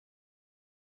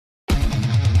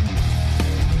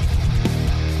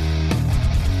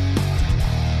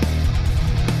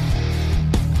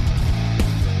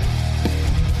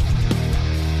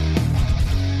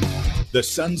The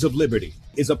Sons of Liberty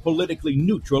is a politically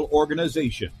neutral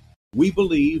organization. We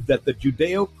believe that the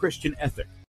Judeo-Christian ethic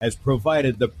has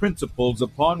provided the principles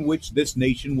upon which this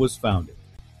nation was founded.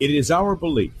 It is our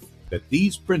belief that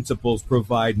these principles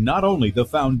provide not only the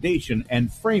foundation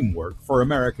and framework for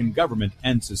American government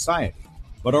and society,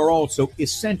 but are also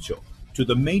essential to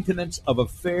the maintenance of a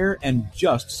fair and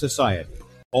just society.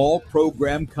 All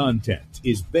program content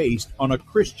is based on a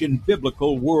Christian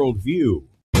biblical worldview.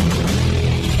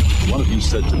 One of you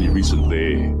said to me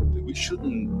recently that we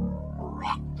shouldn't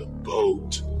rock the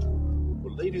boat.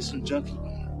 Well, ladies and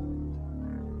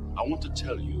gentlemen, I want to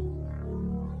tell you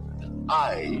that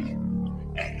I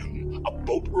am a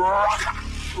boat rocker.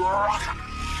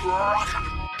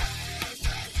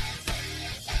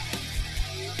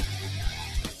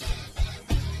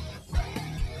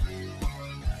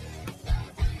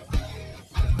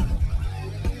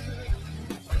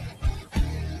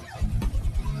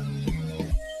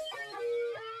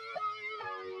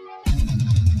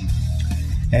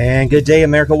 And good day,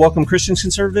 America. Welcome, Christians,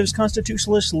 conservatives,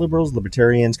 constitutionalists, liberals,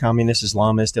 libertarians, communists,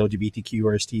 Islamists, LGBTQ,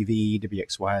 RSTV,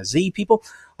 WXYZ people,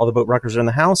 all the boat rockers are in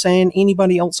the house, and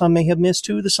anybody else I may have missed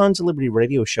to the Sons of Liberty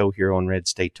radio show here on Red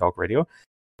State Talk Radio,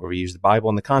 where we use the Bible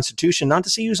and the Constitution, not to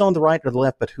see who's on the right or the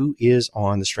left, but who is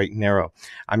on the straight and narrow.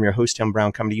 I'm your host, Tim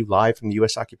Brown, coming to you live from the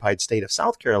U.S.-occupied state of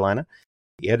South Carolina,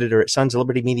 the editor at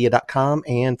sonsoflibertymedia.com,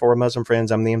 and for our Muslim friends,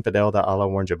 I'm the infidel that Allah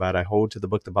warns you about. I hold to the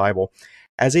book, the Bible,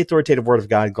 as the authoritative word of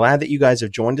God. Glad that you guys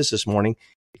have joined us this morning.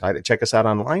 If you'd like to check us out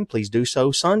online, please do so.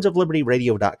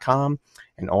 sonsoflibertyradio.com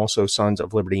and also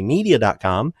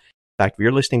sonsoflibertymedia.com. In fact, if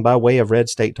you're listening by way of Red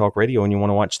State Talk Radio and you want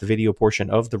to watch the video portion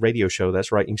of the radio show,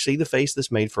 that's right, you can see the face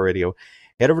that's made for radio.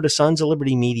 Head over to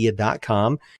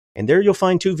sonsoflibertymedia.com, and there you'll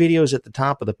find two videos at the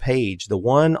top of the page. The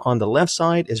one on the left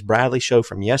side is Bradley's show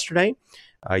from yesterday.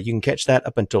 You can catch that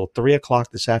up until 3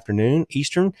 o'clock this afternoon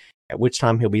Eastern, at which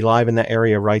time he'll be live in that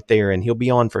area right there. And he'll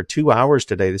be on for 2 hours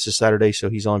today. This is Saturday, so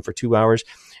he's on for 2 hours.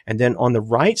 And then on the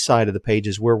right side of the page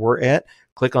is where we're at.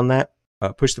 Click on that,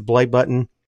 push the play button,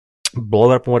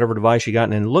 blow it up on whatever device you got,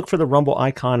 and then look for the Rumble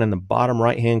icon in the bottom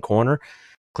right-hand corner.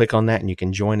 Click on that, and you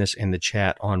can join us in the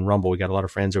chat on Rumble. We got a lot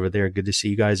of friends over there. Good to see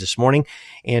you guys this morning.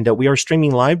 And we are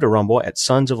streaming live to Rumble at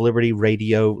Sons of Liberty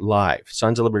Radio Live.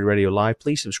 Sons of Liberty Radio Live.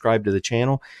 Please subscribe to the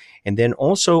channel. And then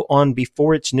also on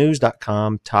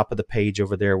beforeitsnews.com, top of the page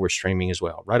over there, we're streaming as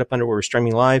well. Right up under where we're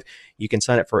streaming live, you can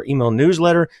sign up for our email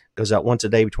newsletter. It goes out once a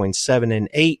day between 7 and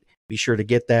 8. Be sure to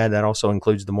get that. That also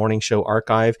includes the morning show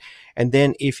archive. And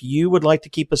then if you would like to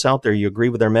keep us out there, you agree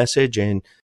with our message, and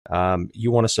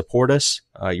you want to support us,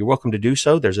 you're welcome to do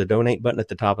so. There's a donate button at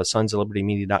the top of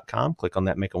sonsoflibertymedia.com. Click on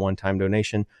that, make a one-time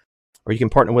donation. Or you can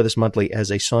partner with us monthly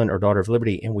as a son or daughter of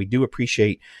liberty, and we do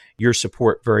appreciate your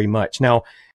support very much. Now,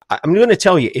 I'm going to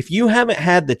tell you, if you haven't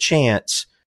had the chance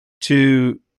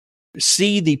to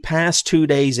see the past 2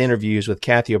 days' interviews with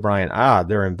Kathy O'Brien,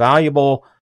 they're invaluable,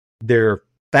 they're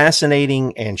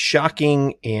fascinating and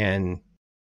shocking, and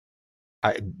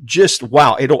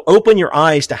wow, it'll open your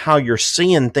eyes to how you're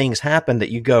seeing things happen that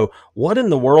you go, what in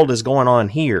the world is going on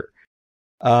here?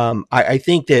 I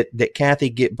think that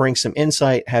Kathy brings some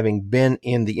insight, having been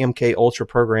in the MK Ultra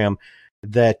program,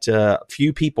 that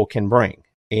few people can bring.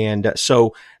 And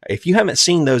so if you haven't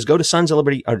seen those, go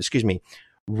to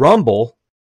Rumble,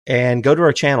 and go to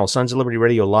our channel, Sons of Liberty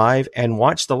Radio Live, and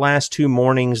watch the last 2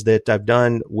 mornings that I've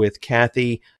done with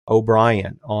Kathy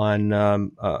O'Brien on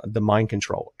the mind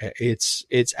control.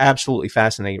 It's absolutely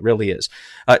fascinating. It really is.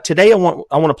 Today I want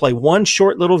to play one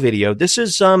short little video. This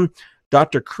is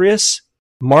Dr. Chris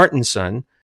Martenson,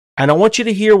 and I want you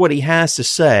to hear what he has to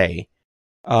say.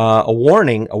 A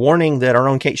warning that our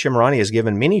own Kate Shemirani has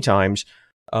given many times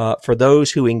for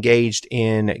those who engaged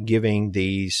in giving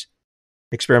these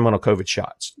experimental COVID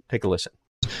shots. Take a listen.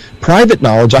 Private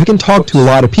knowledge, I can talk to a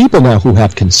lot of people now who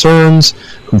have concerns,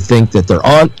 who think that their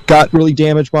aunt got really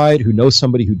damaged by it, who know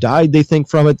somebody who died, they think,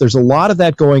 from it. There's a lot of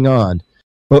that going on.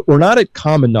 But we're not at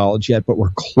common knowledge yet, but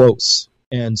we're close.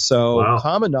 And so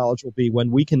common knowledge will be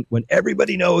when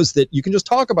everybody knows that you can just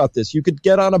talk about this. You could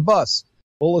get on a bus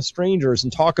full of strangers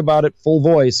and talk about it full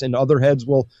voice, and other heads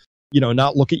will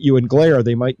not look at you and glare.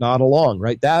 They might nod along,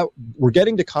 right? That we're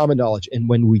getting to common knowledge. And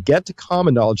when we get to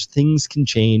common knowledge, things can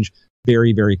change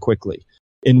very, very quickly.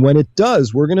 And when it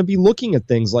does, we're going to be looking at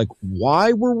things like,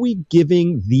 why were we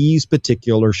giving these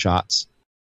particular shots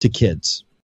to kids?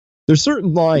 There's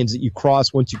certain lines that you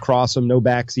cross. Once you cross them, no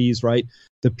backsies, right?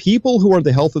 The people who are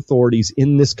the health authorities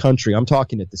in this country, I'm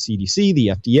talking at the CDC, the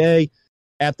FDA,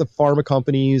 at the pharma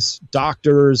companies,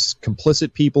 doctors,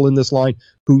 complicit people in this line,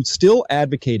 who still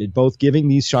advocated both giving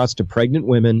these shots to pregnant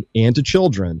women and to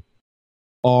children,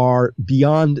 are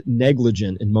beyond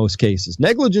negligent in most cases.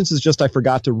 Negligence is just I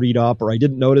forgot to read up, or I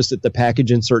didn't notice that the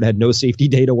package insert had no safety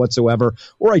data whatsoever,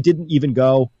 or I didn't even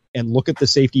go and look at the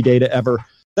safety data ever.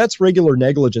 That's regular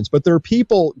negligence. But there are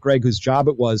people, Greg, whose job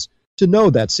it was to know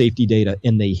that safety data,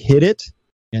 and they hid it,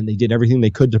 and they did everything they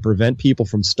could to prevent people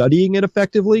from studying it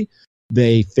effectively.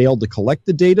 They failed to collect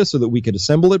the data so that we could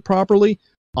assemble it properly,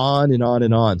 on and on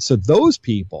and on. So those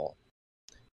people,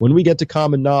 when we get to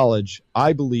common knowledge,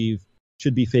 I believe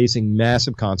should be facing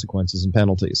massive consequences and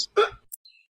penalties.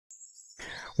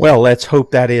 Well, let's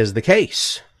hope that is the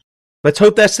case. Let's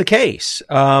hope that's the case.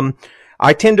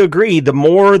 I tend to agree. The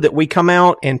more that we come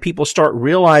out and people start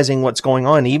realizing what's going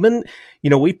on, even,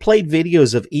 we played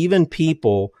videos of even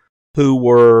people who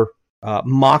were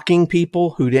mocking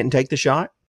people who didn't take the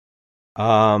shot.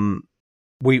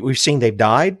 We've seen they've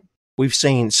died. We've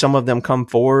seen some of them come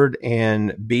forward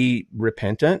and be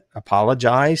repentant,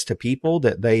 apologize to people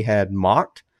that they had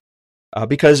mocked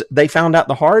because they found out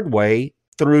the hard way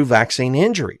through vaccine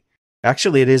injury.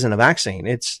 Actually, it isn't a vaccine.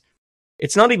 It's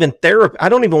not even therapy. I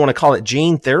don't even want to call it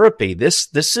gene therapy. This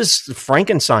is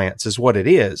Frankenscience is what it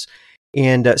is.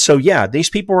 And so, yeah,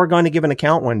 these people are going to give an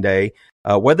account one day.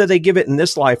 Whether they give it in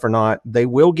this life or not, they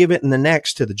will give it in the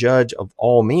next to the judge of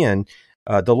all men,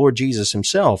 the Lord Jesus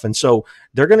himself. And so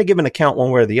they're going to give an account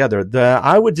one way or the other.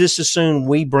 I would just assume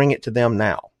we bring it to them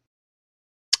now.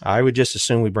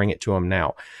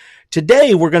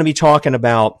 Today, we're going to be talking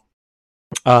about,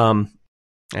 and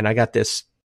I got this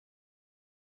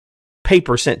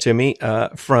paper sent to me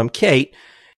from Kate.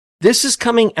 This is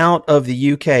coming out of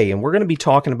the UK, and we're going to be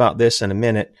talking about this in a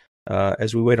minute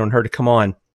as we wait on her to come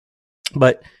on.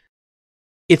 But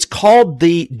it's called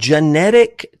the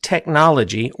Genetic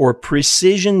Technology or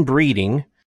Precision Breeding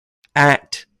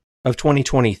Act of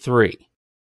 2023.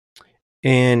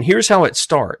 And here's how it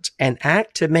starts. An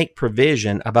act to make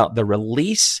provision about the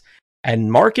release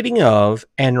and marketing of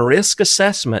and risk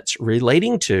assessments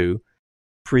relating to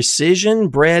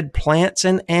precision-bred plants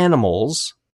and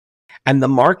animals and the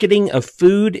marketing of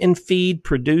food and feed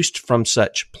produced from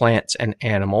such plants and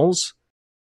animals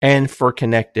and for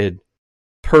connected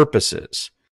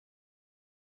purposes.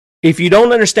 If you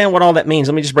don't understand what all that means,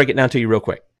 let me just break it down to you real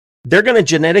quick. They're going to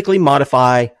genetically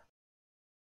modify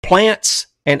plants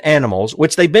and animals,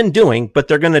 which they've been doing, but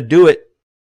they're going to do it,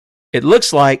 it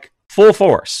looks like, full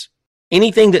force.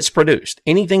 Anything that's produced,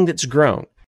 anything that's grown,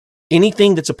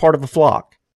 anything that's a part of a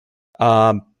flock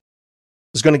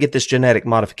is going to get this genetic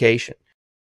modification.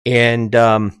 And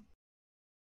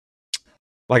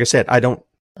like I said, I don't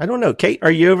know. Kate,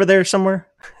 are you over there somewhere?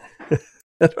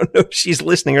 I don't know if she's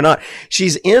listening or not.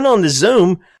 She's in on the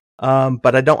Zoom,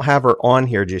 but I don't have her on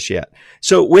here just yet.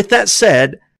 So with that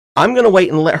said, I'm going to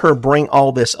wait and let her bring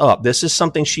all this up. This is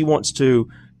something she wants to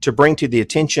bring to the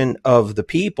attention of the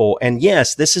people. And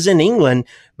yes, this is in England,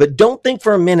 but don't think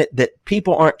for a minute that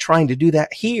people aren't trying to do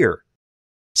that here.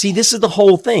 See, this is the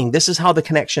whole thing. This is how the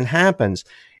connection happens,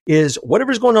 is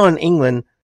whatever's going on in England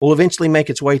will eventually make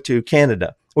its way to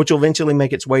Canada, which will eventually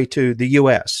make its way to the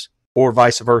US or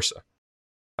vice versa.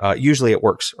 Usually it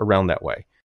works around that way.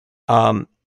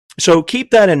 So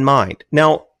keep that in mind.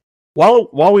 Now, while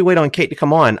we wait on Kate to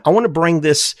come on, I want to bring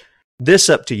this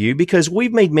up to you because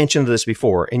we've made mention of this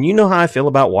before, and you know how I feel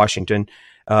about Washington.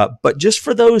 But just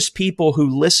for those people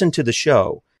who listen to the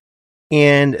show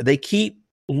and they keep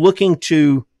looking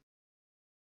to,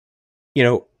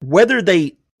 whether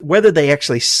they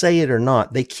actually say it or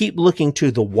not, they keep looking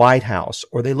to the White House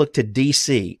or they look to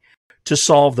DC to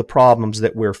solve the problems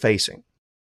that we're facing.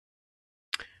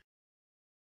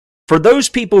 For those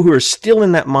people who are still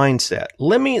in that mindset,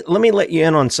 let me let you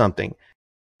in on something.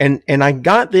 And I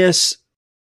got this,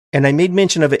 and I made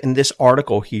mention of it in this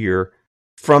article here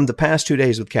from the past 2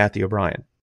 days with Kathy O'Brien.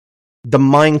 The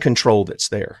mind control that's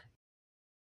there.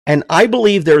 And I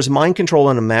believe there's mind control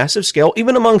on a massive scale,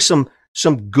 even among some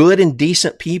good and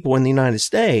decent people in the United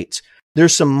States.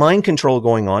 There's some mind control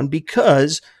going on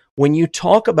because when you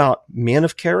talk about men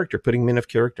of character, putting men of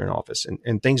character in office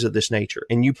and things of this nature,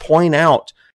 and you point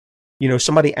out,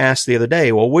 somebody asked the other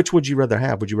day, well, which would you rather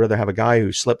have? Would you rather have a guy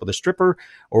who slept with a stripper,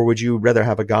 or would you rather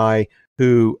have a guy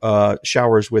who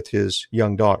showers with his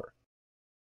young daughter?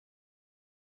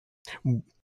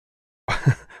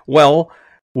 Well,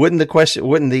 wouldn't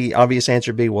the obvious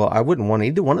answer be, well, I wouldn't want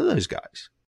either one of those guys.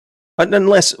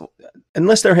 Unless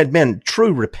there had been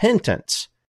true repentance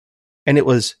and it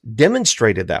was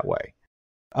demonstrated that way.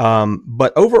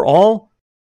 But overall,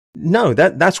 no,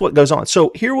 that's what goes on.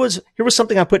 So here was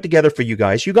something I put together for you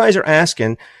guys. You guys are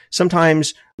asking,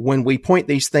 sometimes when we point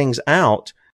these things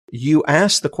out, you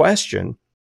ask the question,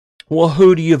 well,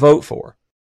 who do you vote for?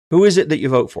 Who is it that you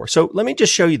vote for? So let me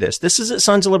just show you this. This is at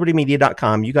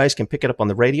sonsoflibertymedia.com. You guys can pick it up on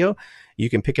the radio. You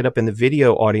can pick it up in the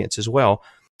video audience as well.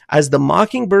 As the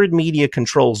Mockingbird media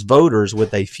controls voters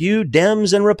with a few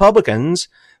Dems and Republicans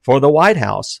for the White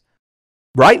House,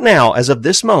 right now, as of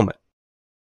this moment,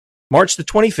 March the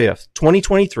 25th,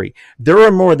 2023, there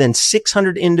are more than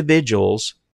 600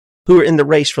 individuals who are in the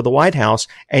race for the White House,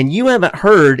 and you haven't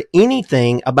heard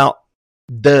anything about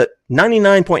the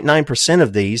 99.9%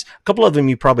 of these. A couple of them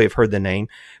you probably have heard the name,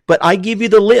 but I give you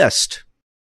the list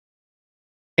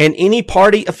and any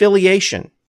party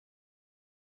affiliation,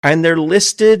 and they're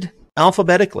listed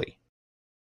alphabetically.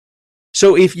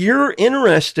 So if you're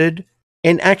interested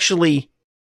in actually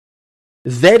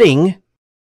vetting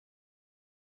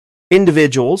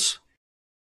individuals,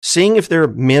 seeing if they're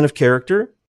men of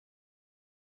character,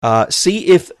 see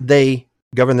if they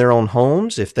govern their own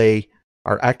homes, if they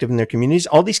are active in their communities,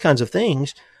 all these kinds of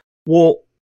things. Well,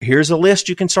 here's a list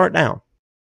you can start down.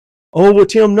 Oh, well,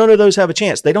 Tim, none of those have a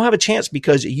chance. They don't have a chance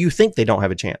because you think they don't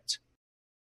have a chance.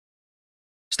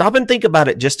 Stop and think about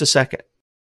it just a second.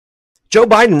 Joe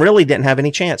Biden really didn't have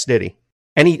any chance, did he?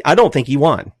 And I don't think he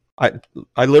won. I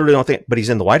literally don't think, but he's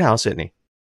in the White House, isn't he?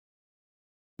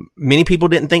 Many people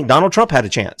didn't think Donald Trump had a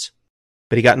chance,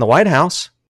 but he got in the White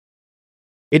House.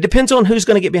 It depends on who's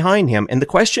going to get behind him. And the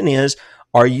question is,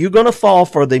 are you going to fall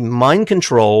for the mind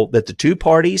control that the two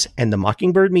parties and the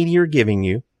Mockingbird media are giving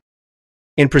you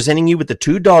in presenting you with the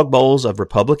two dog bowls of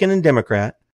Republican and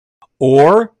Democrat?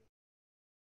 Or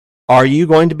are you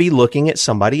going to be looking at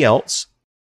somebody else,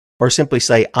 or simply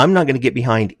say, I'm not going to get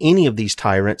behind any of these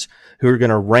tyrants who are going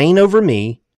to reign over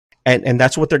me? And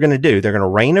that's what they're going to do. They're going to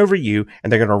reign over you,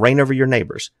 and they're going to reign over your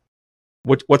neighbors.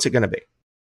 What's it going to be?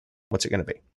 What's it going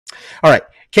to be? All right.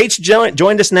 Kate's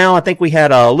joined us now. I think we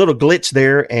had a little glitch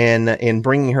there in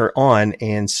bringing her on.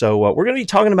 And so we're going to be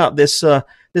talking about this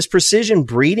Precision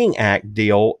Breeding Act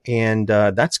deal. And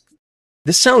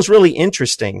this sounds really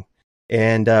interesting.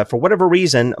 And for whatever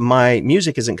reason, my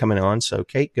music isn't coming on. So,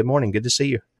 Kate, good morning. Good to see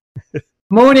you.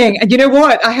 Morning. And you know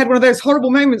what? I had one of those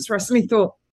horrible moments where I suddenly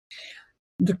thought,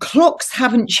 the clocks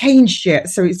haven't changed yet,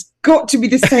 so it's got to be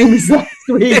the same as last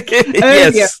week.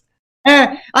 Yes.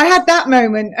 I had that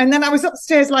moment, and then I was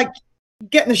upstairs, like,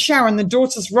 getting a shower, and the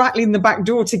daughter's rattling the back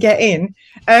door to get in.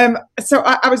 So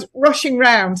I was rushing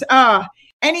round.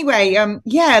 Anyway,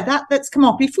 that's come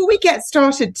off. Before we get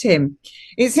started, Tim,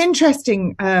 it's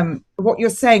interesting what you're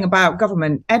saying about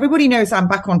government. Everybody knows I'm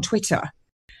back on Twitter.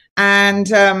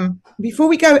 And before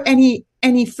we go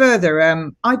any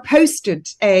further, I posted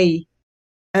a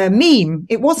meme.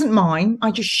 It wasn't mine. I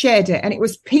just shared it, and it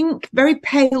was pink, very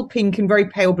pale pink and very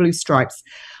pale blue stripes.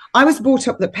 I was brought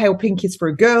up that pale pink is for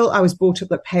a girl. I was brought up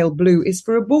that pale blue is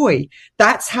for a boy.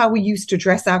 That's how we used to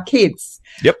dress our kids.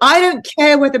 Yep. I don't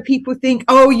care whether people think,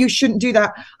 oh, you shouldn't do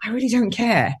that. I really don't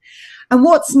care. And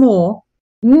what's more,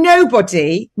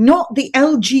 nobody, not the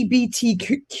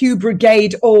LGBTQ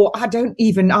brigade, or I've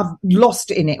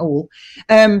lost it in it all.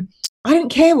 I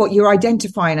don't care what you're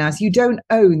identifying as. You don't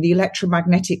own the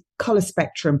electromagnetic color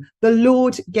spectrum. The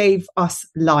Lord gave us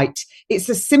light. It's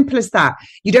as simple as that.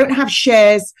 You don't have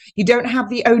shares. You don't have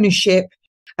the ownership.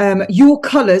 Your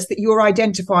colors that you're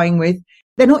identifying with,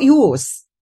 they're not yours.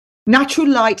 Natural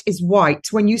light is white.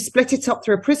 When you split it up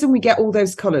through a prism, we get all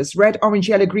those colors: red, orange,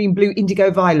 yellow, green, blue, indigo,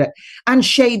 violet. And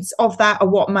shades of that are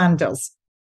what man does.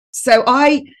 So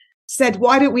I said,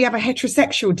 why don't we have a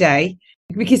heterosexual day?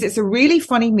 Because it's a really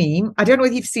funny meme. I don't know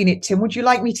whether you've seen it, Tim. Would you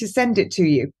like me to send it to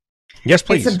you? Yes,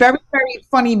 please. It's a very, very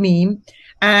funny meme.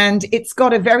 And it's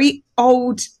got a very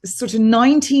old sort of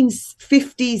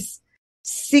 1950s,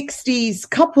 60s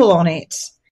couple on it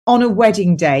on a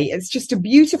wedding day. It's just a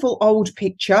beautiful old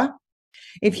picture.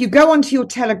 If you go onto your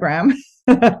Telegram,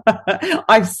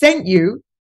 I've sent you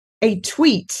a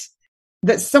tweet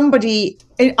that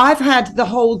I've had the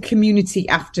whole community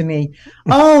after me.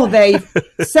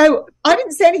 So I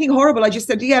didn't say anything horrible. I just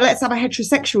said, yeah, let's have a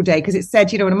heterosexual day, because it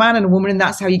said, a man and a woman, and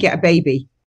that's how you get a baby.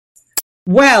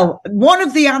 Well, one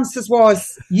of the answers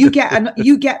was, you get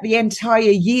the entire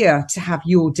year to have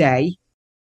your day.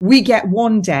 We get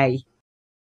one day.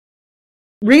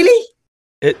 Really?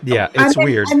 It's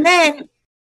weird. And then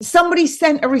somebody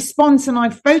sent a response, and I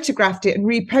photographed it and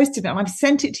reposted it, and I've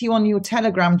sent it to you on your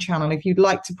Telegram channel if you'd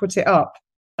like to put it up.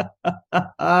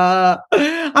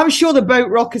 I'm sure the boat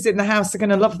rockers in the house are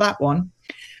going to love that one.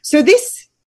 So this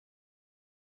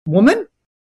woman,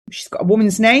 she's got a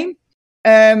woman's name.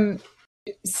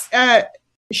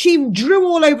 She drew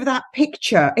all over that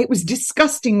picture. It was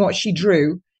disgusting what she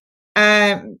drew.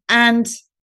 And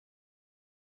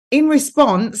in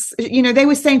response, they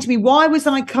were saying to me, why was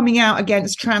I coming out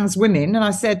against trans women? And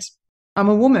I said, I'm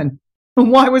a woman.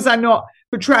 And why was I not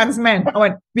for trans men? I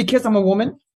went, because I'm a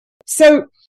woman. So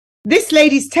this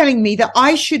lady's telling me that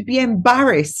I should be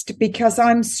embarrassed because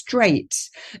I'm straight.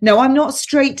 No, I'm not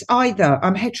straight either.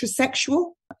 I'm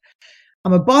heterosexual.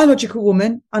 I'm a biological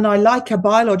woman, and I like a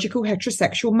biological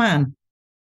heterosexual man.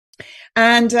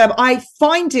 And I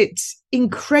find it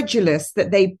incredulous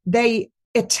that they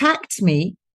attacked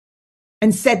me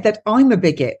and said that I'm a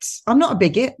bigot. I'm not a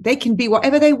bigot. They can be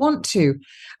whatever they want to.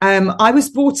 I was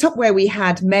brought up where we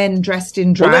had men dressed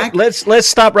in drag. Well, let's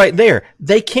stop right there.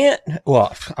 They can't.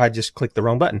 Well, I just clicked the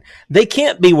wrong button. They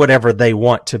can't be whatever they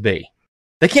want to be.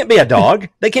 They can't be a dog.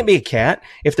 They can't be a cat.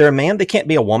 If they're a man, they can't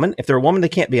be a woman. If they're a woman, they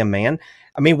can't be a man.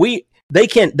 I mean, they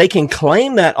can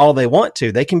claim that all they want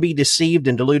to. They can be deceived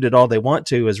and deluded all they want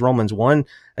to, as Romans 1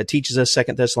 teaches us, 2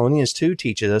 Thessalonians 2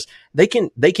 teaches us. They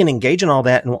can engage in all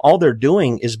that, and all they're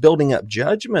doing is building up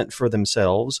judgment for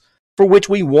themselves, for which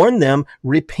we warn them,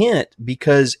 repent,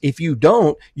 because if you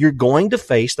don't, you're going to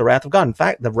face the wrath of God. In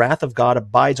fact, the wrath of God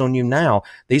abides on you now.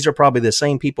 These are probably the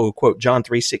same people who quote John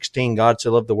 3:16, God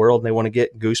so loved the world, and they want to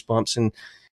get goosebumps and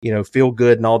feel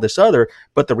good and all this other.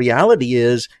 But the reality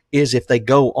is if they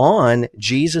go on,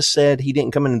 Jesus said he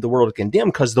didn't come into the world to condemn,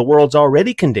 because the world's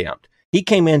already condemned. He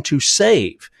came in to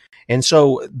save. And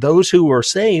so those who are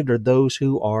saved are those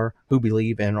who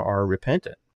believe and are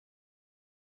repentant.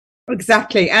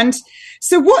 Exactly. And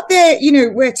so what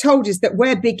we're told is that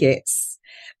we're bigots.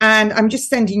 And I'm just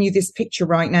sending you this picture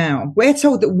right now. We're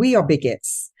told that we are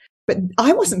bigots. But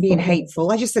I wasn't being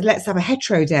hateful. I just said, let's have a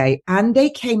hetero day. And they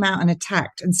came out and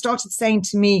attacked and started saying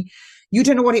to me, you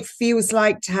don't know what it feels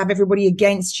like to have everybody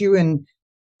against you. And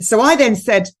so I then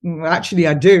said, well, actually,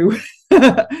 I do.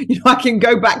 I can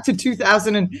go back to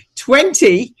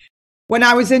 2020 when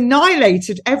I was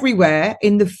annihilated everywhere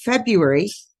in the February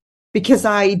because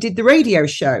I did the radio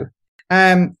show.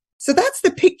 So that's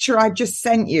the picture I just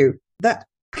sent you that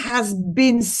has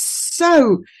been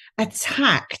so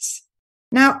attacked.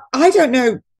 Now, I don't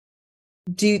know.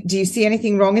 Do you see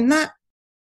anything wrong in that?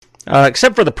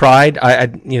 Except for the pride,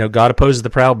 God opposes the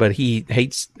proud, but he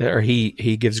hates, or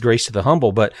he gives grace to the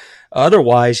humble. But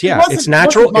otherwise, yeah, it's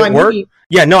natural. It worked.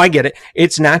 Yeah, no, I get it.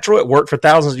 It's natural. It worked for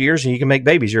thousands of years, and you can make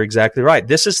babies. You're exactly right.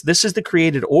 This is the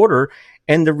created order,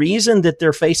 and the reason that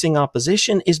they're facing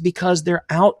opposition is because they're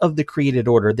out of the created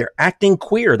order. They're acting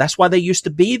queer. That's why they used to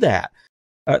be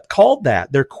called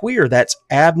that. They're queer. That's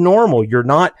abnormal. You're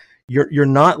not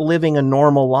living a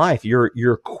normal life.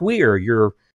 You're queer.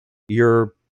 You're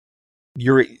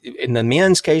in the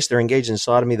men's case, they're engaged in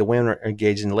sodomy. The women are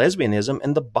engaged in lesbianism.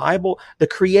 And the Bible, the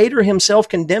Creator himself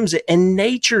condemns it, and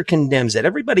nature condemns it.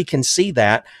 Everybody can see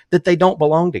that they don't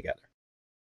belong together.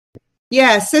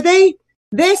 Yeah. So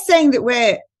they're saying that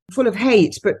we're full of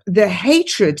hate, but the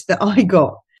hatred that I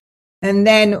got, and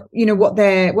then what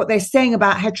they're saying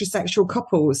about heterosexual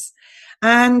couples,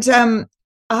 and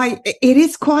it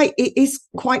is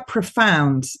quite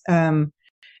profound.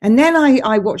 And then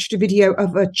I watched a video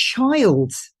of a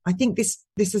child. I think this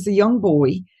is a young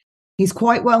boy. He's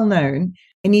quite well known,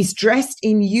 and he's dressed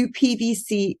in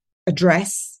UPVC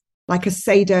dress, like a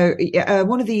Sado,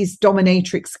 one of these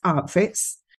dominatrix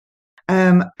outfits,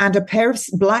 and a pair of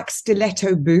black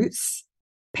stiletto boots,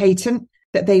 patent,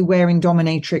 that they wear in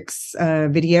dominatrix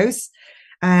videos.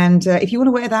 And if you want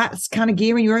to wear that kind of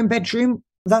gear in your own bedroom,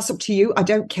 that's up to you. I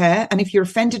don't care. And if you're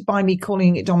offended by me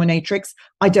calling it dominatrix,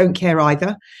 I don't care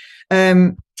either.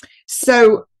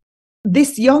 So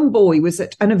this young boy was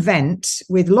at an event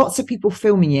with lots of people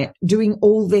filming it, doing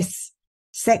all this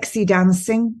sexy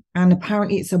dancing. And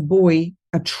apparently it's a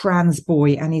trans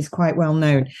boy, and he's quite well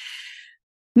known.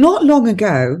 Not long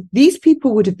ago, these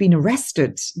people would have been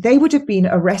arrested. They would have been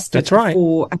arrested. That's right.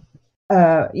 For,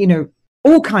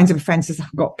 all kinds of offences.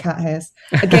 I've got cat hairs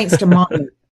against a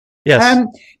minor. Yes.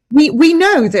 We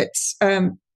know that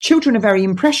children are very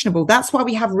impressionable. That's why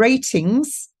we have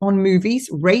ratings on movies,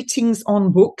 ratings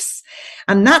on books.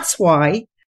 And that's why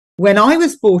when I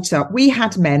was brought up, we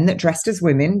had men that dressed as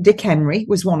women. Dick Henry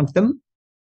was one of them.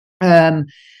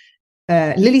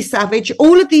 Lily Savage,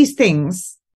 all of these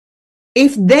things,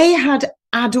 if they had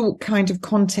adult kind of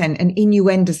content and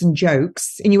innuendos and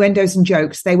jokes,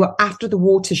 they were after the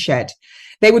watershed.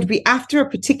 They would be after a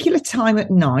particular time at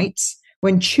night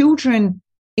when children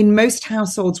in most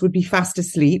households would be fast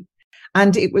asleep,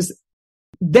 and it was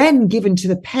then given to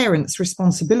the parents'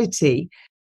 responsibility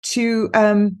to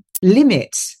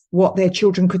limit what their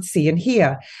children could see and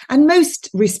hear. And most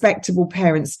respectable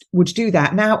parents would do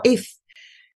that. Now, if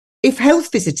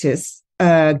health visitors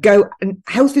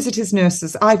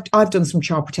nurses, I've done some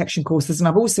child protection courses, and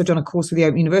I've also done a course with the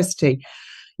Open University.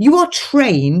 You are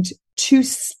trained to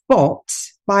spot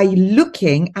by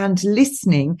looking and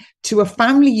listening to a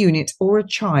family unit or a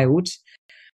child,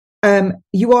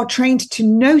 you are trained to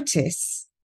notice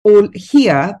or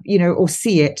hear, or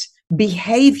see it,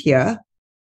 behavior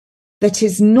that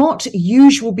is not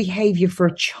usual behavior for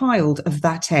a child of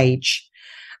that age.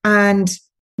 And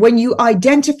when you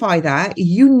identify that,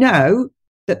 you know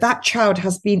that that child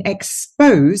has been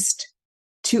exposed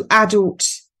to adult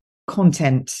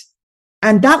content.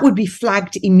 And that would be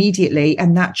flagged immediately,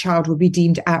 and that child would be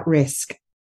deemed at risk.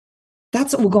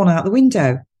 That's all gone out the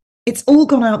window. It's all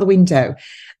gone out the window.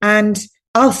 And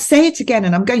I'll say it again,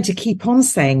 and I'm going to keep on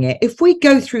saying it. If we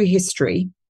go through history,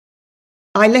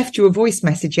 I left you a voice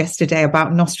message yesterday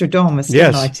about Nostradamus,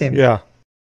 didn't I, Tim? Yeah.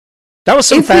 That was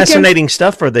some fascinating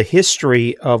stuff for the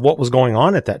history of what was going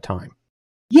on at that time.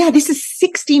 Yeah, this is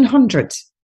 1600.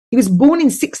 He was born in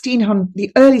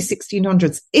the early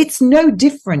 1600s. It's no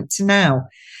different now.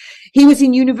 He was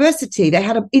in university. They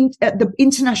had the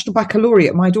International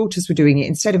Baccalaureate. My daughters were doing it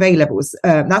instead of A-levels.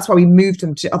 That's why we moved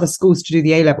them to other schools to do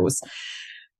the A-levels.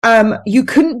 You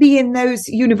couldn't be in those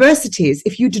universities.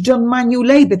 If you'd done manual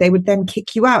labor, they would then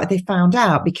kick you out if they found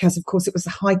out, because, of course, it was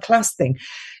a high class thing.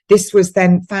 This was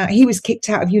then found. He was kicked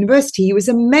out of university. He was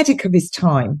a medic of his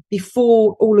time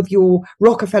before all of your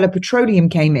Rockefeller Petroleum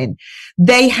came in.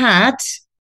 They had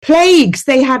plagues,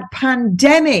 they had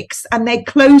pandemics, and they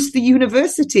closed the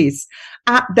universities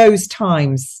at those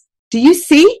times. Do you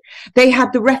see? They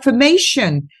had the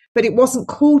Reformation, but it wasn't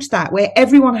called that, where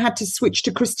everyone had to switch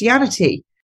to Christianity.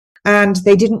 And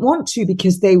they didn't want to,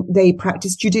 because they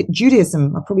practiced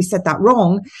Judaism. I probably said that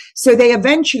wrong. So they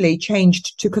eventually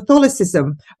changed to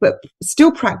Catholicism, but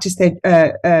still practiced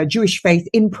their Jewish faith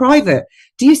in private.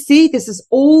 Do you see? This is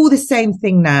all the same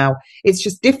thing now. It's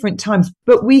just different times.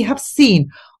 But we have seen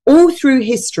all through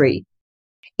history,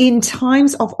 in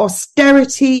times of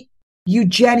austerity,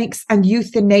 eugenics and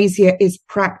euthanasia is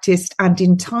practiced. And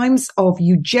in times of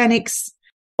eugenics,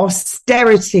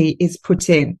 austerity is put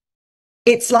in.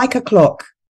 It's like a clock,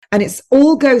 and it's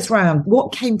all goes round.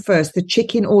 What came first, the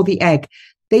chicken or the egg?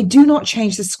 They do not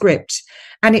change the script.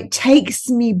 And it takes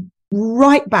me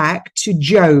right back to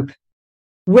Job,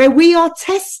 where we are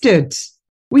tested.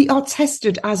 We are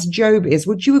tested as Job is.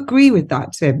 Would you agree with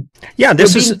that, Tim? Yeah, and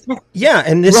this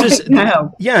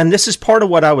is part of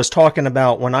what I was talking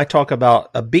about when I talk about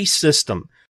a beast system.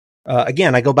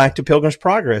 Again, I go back to Pilgrim's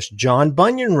Progress. John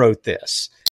Bunyan wrote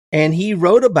this. And he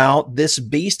wrote about this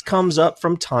beast comes up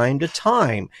from time to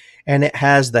time, and it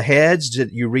has the heads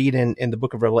that you read in the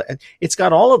book of Revelation. It's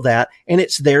got all of that, and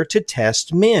it's there to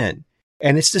test men.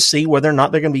 And it's to see whether or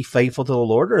not they're going to be faithful to the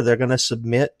Lord, or they're going to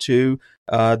submit to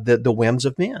the whims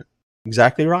of men.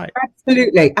 Exactly right.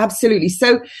 Absolutely. Absolutely.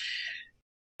 So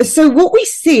what we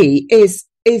see is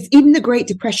even the Great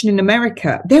Depression in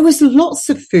America, there was lots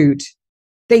of food.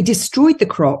 They destroyed the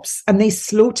crops and they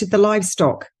slaughtered the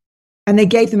livestock. And they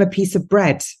gave them a piece of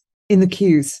bread in the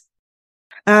queues.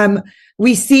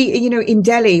 We see, in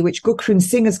Delhi, which Gurkran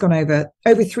Singh has gone over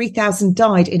 3,000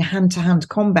 died in hand-to-hand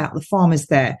combat, the farmers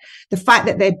there. The fact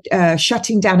that they're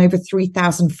shutting down over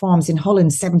 3,000 farms in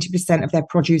Holland, 70% of their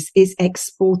produce is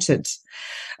exported.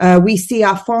 We see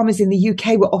our farmers in the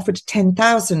UK were offered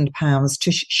 £10,000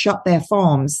 to shut their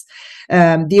farms.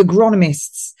 The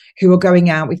agronomists who are going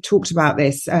out, we've talked about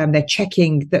this, they're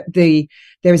checking that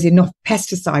there is enough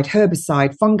pesticide,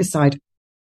 herbicide, fungicide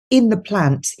in the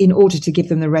plant in order to give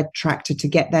them the red tractor to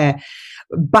get their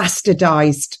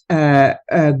bastardized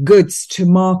goods to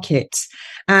market.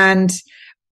 And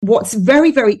what's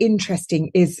very, very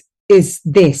interesting is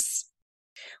this.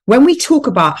 When we talk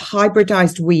about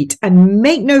hybridized wheat, and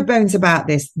make no bones about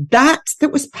this, that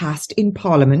was passed in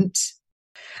Parliament,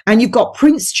 and you've got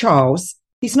Prince Charles,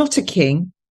 he's not a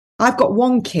king. I've got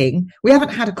one king. We haven't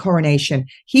had a coronation.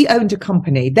 He owned a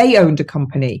company. They owned a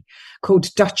company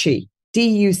called Duchy,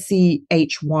 Duchy.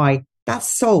 That's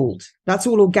sold. That's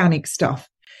all organic stuff.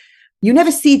 You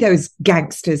never see those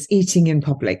gangsters eating in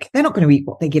public. They're not going to eat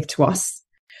what they give to us.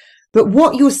 But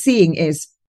what you're seeing is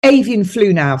avian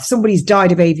flu now. Somebody's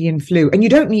died of avian flu. And you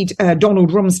don't need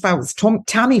Donald Rumsfeld's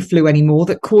Tamiflu anymore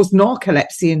that caused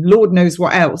narcolepsy and Lord knows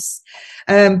what else.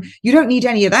 You don't need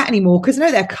any of that anymore, because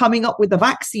no, they're coming up with the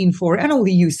vaccine for it, and all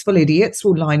the useful idiots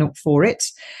will line up for it.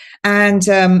 And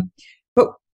but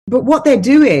what they're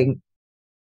doing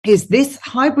is this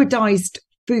hybridized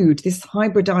food, this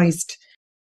hybridized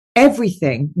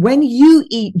everything. When you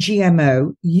eat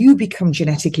GMO, you become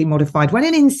genetically modified. When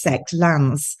an insect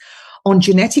lands on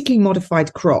genetically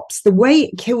modified crops, the way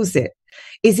it kills it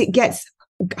is it gets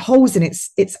holes in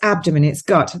its abdomen, its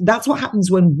gut. That's what happens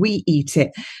when we eat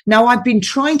it. Now, I've been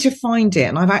trying to find it,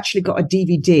 and I've actually got a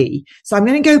DVD. So I'm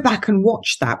going to go back and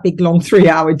watch that big, long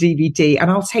 3-hour DVD, and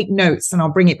I'll take notes and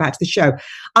I'll bring it back to the show.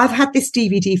 I've had this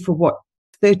DVD for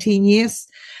 13 years.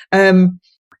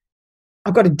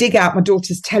 I've got to dig out my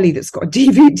daughter's telly that's got a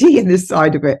DVD in the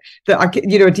side of it, that I can,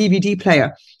 a DVD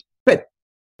player. But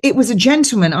it was a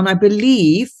gentleman, and I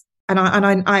believe, and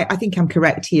I think I'm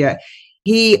correct here,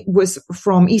 he was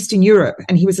from Eastern Europe,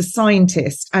 and he was a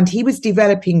scientist, and he was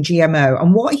developing GMO.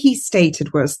 And what he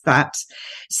stated was that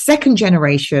second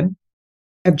generation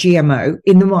of GMO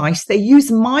in the mice, they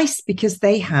use mice because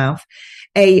they have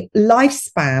a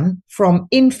lifespan from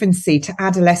infancy to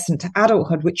adolescent to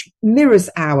adulthood, which mirrors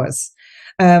ours.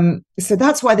 So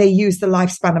that's why they use the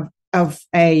lifespan of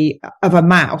a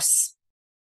mouse.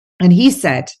 And he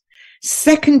said,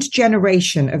 second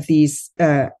generation of these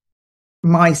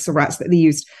mice or rats that they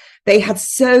used, they had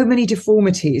so many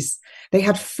deformities. They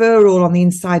had fur all on the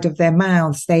inside of their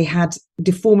mouths. They had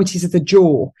deformities of the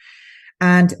jaw.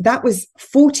 And that was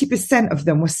 40% of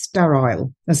them were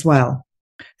sterile as well.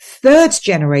 Third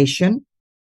generation,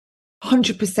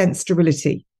 100%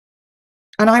 sterility.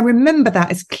 And I remember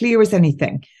that as clear as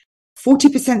anything.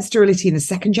 40% sterility in the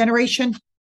second generation,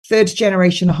 third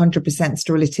generation, 100%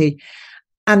 sterility.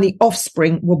 And the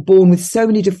offspring were born with so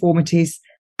many deformities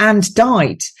and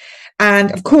died.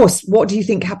 And of course, what do you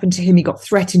think happened to him? He got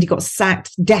threatened, he got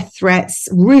sacked, death threats,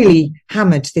 really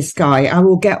hammered, this guy. I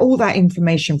will get all that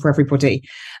information for everybody.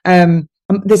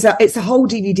 It's a whole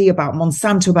DVD about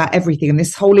Monsanto, about everything. And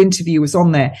this whole interview was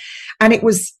on there. And it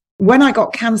was when I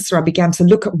got cancer, I began to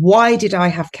look at why did I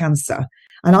have cancer?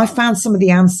 And I found some of the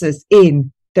answers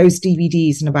in those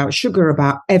DVDs, and about sugar,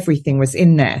 about everything was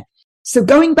in there. So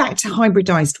going back to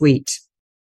hybridized wheat,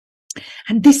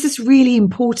 and this is really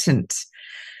important.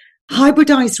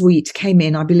 Hybridized wheat came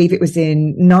in, I believe it was in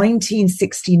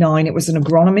 1969. It was an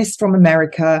agronomist from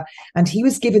America, and he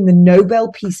was given the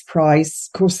Nobel Peace Prize.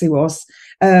 Of course he was.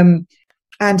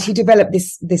 And he developed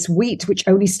this wheat, which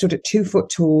only stood at 2 foot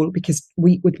tall, because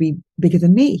wheat would be bigger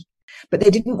than me. But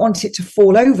they didn't want it to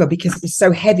fall over because it was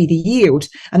so heavy, the yield.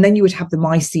 And then you would have the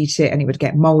mice eat it and it would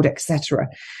get mold, etc.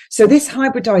 So this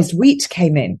hybridized wheat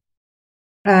came in.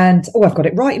 And, I've got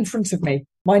it right in front of me.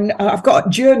 I've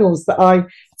got journals that I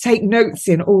take notes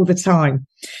in all the time.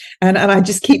 And I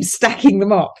just keep stacking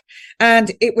them up.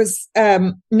 And it was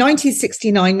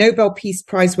 1969 Nobel Peace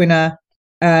Prize winner,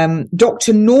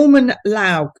 Dr. Norman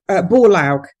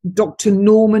Borlaug, Dr.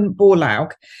 Norman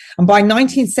Borlaug. And by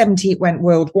 1970, it went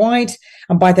worldwide.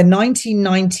 And by the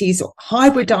 1990s,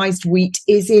 hybridized wheat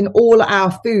is in all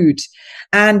our food.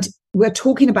 And we're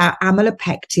talking about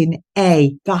amylopectin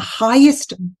A, the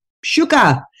highest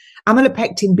sugar.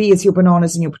 Amylopectin B is your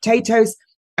bananas and your potatoes.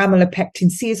 Amylopectin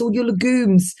C is all your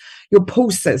legumes, your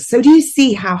pulses. So do you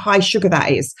see how high sugar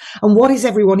that is? And what is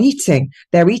everyone eating?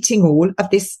 They're eating all of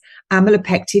this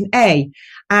amylopectin A.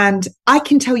 And I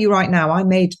can tell you right now, I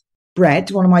made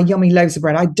bread, one of my yummy loaves of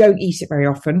bread. I don't eat it very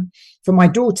often, for my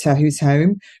daughter who's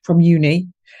home from uni.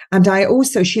 And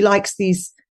she likes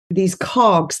these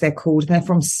cargs, they're called, and they're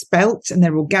from Spelt and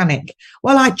they're organic.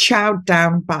 Well, I chowed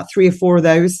down about 3 or 4 of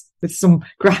those with some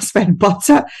grass-fed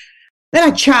butter. Then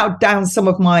I chowed down some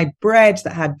of my bread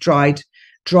that had dried,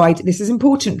 this is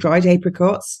important, dried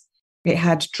apricots. It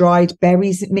had dried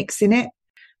berries mixed in it.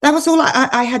 That was all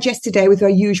I had yesterday with our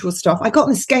usual stuff. I got on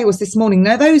the scales this morning.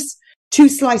 Now, those 2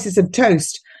 slices of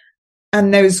toast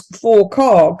and those 4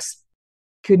 cargs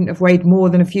couldn't have weighed more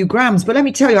than a few grams. But let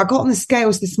me tell you, I got on the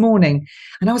scales this morning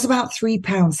and I was about 3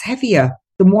 pounds heavier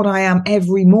than what I am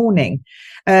every morning.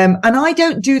 And I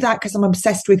don't do that because I'm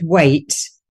obsessed with weight.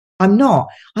 I'm not.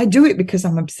 I do it because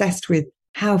I'm obsessed with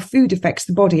how food affects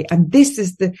the body. And this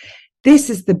is the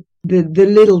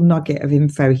little nugget of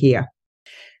info here.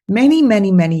 Many,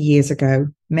 many, many years ago,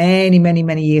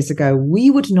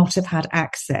 we would not have had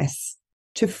access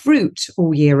to fruit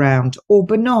all year round, or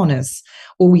bananas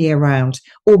all year round,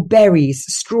 or berries,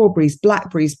 strawberries,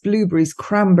 blackberries, blueberries,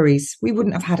 cranberries. We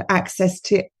wouldn't have had access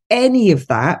to any of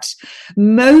that.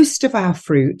 Most of our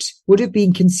fruit would have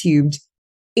been consumed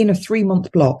in a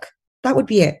 3-month block. That would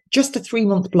be it, just a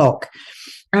 3-month block.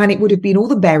 And it would have been all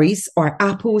the berries, our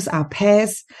apples, our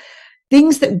pears,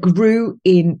 things that grew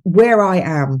in where I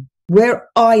am, where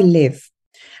I live,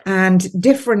 and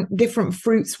different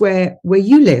fruits where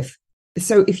you live.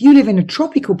 So if you live in a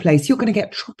tropical place, you're going to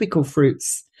get tropical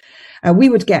fruits. We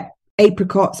would get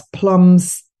apricots,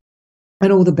 plums,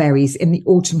 and all the berries in the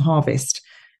autumn harvest.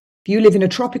 If you live in a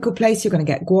tropical place, you're going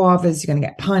to get guavas, you're going to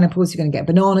get pineapples, you're going to get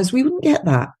bananas. We wouldn't get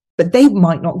that, but they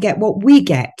might not get what we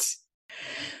get.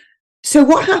 So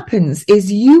what happens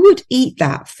is you would eat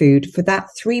that food for that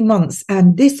 3 months,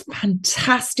 and this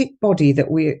fantastic body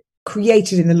that we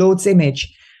created in the Lord's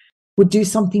image would do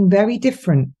something very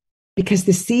different, because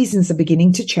the seasons are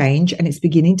beginning to change and it's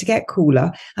beginning to get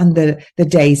cooler and the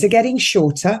days are getting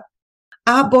shorter.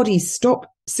 Our bodies stop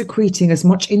secreting as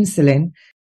much insulin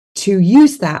to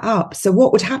use that up. So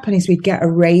what would happen is we'd get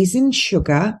a raise in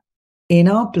sugar in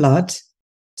our blood.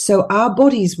 So our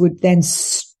bodies would then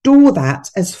store that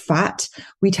as fat.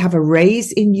 We'd have a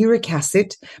raise in uric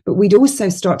acid, but we'd also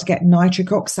start to get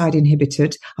nitric oxide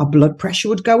inhibited. Our blood pressure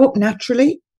would go up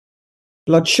naturally.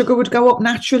 Blood sugar would go up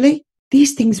naturally.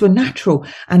 These things were natural,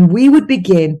 and we would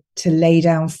begin to lay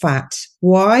down fat.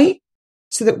 Why?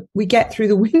 So that we get through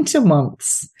the winter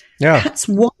months. Yeah. That's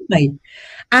why.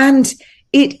 And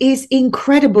it is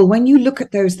incredible when you look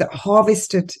at those that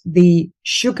harvested the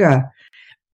sugar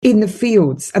in the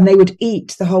fields and they would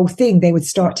eat the whole thing. They would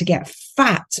start to get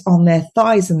fat on their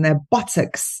thighs and their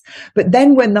buttocks. But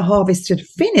then when the harvest had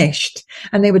finished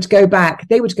and they would go back,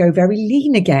 they would go very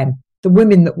lean again. The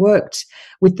women that worked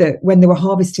when they were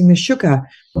harvesting the sugar.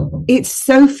 It's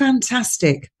so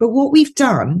fantastic. But what we've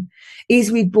done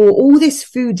is we bought all this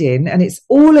food in, and it's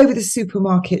all over the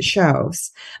supermarket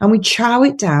shelves, and we chow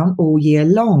it down all year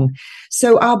long.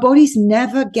 So our bodies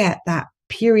never get that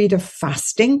period of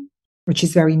fasting, which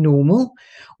is very normal.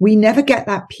 We never get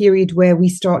that period where we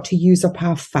start to use up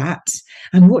our fat.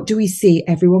 And what do we see?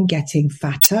 Everyone getting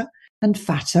fatter and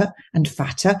fatter and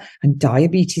fatter, and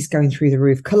diabetes going through the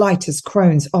roof, colitis,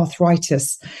 Crohn's,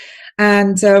 arthritis.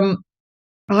 And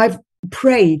I've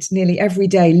prayed nearly every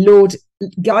day, Lord,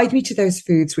 guide me to those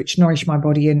foods which nourish my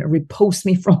body and repulse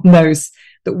me from those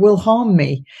that will harm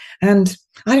me. And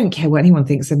I don't care what anyone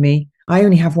thinks of me. I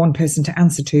only have one person to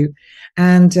answer to.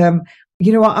 And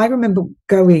you know what? I remember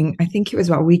going, I think it was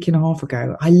about a week and a half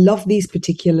ago. I love these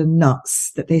particular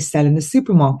nuts that they sell in the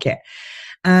supermarket.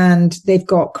 And they've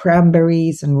got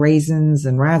cranberries and raisins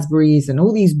and raspberries and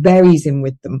all these berries in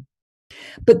with them.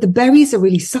 But the berries are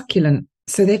really succulent.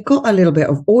 So they've got a little bit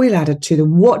of oil added to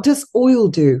them. What does oil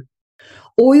do?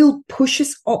 Oil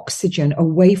pushes oxygen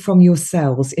away from your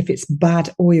cells if it's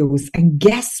bad oils. And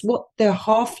guess what the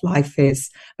half-life is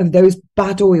of those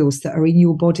bad oils that are in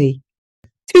your body?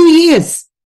 2 years.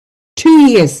 2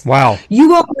 years. Wow.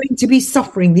 You are going to be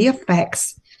suffering the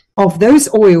effects of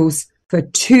those oils for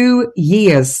 2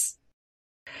 years.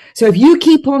 So if you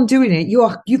keep on doing it,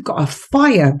 you've got a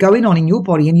fire going on in your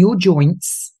body and your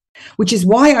joints, which is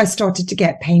why I started to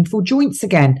get painful joints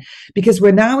again, because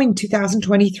we're now in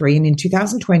 2023, and in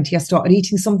 2020, I started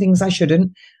eating some things I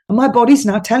shouldn't, and my body's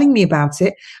now telling me about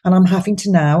it, and I'm having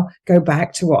to now go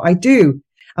back to what I do.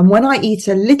 And when I eat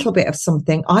a little bit of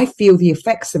something, I feel the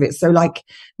effects of it. So like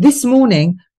this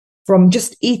morning, from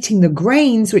just eating the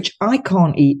grains, which I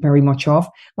can't eat very much of,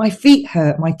 my feet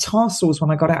hurt, my tarsals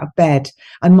when I got out of bed,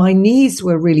 and my knees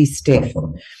were really stiff.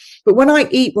 But when I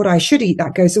eat what I should eat,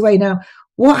 that goes away. Now,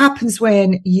 what happens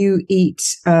when you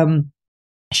eat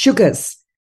sugars?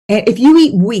 If you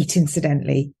eat wheat,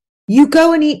 incidentally, you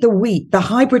go and eat the wheat, the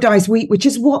hybridized wheat, which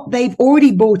is what they've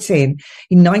already bought in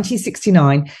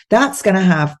 1969. That's going to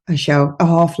have a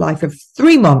half-life of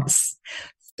 3 months.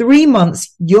 3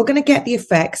 months, you're going to get the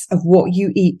effects of what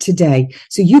you eat today.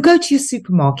 So you go to your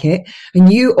supermarket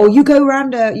and you go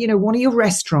around one of your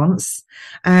restaurants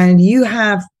and you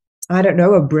have, I don't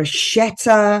know, a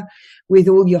bruschetta with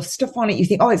all your stuff on it. You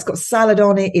think, oh, it's got salad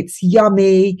on it. It's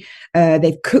yummy.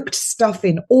 They've cooked stuff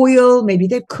in oil. Maybe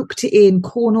they've cooked it in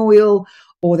corn oil,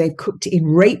 or they've cooked it in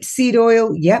rapeseed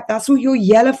oil. Yep, that's all your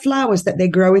yellow flowers that they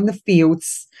grow in the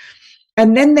fields.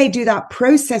 And then they do that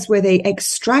process where they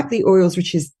extract the oils,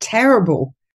 which is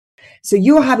terrible. So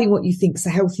you're having what you think is a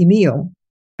healthy meal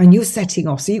and you're setting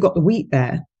off. So you've got the wheat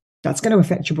there. That's going to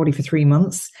affect your body for 3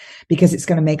 months because it's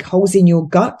going to make holes in your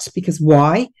gut. Because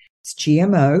why? It's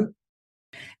GMO.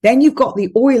 Then you've got the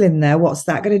oil in there. What's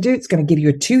that going to do? It's going to give you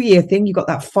a 2-year thing. You've got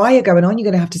that fire going on. You're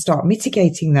going to have to start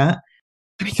mitigating that.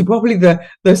 I mean, probably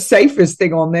the safest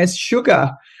thing on this,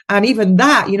 sugar. And even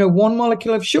that, 1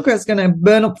 molecule of sugar is going to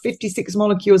burn up 56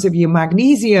 molecules of your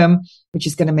magnesium, which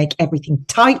is going to make everything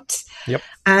tight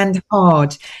and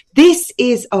hard. This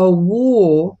is a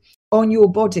war on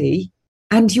your body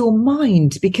and your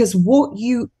mind, because what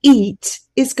you eat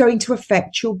is going to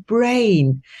affect your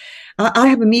brain. I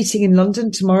have a meeting in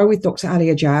London tomorrow with Dr.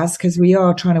 Alia Jazz because we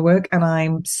are trying to work, and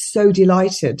I'm so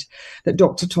delighted that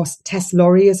Dr. Tess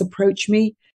Laurie has approached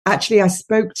me. Actually, I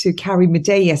spoke to Carrie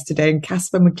Madej yesterday and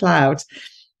Casper McLeod,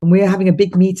 and we're having a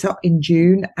big meetup in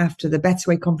June after the Better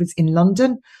Way conference in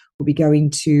London. We'll be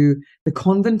going to the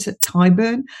convent at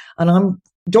Tyburn, and I'm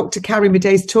Dr. Carrie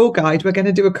Miday's tour guide. We're going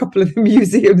to do a couple of the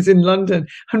museums in London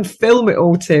and film it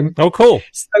all, Tim. Oh, cool.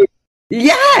 So,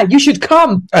 yeah, you should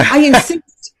come. I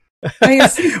insist.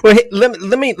 Well, hey,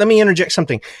 let me interject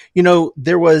something. You know,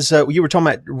 there was you were talking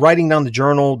about writing down the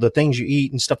journal, the things you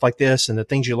eat and stuff like this, and the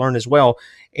things you learn as well.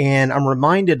 And I'm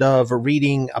reminded of a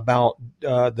reading about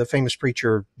the famous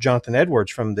preacher Jonathan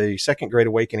Edwards from the Second Great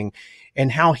Awakening,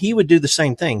 and how he would do the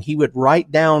same thing. He would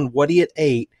write down what he had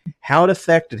ate, how it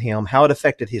affected him, how it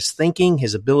affected his thinking,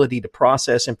 his ability to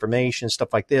process information,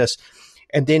 stuff like this,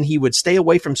 and then he would stay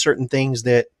away from certain things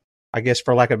that, I guess,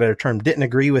 for lack of a better term, didn't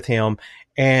agree with him,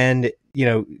 and, you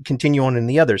know, continue on in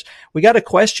the others. We got a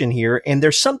question here, and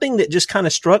there's something that just kind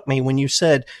of struck me when you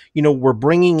said, you know, we're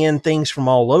bringing in things from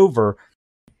all over.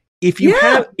 If you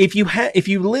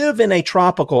live in a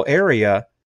tropical area,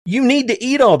 you need to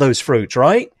eat all those fruits,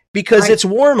 right? Because it's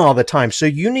warm all the time. So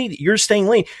you're staying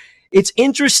lean. It's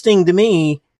interesting to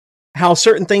me how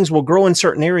certain things will grow in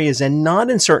certain areas and not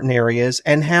in certain areas,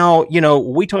 and how, you know,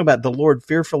 we talk about the Lord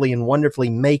fearfully and wonderfully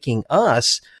making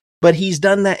us, but he's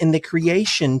done that in the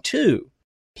creation too.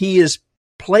 He has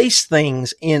placed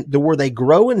things in where they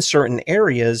grow in certain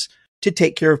areas to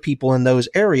take care of people in those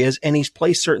areas, and he's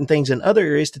placed certain things in other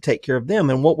areas to take care of them.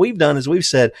 And what we've done is we've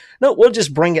said, no, we'll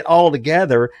just bring it all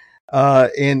together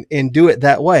and do it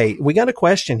that way. We got a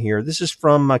question here. This is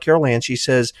from Carol Ann. She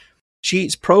says she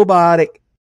eats probiotic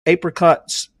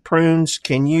apricots, prunes.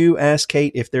 Can you ask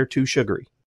Kate if they're too sugary?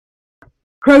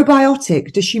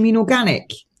 Probiotic, does she mean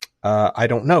organic? I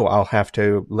don't know. I'll have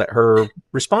to let her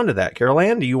respond to that. Carol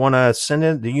Ann, do you want to send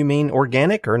in, do you mean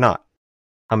organic or not?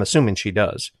 I'm assuming she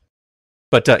does.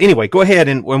 But anyway, go ahead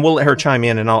and we'll let her chime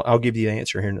in, and I'll give you the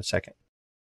answer here in a second.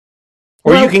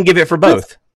 Or you can give it for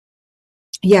both.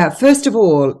 Yeah, first of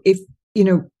all, if, you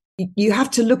know, you have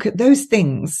to look at those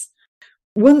things.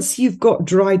 Once you've got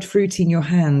dried fruit in your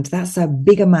hand, that's a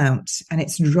big amount and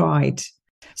it's dried.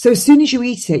 So as soon as you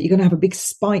eat it, you're going to have a big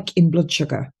spike in blood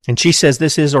sugar. And she says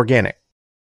this is organic.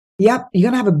 Yep, you're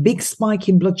going to have a big spike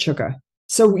in blood sugar.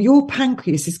 So your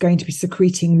pancreas is going to be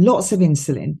secreting lots of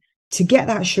insulin to get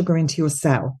that sugar into your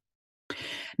cell.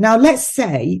 Now, let's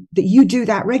say that you do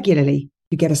that regularly.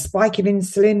 You get a spike of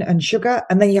insulin and sugar,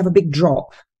 and then you have a big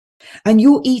drop. And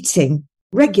you're eating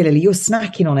regularly, you're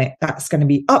snacking on it. That's going to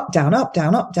be up, down, up,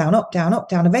 down, up, down, up, down, up,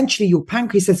 down. Eventually, your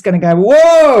pancreas is going to go,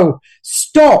 whoa,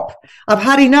 stop. I've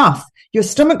had enough. Your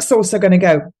stomach's also going to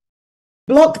go,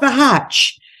 block the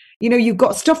hatch. You know, you've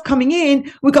got stuff coming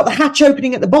in. We've got the hatch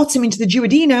opening at the bottom into the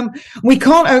duodenum. We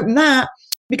can't open that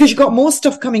because you've got more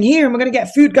stuff coming here, and we're going to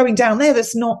get food going down there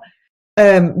that's not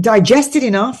digested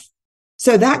enough.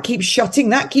 So that keeps shutting,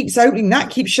 that keeps opening, that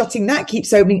keeps shutting, that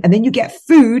keeps opening. And then you get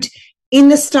food in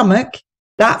the stomach,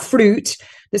 that fruit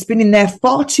that's been in there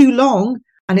far too long,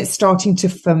 and it's starting to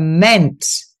ferment.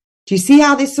 Do you see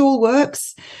how this all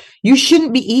works? You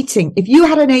shouldn't be eating. If you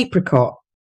had an apricot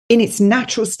in its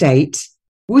natural state,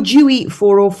 would you eat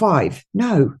 4 or 5?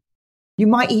 No. You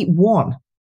might eat 1.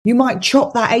 You might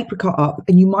chop that apricot up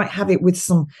and you might have it with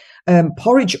some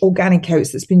porridge organic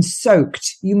oats that's been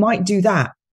soaked. You might do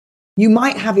that. You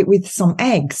might have it with some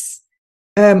eggs.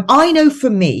 I know for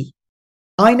me,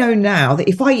 I know now that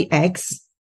if I eat eggs,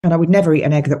 and I would never eat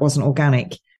an egg that wasn't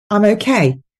organic, I'm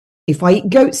okay. If I eat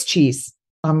goat's cheese,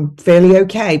 I'm fairly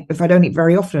okay if I don't eat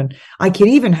very often. I can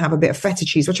even have a bit of feta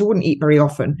cheese, which I wouldn't eat very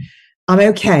often. I'm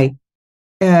okay.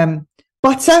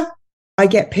 Butter, I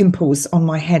get pimples on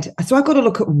my head. So I've got to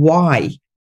look at why.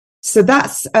 So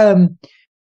that's,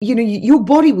 you know, your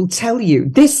body will tell you.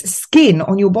 This skin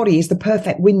on your body is the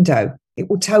perfect window. It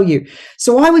will tell you.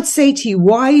 So I would say to you,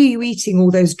 why are you eating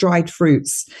all those dried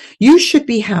fruits? You should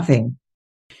be having,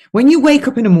 when you wake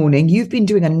up in the morning, you've been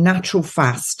doing a natural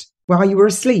fast while you were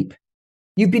asleep.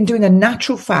 You've been doing a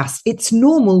natural fast. It's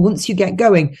normal once you get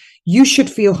going. You should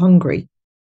feel hungry.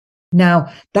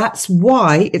 Now, that's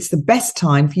why it's the best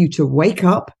time for you to wake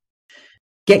up,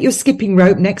 get your skipping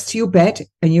rope next to your bed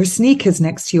and your sneakers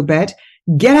next to your bed,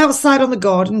 get outside on the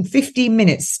garden, 15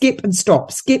 minutes, skip and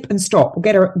stop,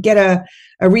 or get a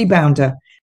rebounder.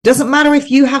 Doesn't matter if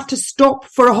you have to stop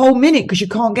for a whole minute because you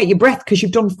can't get your breath because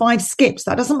you've done 5 skips.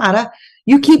 That doesn't matter.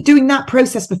 You keep doing that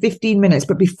process for 15 minutes.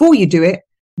 But before you do it,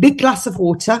 big glass of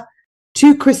water,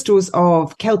 2 crystals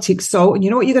of Celtic salt. And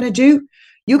you know what you're going to do?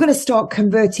 You're going to start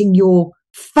converting your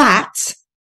fat.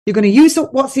 You're going to use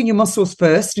up what's in your muscles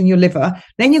first and your liver.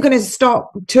 Then you're going to start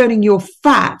turning your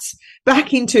fat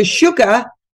back into sugar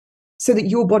so that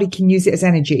your body can use it as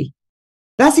energy.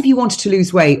 That's if you wanted to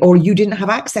lose weight or you didn't have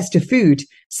access to food.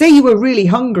 Say you were really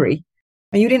hungry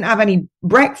and you didn't have any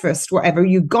breakfast, whatever,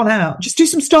 you've gone out. Just do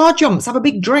some star jumps, have a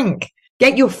big drink,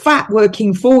 get your fat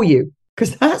working for you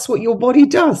because that's what your body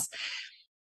does.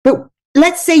 But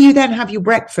let's say you then have your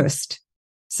breakfast.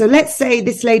 So let's say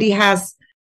this lady has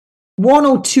 1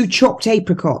 or 2 chopped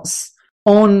apricots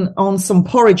on some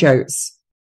porridge oats,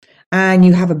 and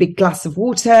you have a big glass of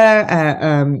water,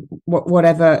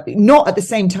 whatever, not at the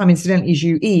same time, incidentally, as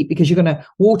you eat, because you're going to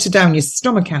water down your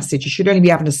stomach acid. You should only be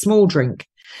having a small drink.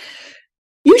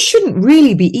 You shouldn't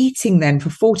really be eating then for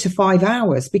 4 to 5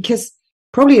 hours, because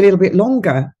probably a little bit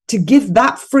longer, to give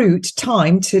that fruit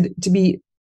time to be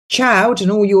chowed, and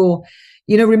all your,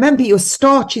 remember, your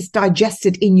starch is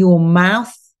digested in your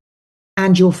mouth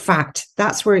and your fat.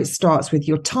 That's where it starts, with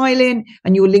your ptyalin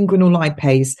and your linguinal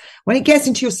lipase. When it gets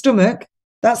into your stomach,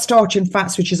 that starch and fat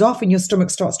switches off and your stomach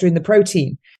starts doing the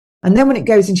protein. And then when it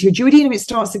goes into your duodenum, it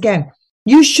starts again.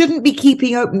 You shouldn't be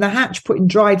keeping open the hatch, putting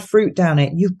dried fruit down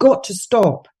it. You've got to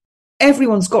stop.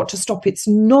 Everyone's got to stop. It's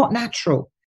not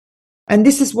natural. And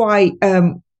this is why,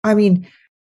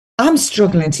 I'm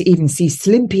struggling to even see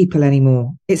slim people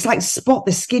anymore. It's like spot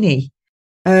the skinny.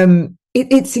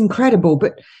 It's incredible,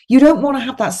 but you don't want to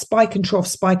have that spike and trough,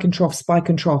 spike and trough, spike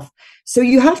and trough. So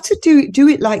you have to do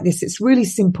it like this. It's really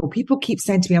simple. People keep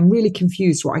saying to me, I'm really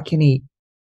confused what I can eat.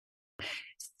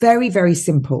 It's very, very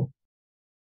simple.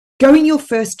 Go in your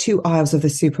first 2 aisles of the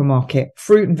supermarket,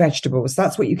 fruit and vegetables.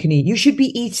 That's what you can eat. You should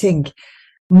be eating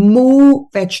more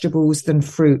vegetables than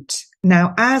fruit.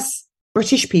 Now, as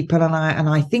British people, and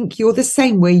I think you're the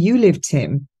same where you live,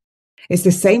 Tim, it's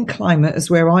the same climate as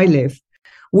where I live.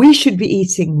 We should be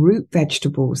eating root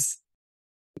vegetables.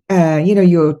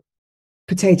 Your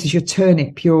potatoes, your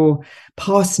turnip, your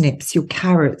parsnips, your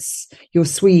carrots, your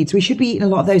Swedes. We should be eating a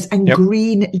lot of those. And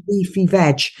green leafy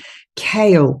veg,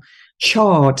 kale,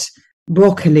 chard,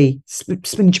 broccoli,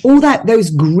 spinach, all that, those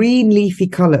green leafy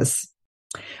colours.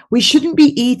 We shouldn't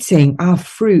be eating our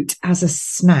fruit as a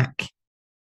snack.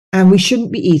 And we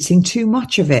shouldn't be eating too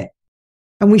much of it.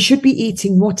 And we should be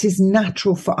eating what is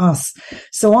natural for us.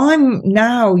 So I'm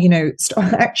now,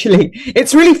 actually,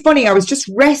 it's really funny. I was just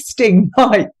resting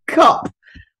my cup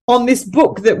on this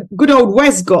book that good old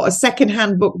Wes got, a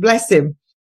secondhand book, bless him.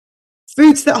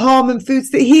 Foods That Harm and Foods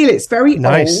That Heal. It's very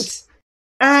old.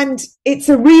 And it's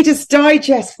a Reader's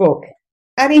Digest book.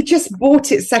 And he just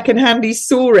bought it secondhand. He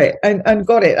saw it and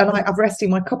got it. And I'm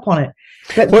resting my cup on it.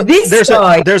 But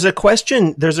there's a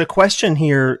question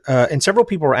here, and several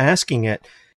people are asking it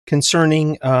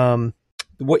concerning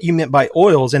what you meant by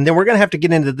oils. And then we're going to have to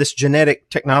get into this Genetic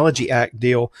Technology Act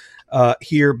deal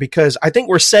here, because I think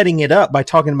we're setting it up by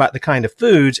talking about the kind of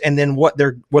foods and then what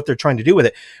they're trying to do with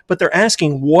it. But they're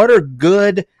asking, what are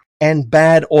good and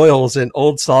bad oils? And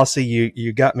Old Saucy,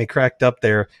 you got me cracked up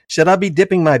there. Should I be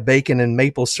dipping my bacon in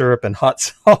maple syrup and hot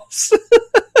sauce?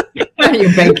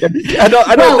 Your bacon. I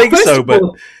don't think so, but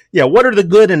yeah, what are the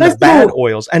good and the bad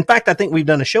oils? In fact, I think we've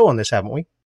done a show on this, haven't we?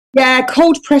 Yeah,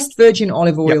 cold pressed virgin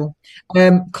olive oil,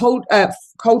 cold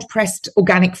pressed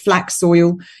organic flax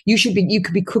oil. You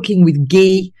could be cooking with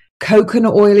ghee.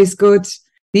 Coconut oil is good.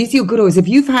 These are your good oils. If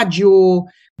you've had your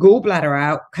gallbladder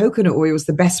out, coconut oil is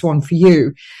the best one for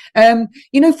you.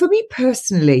 For me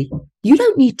personally, you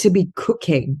don't need to be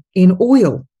cooking in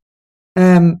oil.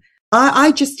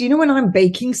 I just, when I'm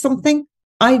baking something,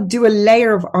 I do a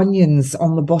layer of onions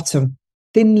on the bottom,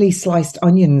 thinly sliced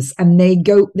onions, and they're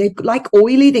like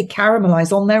oily, they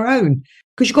caramelize on their own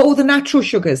because you've got all the natural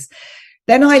sugars.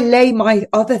 Then I lay my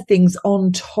other things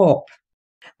on top.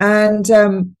 And,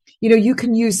 you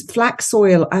can use flax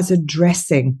oil as a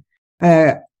dressing,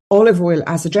 olive oil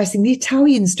as a dressing. The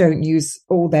Italians don't use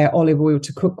all their olive oil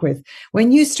to cook with.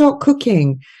 When you start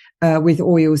cooking with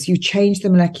oils, you change the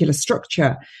molecular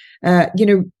structure.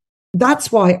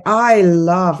 That's why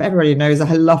everybody knows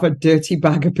I love a dirty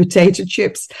bag of potato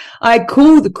chips. I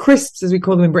call the crisps, as we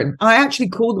call them in Britain, I actually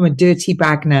call them a dirty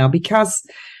bag now because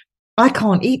I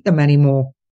can't eat them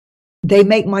anymore. They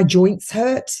make my joints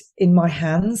hurt in my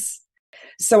hands,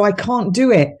 so I can't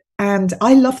do it. And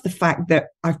I love the fact that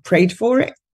I've prayed for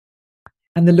it.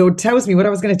 And the Lord tells me, what I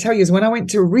was going to tell you is when I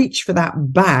went to reach for that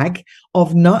bag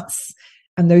of nuts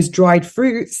and those dried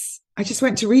fruits, I just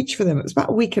went to reach for them. It was about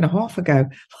a week and a half ago.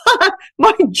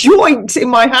 My joint in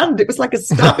my hand, it was like a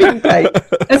stabbing pain.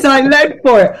 As I leant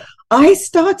for it, I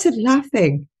started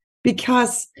laughing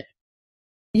because,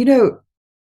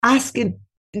 ask the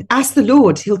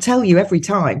Lord, he'll tell you every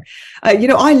time.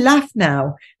 I laugh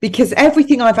now because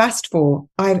everything I've asked for,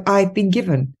 I've been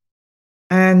given.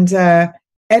 And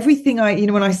everything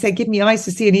when I say, give me eyes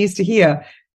to see and ears to hear,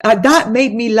 that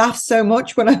made me laugh so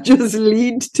much when I just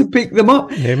leaned to pick them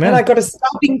up. Amen. And I got a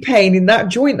stabbing pain in that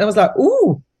joint. And I was like,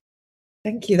 ooh,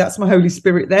 thank you. That's my Holy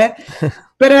Spirit there.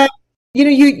 But,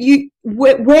 you've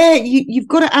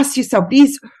got to ask yourself,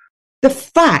 these the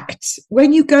fact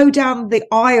when you go down the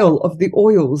aisle of the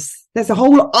oils, there's a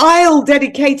whole aisle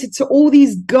dedicated to all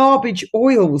these garbage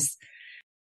oils.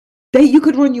 You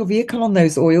could run your vehicle on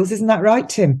those oils, isn't that right,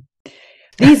 Tim?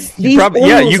 These oils,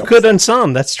 yeah, you could on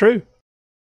some. That's true.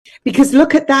 Because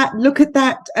look at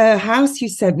that house you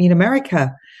sent me in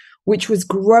America, which was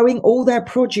growing all their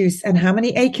produce. And how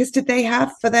many acres did they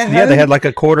have for their home? Yeah, they had like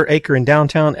a 1/4 acre in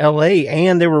downtown LA,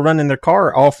 and they were running their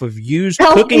car off of used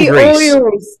cooking grease.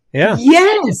 Oils. Yeah.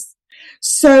 Yes.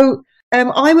 So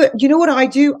you know what I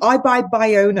do? I buy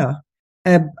Biona.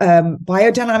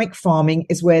 Biodynamic farming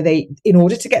is where in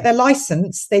order to get their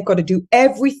license, they've got to do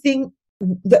everything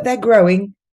that they're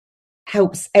growing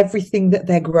helps everything that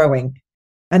they're growing.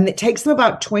 And it takes them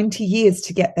about 20 years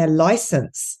to get their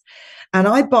license. And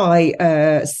I buy,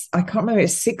 I can't remember,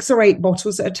 6 or 8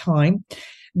 bottles at a time.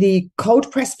 The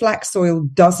cold pressed flax oil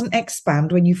doesn't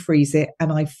expand when you freeze it.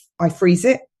 And I freeze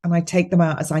it and I take them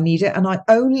out as I need it. And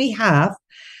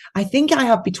I think I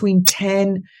have between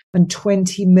 10 and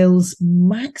 20 mils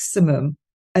maximum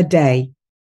a day.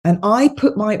 And I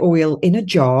put my oil in a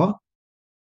jar.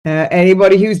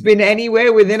 Anybody who's been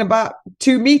anywhere within about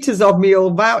 2 meters of me will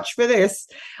vouch for this.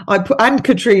 And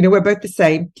Katrina, we're both the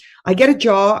same. I get a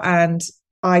jar and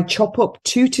I chop up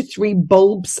 2 to 3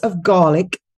 bulbs of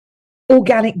garlic,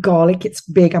 organic garlic. It's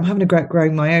big. I'm having a great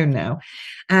growing my own now.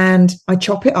 And I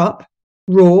chop it up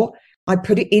raw. I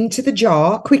put it into the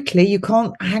jar quickly. You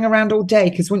can't hang around all day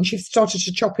because once you've started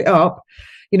to chop it up,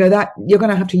 you know that you're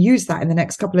going to have to use that in the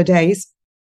next couple of days.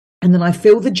 And then I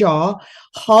fill the jar,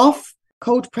 half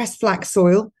cold pressed flax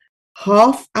oil,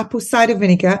 half apple cider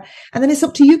vinegar. And then it's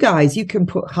up to you guys. You can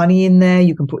put honey in there.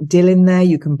 You can put dill in there.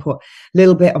 You can put a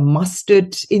little bit of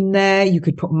mustard in there. You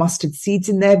could put mustard seeds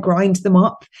in there, grind them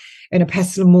up in a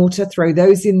pestle and mortar, throw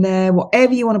those in there,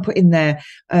 whatever you want to put in there.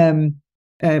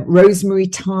 Rosemary,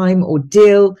 thyme or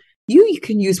dill. You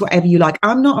can use whatever you like.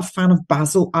 I'm not a fan of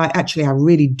basil. I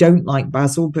really don't like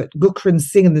basil, but Gukran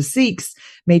Singh and the Sikhs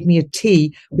made me a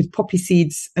tea with poppy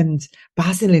seeds and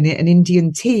basil in it, an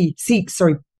Indian tea,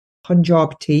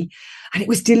 Punjab tea. And it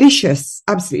was delicious,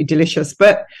 absolutely delicious.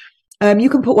 But you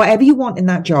can put whatever you want in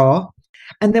that jar.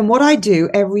 And then what I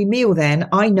do every meal, then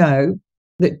I know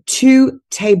that 2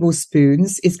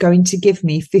 tablespoons is going to give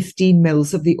me 15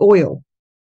 mils of the oil.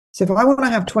 So if I want to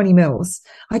have 20 mils,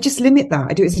 I just limit that.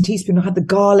 I do it as a teaspoon. I have the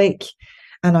garlic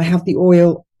and I have the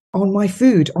oil on my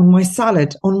food, on my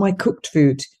salad, on my cooked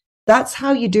food. That's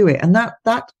how you do it. And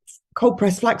that cold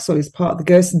pressed flax oil is part of the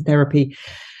Gerson therapy.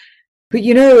 But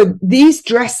you know, these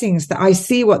dressings that I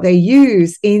see what they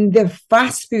use in the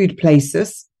fast food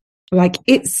places like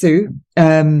Itsu,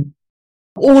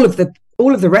 all of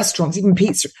the restaurants, even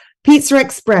Pizza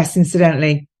Express,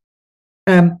 incidentally,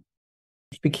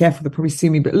 be careful, they'll probably sue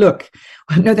me, but look,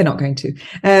 I know they're not going to.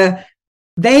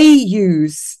 They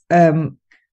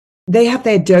have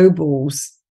their dough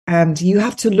balls, and you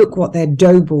have to look what their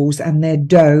dough balls and their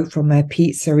dough from their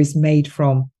pizza is made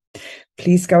from.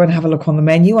 Please go and have a look on the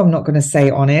menu. I'm not going to say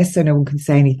it on air, so no one can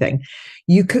say anything.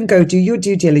 You can go do your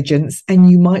due diligence,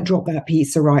 and you might drop that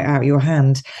pizza right out of your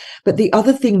hand. But the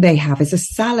other thing they have is a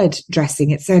salad dressing.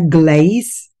 It's a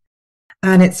glaze,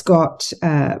 and it's got...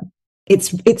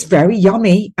 It's very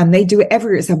yummy, and they do it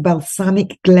everywhere. It's a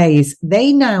balsamic glaze.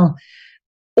 All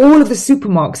of the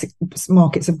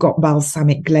supermarkets have got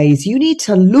balsamic glaze. You need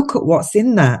to look at what's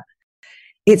in that.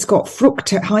 It's got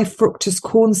high fructose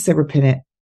corn syrup in it.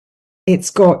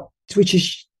 Which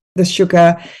is the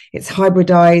sugar. It's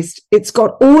hybridized. It's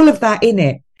got all of that in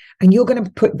it, and you're going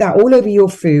to put that all over your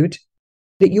food.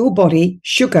 That your body,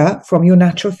 sugar from your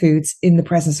natural foods in the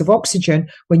presence of oxygen,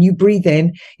 when you breathe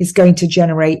in, is going to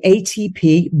generate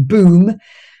ATP, boom,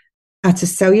 at a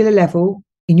cellular level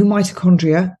in your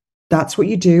mitochondria. That's what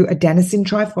you do, adenosine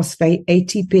triphosphate,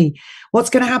 ATP. What's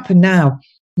going to happen now?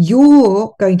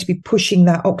 You're going to be pushing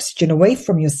that oxygen away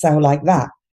from your cell like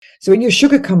that. So when your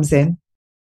sugar comes in,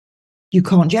 you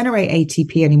can't generate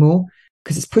ATP anymore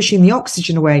because it's pushing the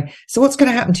oxygen away. So what's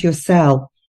going to happen to your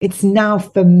cell? It's now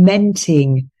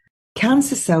fermenting.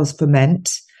 Cancer cells ferment,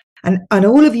 and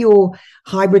all of your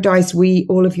hybridized wheat,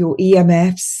 all of your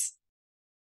EMFs,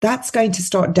 that's going to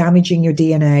start damaging your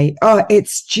DNA. Oh,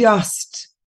 it's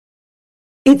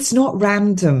not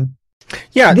random.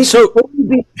 Yeah. This is all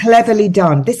been cleverly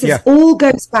done. This is all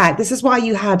goes back. This is why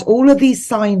you had all of these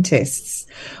scientists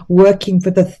working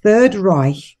for the Third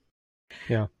Reich.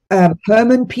 Yeah.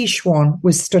 Hermann Pichon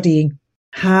was studying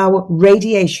how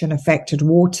radiation affected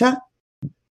water.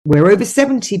 We're over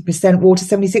 70% water,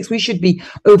 76. We should be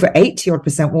over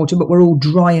 80% water, but we're all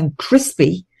dry and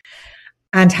crispy.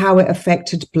 And how it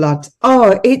affected blood.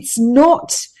 Oh, it's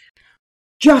not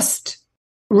just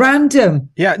random.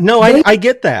 Yeah, no, I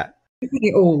get that.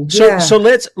 It all. So Yeah. so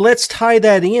let's tie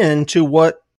that in to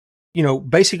what,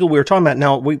 basically we were talking about.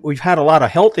 Now we've had a lot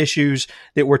of health issues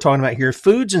that we're talking about here,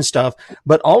 foods and stuff,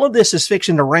 but all of this is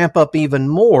fixing to ramp up even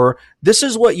more. This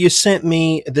is what you sent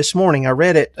me this morning. I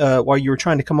read it while you were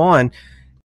trying to come on.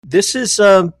 This is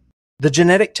the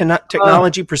Genetic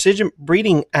Technology Precision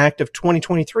Breeding Act of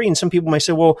 2023. And some people may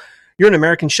say, well, you're an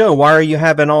American show. Why are you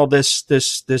having all this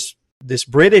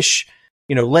British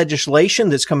legislation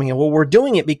that's coming in? Well, we're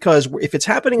doing it because if it's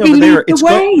happening over there,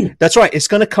 that's right. It's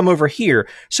going to come over here.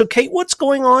 So, Kate, what's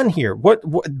going on here? What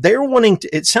they're wanting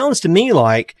to? It sounds to me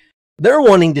like they're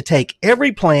wanting to take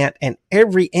every plant and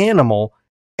every animal,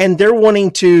 and they're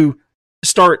wanting to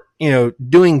start,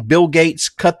 doing Bill Gates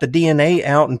cut the DNA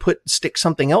out and stick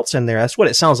something else in there. That's what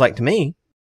it sounds like to me.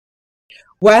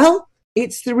 Well,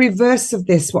 it's the reverse of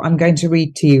this. What I'm going to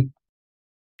read to you.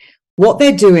 What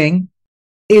they're doing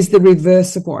is the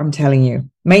reverse of what I'm telling you.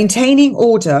 Maintaining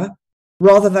order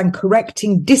rather than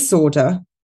correcting disorder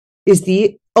is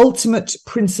the ultimate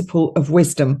principle of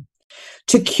wisdom.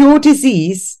 To cure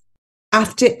disease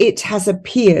after it has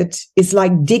appeared is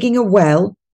like digging a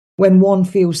well when one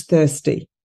feels thirsty,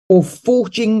 or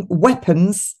forging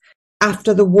weapons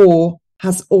after the war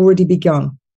has already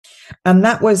begun. And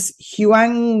that was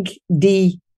Huang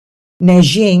Di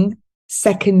Neijing,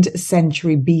 2nd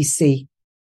century BC.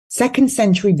 2nd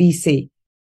century BC.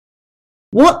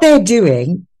 What they're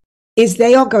doing is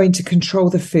they are going to control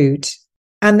the food,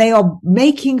 and they are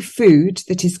making food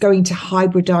that is going to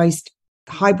hybridize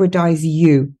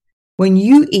you. When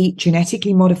you eat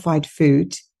genetically modified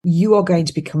food, you are going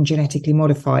to become genetically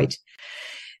modified.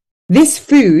 This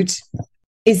food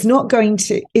is not going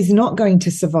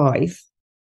to survive.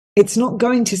 It's not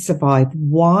going to survive.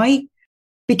 Why?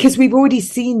 Because we've already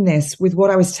seen this with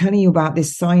what I was telling you about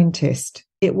this scientist.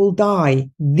 It will die.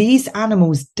 These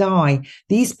animals die.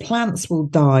 These plants will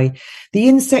die. The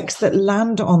insects that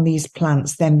land on these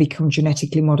plants then become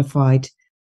genetically modified,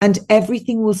 and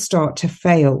everything will start to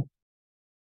fail.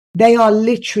 They are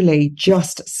literally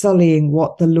just sullying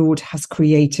what the Lord has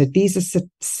created. These are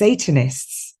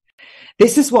Satanists.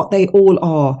 This is what they all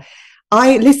are.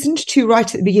 I listened to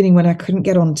right at the beginning when I couldn't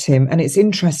get on, Tim, and it's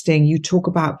interesting. You talk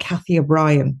about Kathy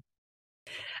O'Brien.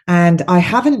 And I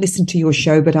haven't listened to your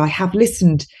show, but I have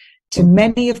listened to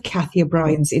many of Kathy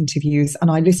O'Brien's interviews, and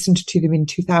I listened to them in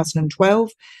 2012,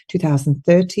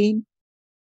 2013.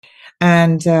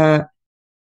 And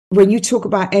when you talk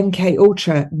about MK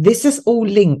Ultra, this is all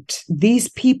linked. These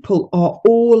people are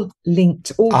all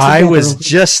linked. All together. I was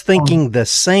just thinking the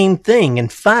same thing. In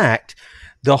fact,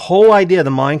 the whole idea of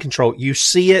the mind control, you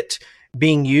see it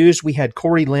being used. We had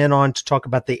Corey Lynn on to talk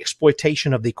about the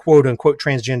exploitation of the quote unquote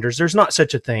transgenders. There's not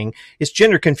such a thing. It's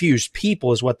gender confused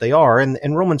people is what they are.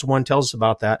 And Romans 1 tells us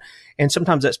about that. And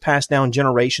sometimes that's passed down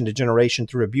generation to generation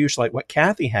through abuse, like what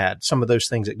Kathy had, some of those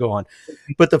things that go on.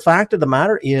 But the fact of the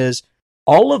matter is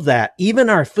all of that, even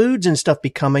our foods and stuff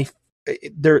become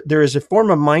there is a form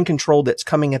of mind control that's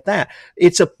coming at that.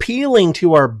 It's appealing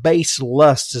to our base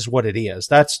lusts is what it is.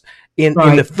 That's in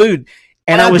the food.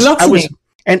 And I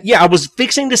was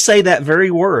fixing to say that very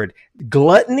word.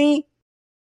 Gluttony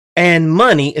and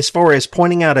money, as far as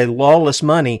pointing out a lawless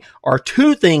money, are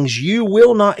two things you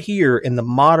will not hear in the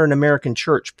modern American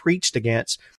church preached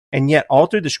against. And yet all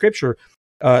through the scripture,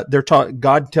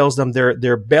 God tells them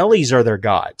their bellies are their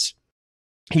gods.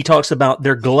 He talks about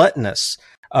their gluttonous.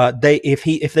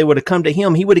 If they would have come to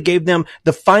him, he would have gave them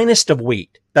the finest of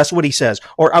wheat. That's what he says.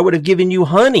 Or I would have given you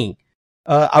honey.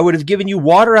 I would have given you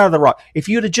water out of the rock if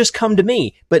you'd have just come to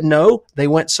me. But no, they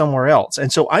went somewhere else.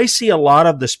 And so I see a lot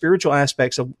of the spiritual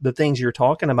aspects of the things you're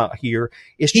talking about here.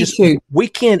 It's just we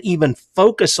can't even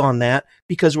focus on that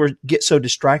because we get so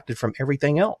distracted from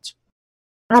everything else.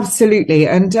 Absolutely.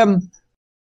 And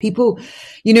people,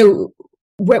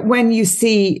 when you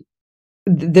see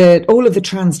all of the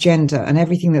transgender and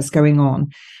everything that's going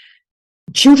on,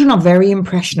 children are very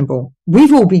impressionable.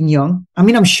 We've all been young. I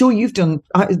mean, I'm sure you've done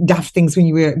daft things when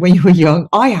you were young.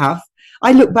 I have.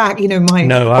 I look back,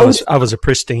 I was a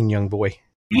pristine young boy.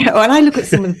 Yeah, and I look at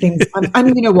some of the things.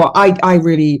 And you know what? I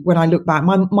really, when I look back,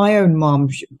 my own mom,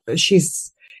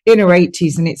 she's in her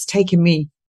 80s, and it's taken me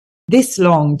this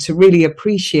long to really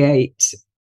appreciate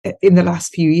in the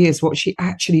last few years what she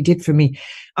actually did for me.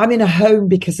 I'm in a home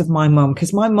because of my mum,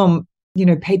 because my mum,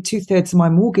 paid 2/3 of my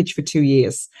mortgage for 2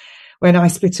 years. When I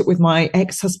split up with my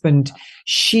ex-husband,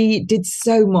 she did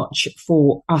so much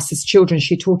for us as children.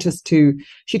 She taught us to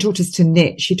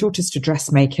knit. She taught us to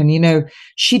dressmake. And,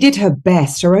 she did her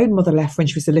best. Her own mother left when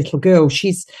she was a little girl.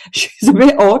 She's a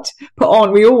bit odd, but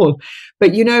aren't we all?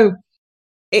 But,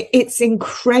 it's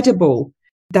incredible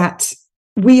that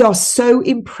we are so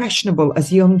impressionable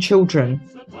as young children.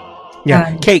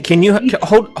 Yeah. Kate, can you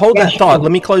hold that thought? Sure.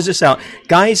 Let me close this out.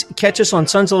 Guys, catch us on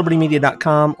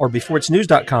sonsoflibertymedia.com or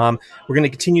beforeitsnews.com. We're going to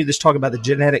continue this talk about the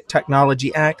Genetic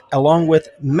Technology Act along with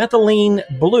Methylene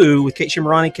Blue with Kate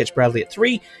Shemirani. Catch Bradley at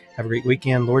 3. Have a great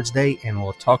weekend, Lord's Day, and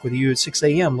we'll talk with you at 6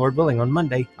 a.m., Lord willing, on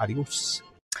Monday. Adios.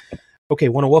 Okay,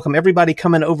 want to welcome everybody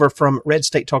coming over from Red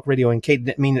State Talk Radio. And Kate,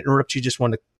 didn't mean to interrupt you. Just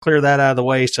wanted to clear that out of the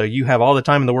way so you have all the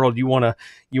time in the world you want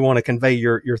to convey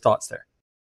your thoughts there.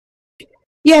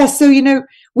 Yeah, so,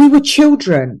 we were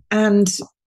children and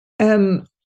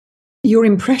you're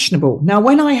impressionable. Now,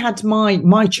 when I had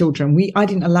my children, I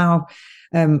didn't allow,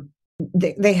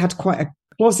 they had quite a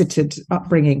closeted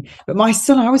upbringing. But my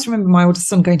son, I always remember my oldest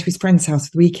son going to his friend's house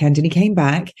for the weekend, and he came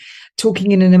back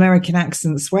talking in an American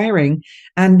accent, swearing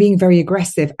and being very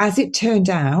aggressive. As it turned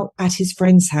out, at his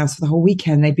friend's house for the whole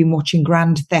weekend, they'd been watching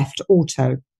Grand Theft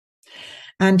Auto.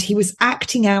 And he was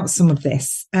acting out some of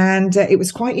this. And it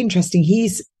was quite interesting. He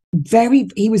was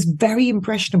very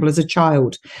impressionable as a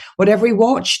child, whatever he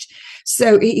watched.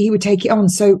 So he would take it on.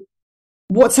 So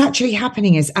what's actually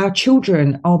happening is our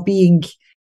children are being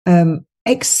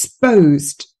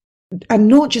exposed, and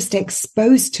not just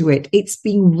exposed to it, it's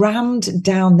being rammed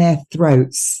down their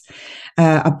throats,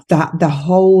 the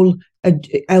whole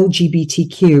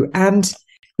LGBTQ. And,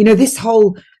 this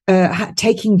whole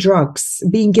taking drugs,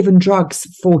 being given drugs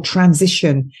for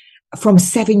transition from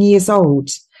 7 years old.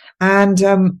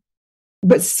 And,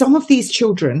 but some of these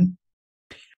children,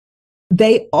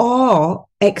 they are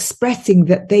expressing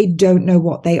that they don't know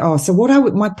what they are. So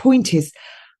my point is,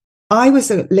 I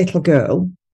was a little girl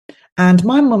and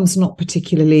my mum's not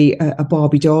particularly a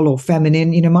Barbie doll or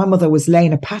feminine. My mother was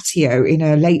laying a patio in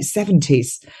her late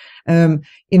 70s.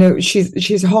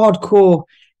 She's a hardcore,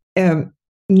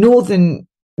 Northern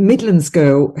Midlands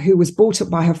girl who was brought up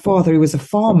by her father, who was a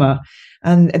farmer,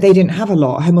 and they didn't have a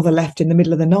lot. Her mother left in the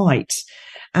middle of the night,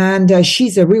 and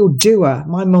she's a real doer.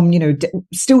 My mum,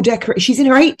 still decorate. She's in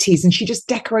her 80s, and she just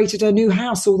decorated her new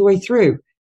house all the way through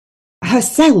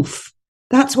herself.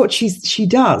 That's what she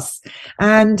does.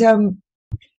 And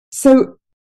so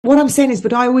what I'm saying is,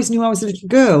 but I always knew I was a little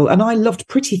girl, and I loved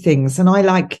pretty things, and I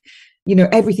like,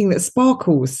 everything that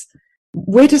sparkles.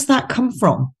 Where does that come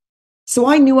from? So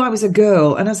I knew I was a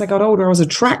girl, and as I got older, I was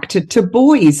attracted to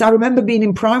boys. I remember being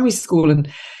in primary school, and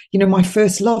my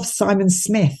first love, Simon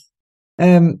Smith.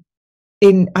 It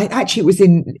was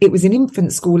in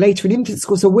infant school, later in infant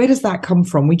school. So where does that come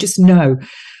from? We just know.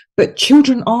 But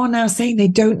children are now saying they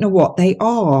don't know what they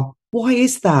are. Why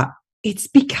is that? It's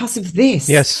because of this.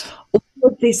 Yes. All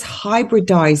of this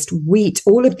hybridized wheat,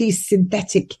 all of these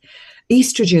synthetic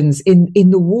estrogens in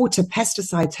the water,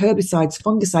 pesticides, herbicides,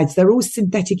 fungicides, they're all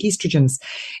synthetic estrogens.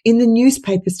 In the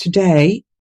newspapers today,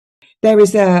 there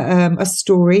is a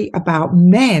story about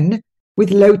men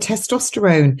with low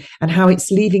testosterone and how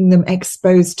it's leaving them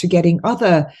exposed to getting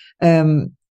other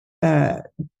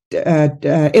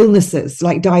illnesses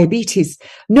like diabetes.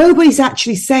 Nobody's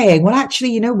actually saying, well,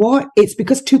 actually, you know what? It's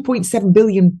because 2.7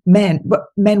 billion men,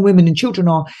 women and children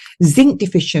are zinc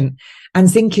deficient, and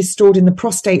zinc is stored in the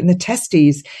prostate and the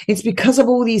testes. It's because of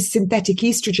all these synthetic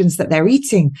estrogens that they're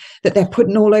eating, that they're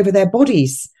putting all over their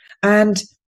bodies. And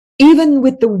even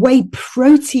with the whey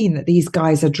protein that these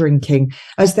guys are drinking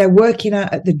as they're working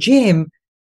out at the gym,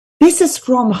 this is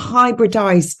from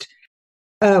hybridized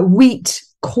wheat,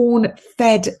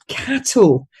 corn-fed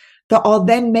cattle that are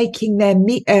then making their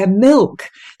milk,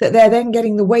 that they're then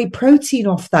getting the whey protein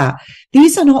off that.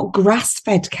 These are not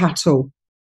grass-fed cattle.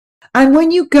 And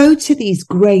when you go to these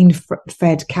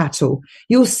grain-fed cattle,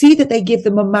 you'll see that they give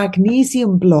them a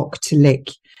magnesium block to lick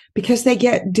because they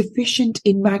get deficient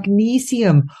in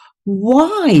magnesium.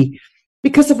 Why?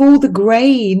 Because of all the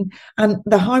grain and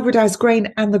the hybridized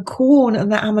grain and the corn and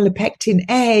the amylopectin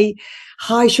A,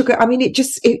 high sugar. I mean,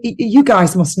 you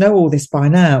guys must know all this by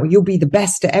now. You'll be the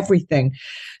best at everything.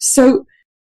 So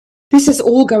this is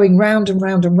all going round and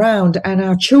round and round, and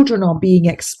our children are being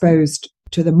exposed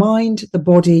to the mind, the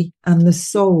body, and the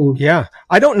soul. Yeah.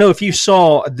 I don't know if you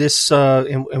saw this,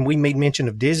 and we made mention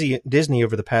of Disney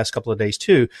over the past couple of days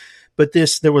too, but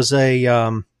there was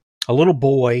a little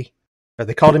boy,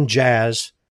 they called him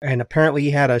Jazz, and apparently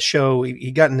he had a show,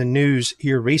 he got in the news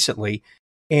here recently.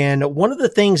 And one of the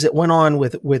things that went on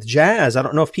with Jazz, I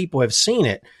don't know if people have seen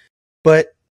it,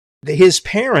 but his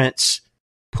parents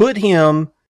put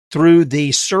him through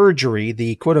the surgery,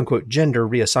 the quote unquote gender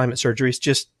reassignment surgery. It's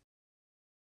just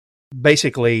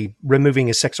basically removing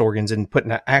his sex organs and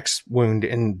putting an axe wound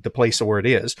in the place where it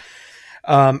is,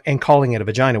 and calling it a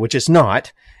vagina, which it's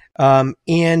not.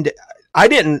 And I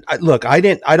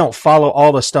don't follow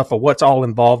all the stuff of what's all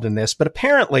involved in this, but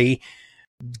apparently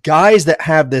guys that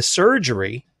have this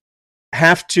surgery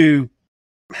have to,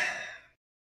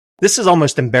 this is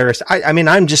almost embarrassed. I mean,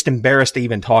 I'm just embarrassed to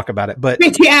even talk about it, but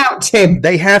spit it out, Tim.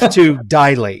 they have to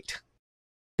dilate.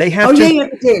 They have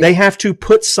they have to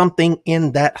put something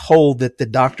in that hole that the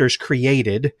doctors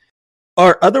created,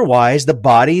 or otherwise the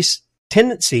body's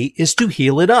tendency is to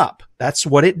heal it up. That's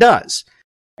what it does.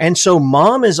 And so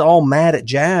mom is all mad at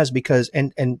Jazz because,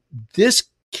 and this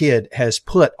kid has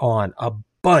put on a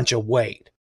bunch of weight.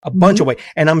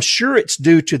 And I'm sure it's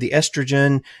due to the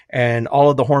estrogen and all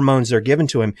of the hormones they're given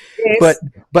to him. Yes.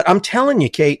 But I'm telling you,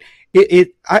 Kate,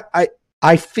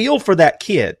 I feel for that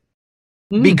kid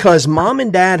because mom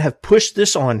and dad have pushed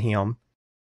this on him.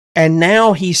 And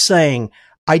now he's saying,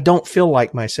 I don't feel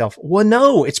like myself. Well,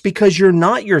 no, it's because you're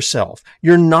not yourself.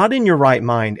 You're not in your right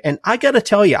mind. And I got to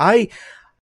tell you, I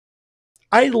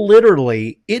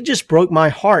literally, it just broke my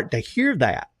heart to hear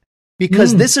that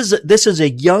because this is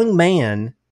a young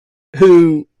man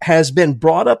who has been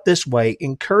brought up this way,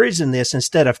 encouraged in this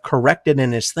instead of corrected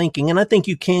in his thinking. And I think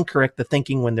you can correct the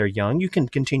thinking when they're young. You can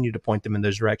continue to point them in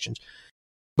those directions.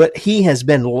 But he has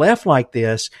been left like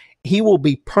this. He will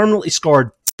be permanently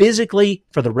scarred physically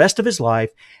for the rest of his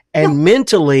life and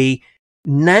mentally.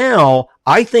 Now,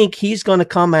 I think he's going to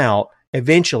come out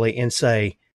eventually and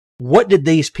say, what did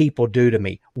these people do to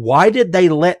me? Why did they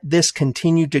let this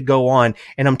continue to go on?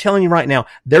 And I'm telling you right now,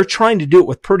 they're trying to do it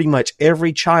with pretty much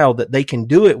every child that they can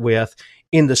do it with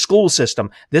in the school system.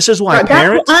 This is why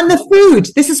parents... And the food.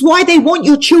 This is why they want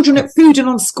your children at food and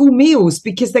on school meals,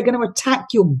 because they're going to attack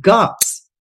your guts.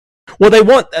 Well, they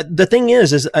want... the thing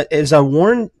is I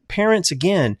warn parents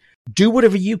again, do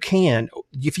whatever you can.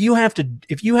 If you have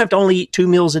to only eat 2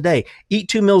 meals a day, eat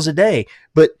 2 meals a day,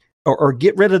 but or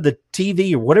get rid of the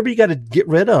TV or whatever you got to get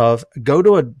rid of, go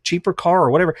to a cheaper car or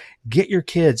whatever, get your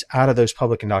kids out of those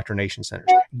public indoctrination centers.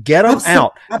 Get them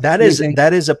out. Absolutely.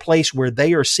 That is a place where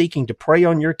they are seeking to prey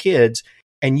on your kids,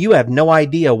 and you have no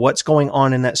idea what's going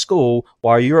on in that school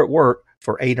while you're at work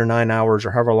for 8 or 9 hours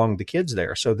or however long the kid's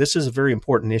there. So this is a very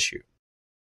important issue.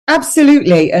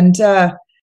 Absolutely. And,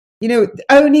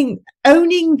 owning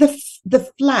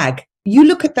the flag. You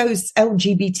look at those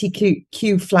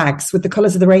LGBTQ flags with the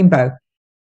colors of the rainbow.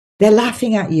 They're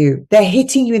laughing at you. They're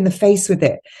hitting you in the face with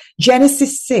it.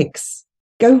 Genesis 6.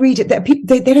 Go read it.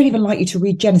 They don't even like you to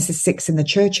read Genesis 6 in the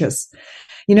churches.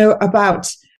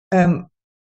 About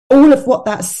all of what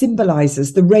that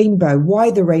symbolizes, the rainbow,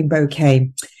 why the rainbow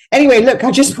came. Anyway, look,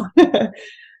 I just want to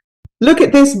look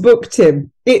at this book,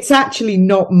 Tim. It's actually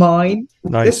not mine.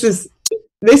 Nice.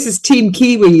 This is Team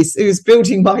Kiwis, who's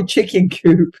building my chicken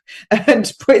coop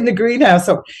and putting the greenhouse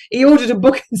up. He ordered a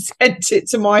book and sent it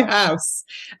to my house.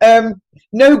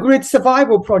 No Grid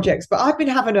Survival Projects, but I've been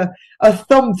having a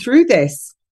thumb through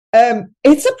this.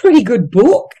 It's a pretty good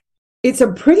book. It's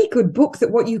a pretty good book that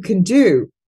what you can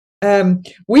do.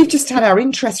 We've just had our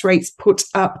interest rates put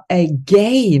up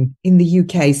again in the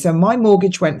UK. So my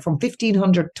mortgage went from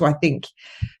 1,500 to, I think,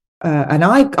 and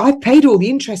I've paid all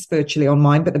the interest virtually on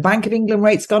mine, but the Bank of England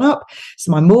rate's gone up.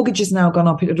 So my mortgage has now gone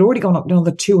up. It had already gone up another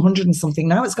 200 and something.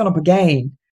 Now it's gone up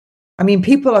again. I mean,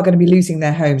 people are going to be losing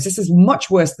their homes. This is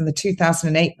much worse than the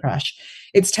 2008 crash.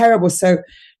 It's terrible. So,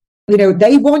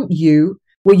 they want you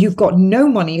where you've got no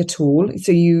money at all.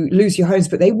 So you lose your homes,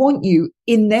 but they want you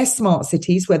in their smart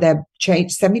cities where they're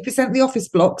changed. 70% of the office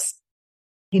blocks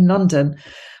in London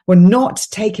were not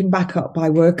taken back up by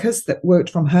workers that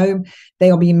worked from home. They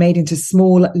are being made into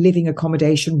small living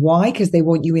accommodation. Why? Because they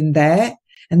want you in there.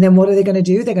 And then what are they going to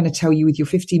do? They're going to tell you with your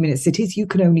 15-minute cities, you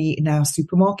can only eat in our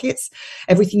supermarkets.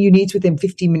 Everything you need within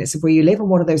 15 minutes of where you live. And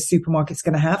what are those supermarkets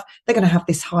going to have? They're going to have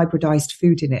this hybridized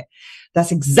food in it.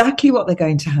 That's exactly what they're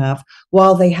going to have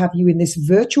while they have you in this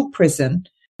virtual prison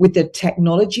with the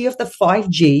technology of the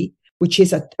 5G, which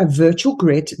is a virtual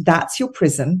grid. That's your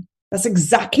prison. That's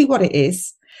exactly what it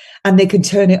is. And they can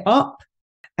turn it up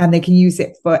and they can use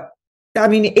it for,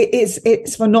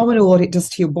 it's phenomenal what it does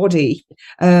to your body.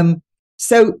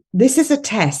 So this is a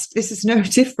test. This is no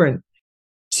different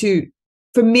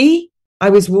for me, I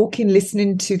was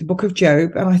listening to the book of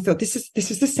Job, and I thought this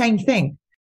is the same thing.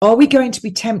 Are we going to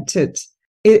be tempted?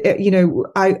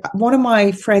 One of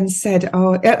my friends said,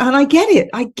 and I get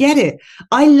it.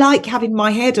 I like having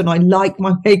my hair done. I like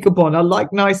my makeup on. I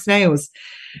like nice nails.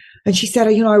 And she said,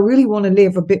 I really want to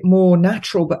live a bit more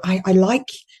natural, but I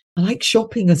like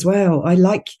shopping as well.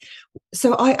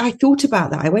 So I thought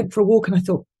about that. I went for a walk and I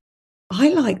thought, I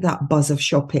like that buzz of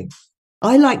shopping.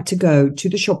 I like to go to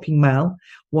the shopping mall,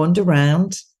 wander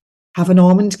around, have an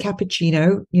almond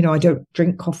cappuccino. I don't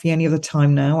drink coffee any other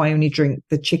time now. I only drink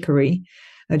the chicory.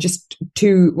 I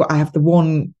have the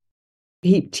one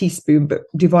heaped teaspoon, but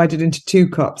divided into 2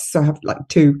 cups. So I have like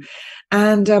 2.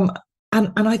 And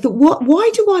I thought,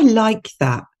 why do I like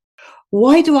that?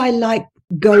 Why do I like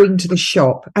going to the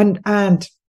shop? And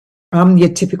I'm your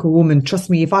typical woman. Trust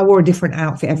me, if I wore a different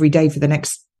outfit every day for the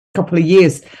next couple of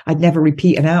years, I'd never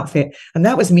repeat an outfit. And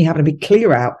that was me having a big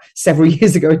clear out several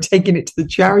years ago and taking it to the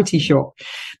charity shop.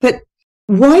 But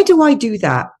why do I do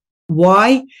that?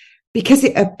 Why? Because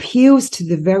it appeals to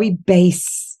the very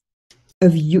base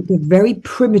of you, the very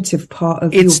primitive part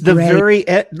of it's your brain. The very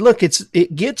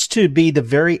it gets to be the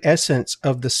very essence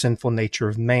of the sinful nature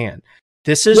of man.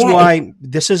 This is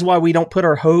why we don't put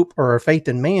our hope or our faith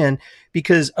in man,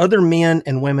 because other men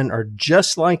and women are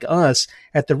just like us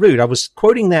at the root. I was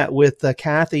quoting that with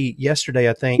Kathy yesterday,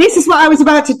 I think. This is what I was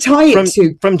about to tie it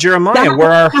to. From Jeremiah,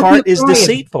 where our heart is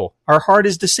deceitful. Our heart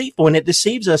is deceitful, and it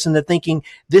deceives us into thinking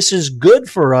this is good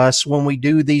for us when we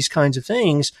do these kinds of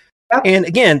things. Yep. And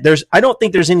again, I don't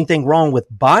think there's anything wrong with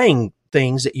buying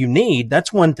things that you need.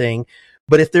 That's one thing.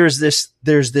 But if there's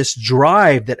this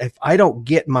drive that if I don't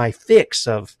get my fix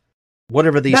of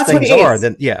whatever these things are,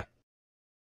 then yeah.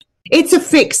 It's a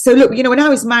fix. So look, when I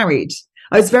was married,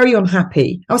 I was very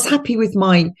unhappy. I was happy with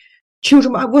my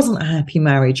children, but I wasn't a happy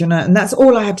marriage. And that's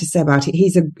all I have to say about it.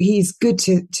 He's good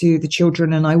to the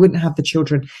children, and I wouldn't have the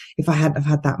children if I hadn't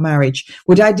have had that marriage.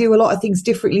 Would I do a lot of things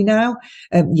differently now?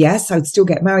 Yes, I would still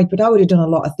get married, but I would have done a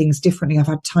lot of things differently. I've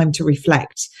had time to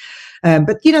reflect.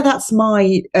 But that's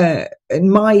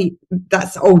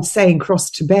that's old saying,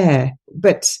 cross to bear.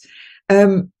 But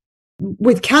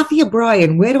with Kathy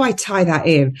O'Brien, where do I tie that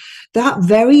in? That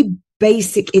very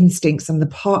basic instincts and the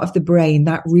part of the brain,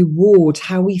 that reward,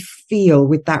 how we feel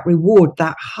with that reward,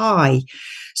 that high.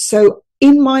 So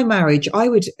in my marriage, I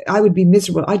would be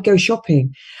miserable. I'd go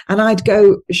shopping, and I'd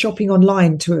go shopping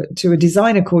online to a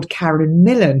designer called Karen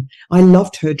Millen. I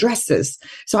loved her dresses.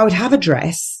 So I would have a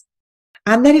dress.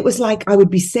 And then it was like I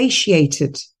would be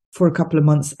satiated for a couple of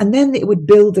months, and then it would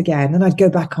build again. And I'd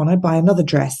go back on, I'd buy another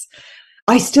dress.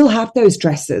 I still have those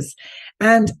dresses.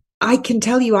 And I can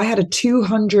tell you, I had a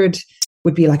 $200,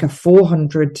 would be like a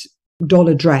 $400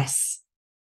 dress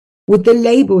with the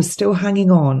labels still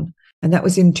hanging on. And that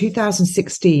was in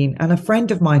 2016. And a friend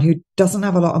of mine who doesn't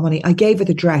have a lot of money, I gave her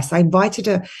the dress. I invited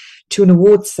her to an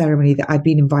awards ceremony that I'd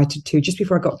been invited to just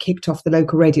before I got kicked off the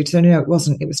local radio. So no, it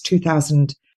wasn't. It was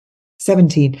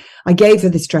 2017. I gave her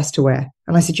this dress to wear,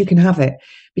 and I said, you can have it,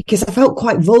 because I felt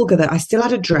quite vulgar that I still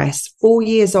had a dress 4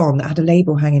 years on that had a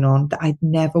label hanging on that I'd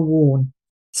never worn.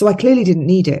 So I clearly didn't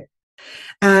need it.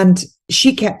 And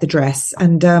she kept the dress.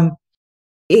 And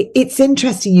it's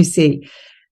interesting, you see,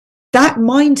 that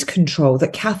mind control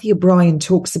that Kathy O'Brien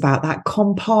talks about, that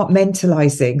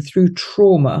compartmentalizing through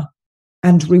trauma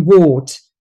and reward.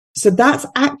 So that's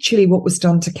actually what was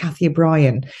done to Kathy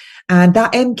O'Brien. And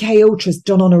that MK Ultra is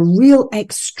done on a real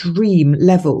extreme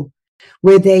level,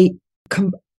 where they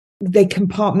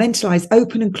compartmentalize,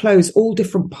 open and close all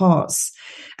different parts.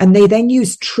 And they then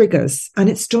use triggers, and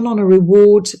it's done on a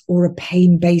reward or a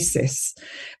pain basis.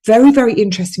 Very, very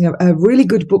interesting. A really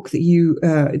good book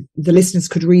that the listeners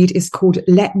could read is called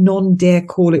Let None Dare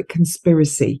Call It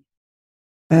Conspiracy.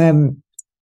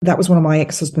 That was one of my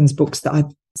ex-husband's books that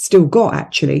I've still got,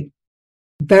 actually.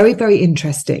 Very, very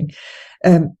interesting.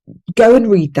 Go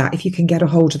and read that if you can get a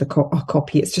hold of the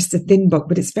copy. It's just a thin book,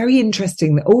 but it's very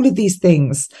interesting that all of these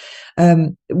things,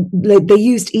 they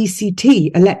used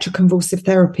ECT, electroconvulsive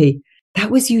therapy.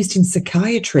 That was used in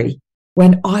psychiatry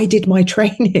when I did my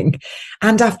training.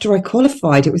 And after I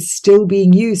qualified, it was still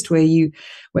being used when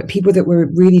people that were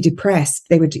really depressed,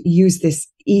 they would use this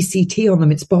ECT on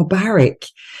them. It's barbaric.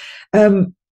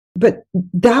 But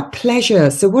that pleasure.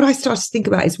 So what I started to think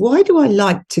about is, why do I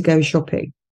like to go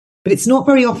shopping? But it's not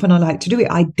very often I like to do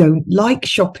it. I don't like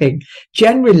shopping.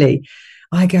 Generally,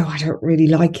 I go, I don't really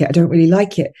like it. I don't really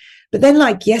like it. But then,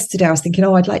 like yesterday, I was thinking,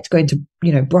 I'd like to go into,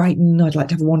 Brighton. I'd like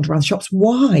to have a wander around the shops.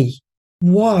 Why?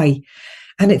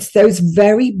 And it's those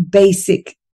very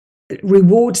basic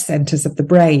reward centers of the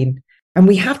brain. And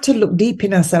we have to look deep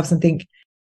in ourselves and think,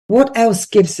 what else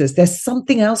gives us? There's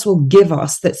something else will give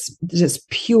us that's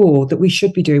pure that we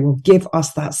should be doing, will give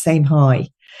us that same high.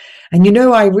 And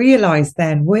I realized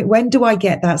then, when do I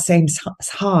get that same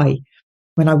high?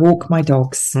 When I walk my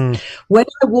dogs. When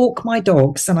I walk my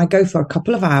dogs and I go for a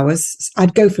couple of hours,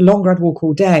 I'd go for longer, I'd walk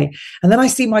all day. And then I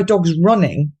see my dogs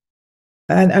running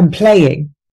and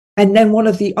playing. And then one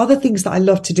of the other things that I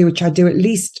love to do, which I do at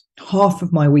least half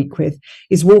of my week with,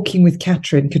 is walking with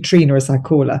Katrina, as I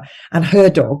call her, and her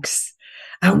dogs.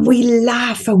 And we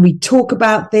laugh and we talk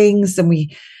about things,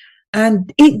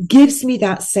 and it gives me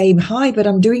that same high, but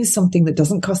I'm doing something that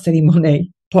doesn't cost any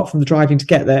money. apart from the driving to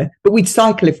get there, but we'd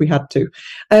cycle if we had to.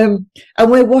 And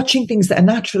we're watching things that are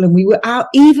natural, and we were out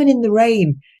even in the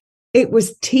rain. It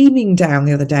was teeming down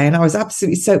the other day, and I was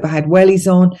absolutely soaked. I had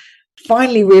wellies on.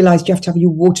 Finally realized you have to have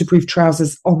your waterproof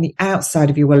trousers on the outside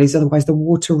of your wellies, otherwise the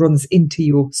water runs into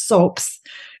your socks.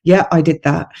 Yeah, I did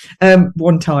that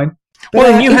one time. But,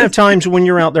 well, and you have times when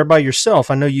you're out there by yourself.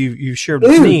 I know you shared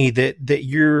with me that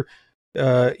you're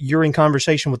in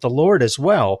conversation with the Lord as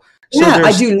well. So yeah,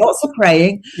 I do lots of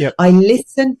praying. Yep. I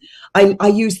listen. I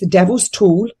use the devil's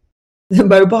tool, the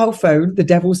mobile phone, the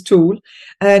devil's tool,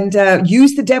 and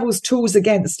use the devil's tools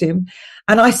against him.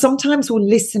 And I sometimes will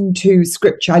listen to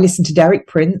scripture. I listen to Derek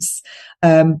Prince,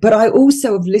 but I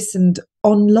also have listened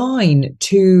online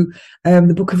to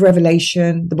the book of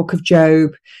Revelation, the book of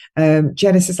Job,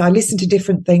 Genesis. I listen to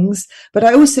different things, but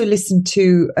I also listen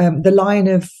to the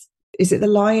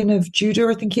Lion of Judah?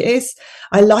 I think it is.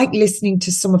 I like listening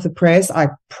to some of the prayers. I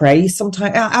pray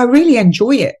sometimes. I really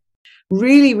enjoy it.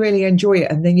 Really, really enjoy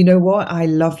it. And then you know what? I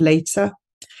love later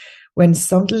when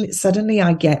suddenly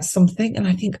I get something and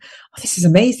I think, oh, this is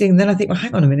amazing. And then I think, well,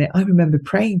 hang on a minute. I remember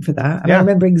praying for that. And I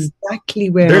remember exactly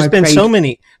where there's been so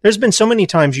many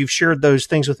times you've shared those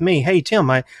things with me. Hey, Tim,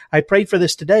 I prayed for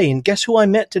this today, and guess who I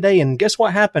met today, and guess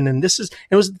what happened? And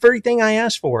it was the very thing I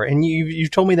asked for. And you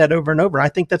told me that over and over. I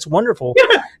think that's wonderful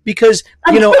because,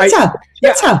 well,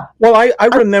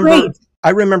 I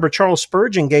remember Charles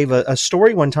Spurgeon gave a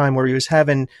story one time where he was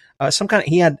having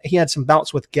he had some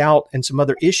bouts with gout and some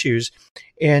other issues,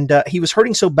 and he was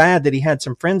hurting so bad that he had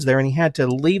some friends there, and he had to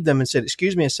leave them and said,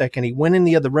 "Excuse me a second." He went in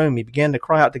the other room. He began to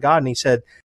cry out to God, and he said,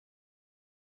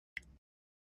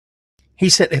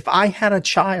 "If I had a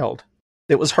child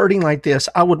that was hurting like this,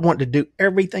 I would want to do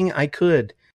everything I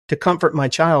could to comfort my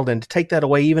child and to take that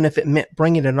away, even if it meant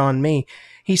bringing it on me."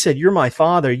 He said, "You're my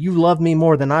father. You love me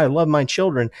more than I love my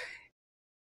children.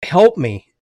 Help me."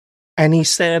 And he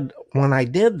said, when I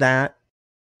did that,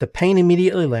 the pain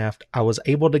immediately left. I was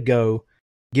able to go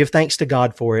give thanks to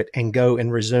God for it and go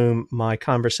and resume my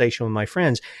conversation with my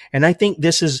friends. And I think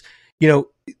this is,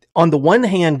 on the one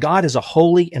hand, God is a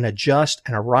holy and a just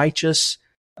and a righteous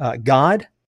God.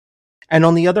 And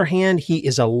on the other hand, he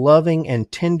is a loving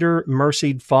and tender,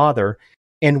 mercied Father.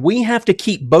 And we have to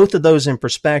keep both of those in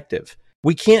perspective.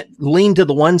 We can't lean to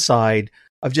the one side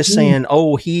of just saying,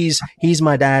 oh, he's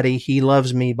my daddy, he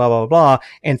loves me, blah, blah, blah,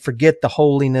 and forget the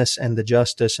holiness and the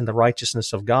justice and the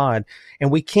righteousness of God.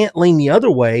 And we can't lean the other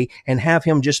way and have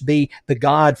him just be the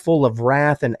God full of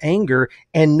wrath and anger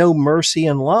and no mercy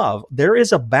and love. There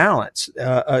is a balance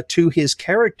to his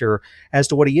character as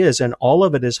to what he is, and all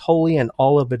of it is holy and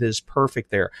all of it is perfect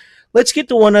there. Let's get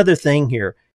to one other thing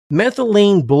here.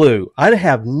 Methylene blue. I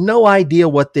have no idea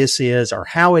what this is or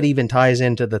how it even ties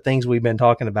into the things we've been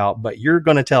talking about, but you're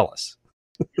going to tell us.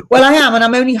 Well, I am, and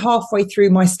I'm only halfway through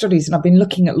my studies, and I've been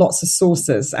looking at lots of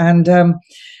sources. And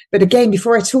but again,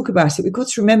 before I talk about it, we've got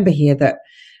to remember here that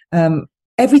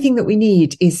everything that we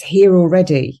need is here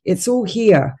already. It's all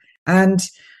here, and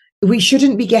we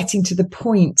shouldn't be getting to the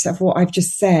point of what I've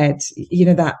just said.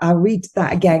 That I'll read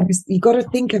that again, because you've got to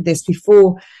think of this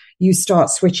before you start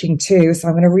switching too. So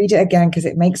I'm going to read it again because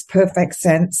it makes perfect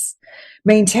sense.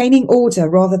 Maintaining order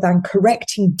rather than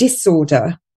correcting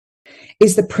disorder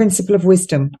is the principle of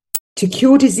wisdom. To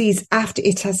cure disease after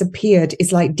it has appeared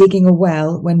is like digging a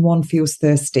well when one feels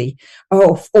thirsty,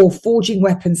 or forging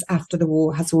weapons after the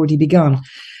war has already begun.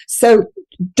 So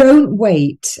don't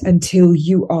wait until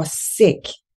you are sick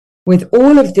with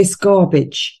all of this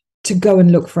garbage to go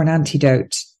and look for an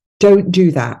antidote. Don't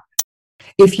do that.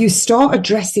 If you start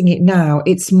addressing it now,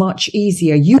 it's much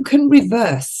easier. You can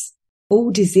reverse all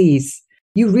disease.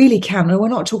 You really can. And we're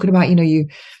not talking about,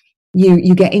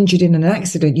 you get injured in an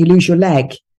accident, you lose your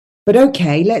leg. But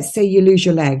okay, let's say you lose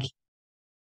your leg.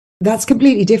 That's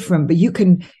completely different. But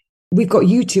we've got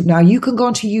YouTube now. You can go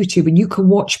onto YouTube and you can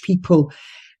watch people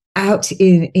out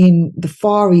in the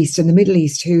Far East and the Middle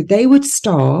East who they would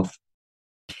starve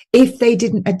if they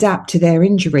didn't adapt to their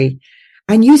injury.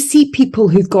 And you see people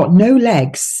who've got no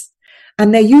legs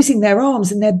and they're using their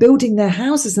arms and they're building their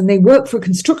houses and they work for a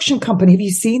construction company. Have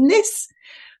you seen this?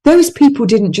 Those people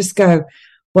didn't just go,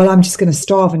 well, I'm just going to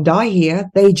starve and die here.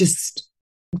 They just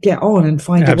get on and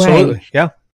find a way. Absolutely. Yeah.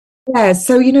 Yeah.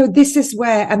 So, this is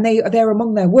where, and they're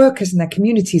among their workers and their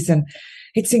communities, and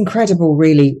it's incredible,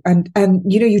 really. And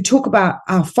you talk about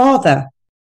our Father.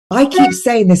 I keep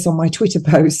saying this on my Twitter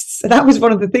posts. That was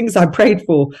one of the things I prayed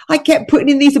for. I kept putting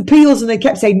in these appeals and they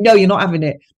kept saying, no, you're not having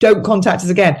it. Don't contact us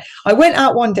again. I went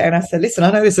out one day and I said, listen,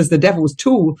 I know this is the devil's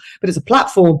tool, but it's a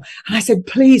platform. And I said,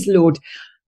 please, Lord,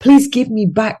 please give me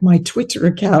back my Twitter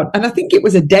account. And I think it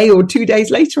was a day or 2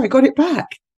 days later, I got it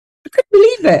back. I couldn't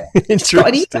believe it.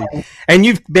 Interesting. And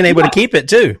you've been able to keep it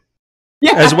too.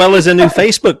 Yeah. As well as a new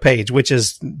Facebook page, which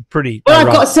is pretty. Well,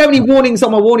 I've got so many warnings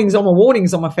on my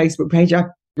Facebook page. I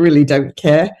really don't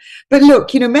care. But look,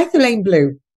 methylene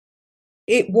blue,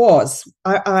 it was.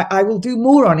 I will do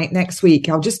more on it next week.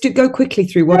 I'll just go quickly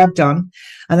through what I've done,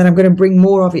 and then I'm going to bring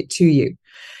more of it to you.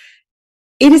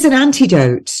 It is an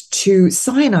antidote to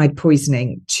cyanide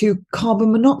poisoning, to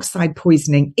carbon monoxide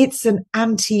poisoning. It's an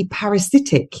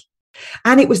anti-parasitic.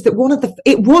 And it was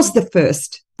the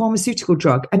first pharmaceutical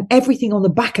drug, and everything on the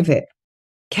back of it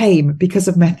came because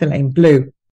of methylene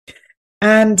blue.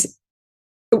 And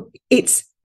it's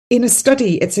in a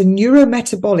study, it's the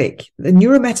neurometabolic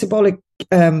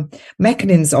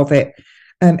mechanisms of it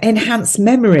enhance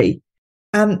memory,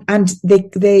 and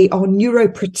they are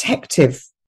neuroprotective.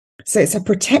 So it's a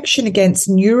protection against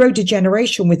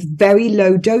neurodegeneration with very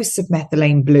low dose of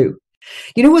methylene blue.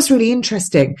 You know what's really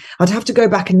interesting? I'd have to go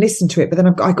back and listen to it, but then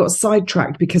I got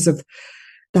sidetracked because of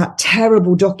that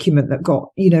terrible document that got,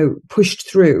 pushed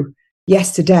through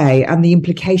yesterday and the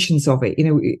implications of it.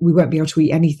 We won't be able to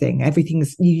eat anything.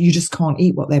 Everything's, you just can't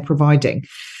eat what they're providing.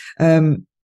 And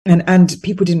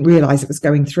people didn't realize it was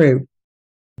going through.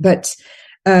 But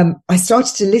I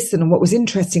started to listen, and what was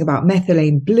interesting about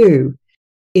methylene blue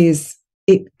is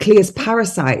it clears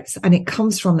parasites, and it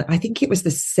comes from, I think it was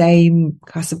the same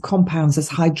class of compounds as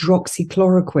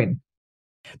hydroxychloroquine,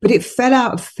 but it fell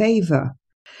out of favor.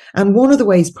 And one of the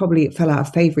ways probably it fell out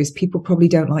of favor is people probably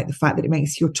don't like the fact that it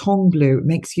makes your tongue blue, it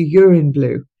makes your urine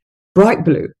blue, bright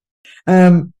blue.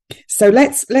 So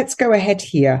let's go ahead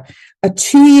here. A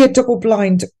 2-year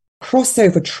double-blind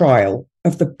crossover trial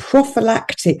of the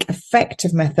prophylactic effect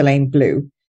of methylene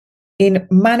blue in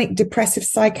manic depressive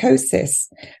psychosis.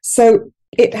 So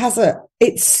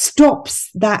it stops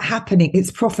that happening.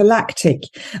 It's prophylactic.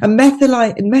 And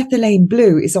methylene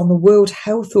blue is on the World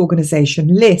Health Organization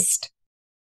list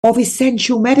of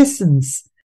essential medicines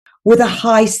with a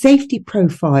high safety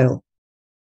profile.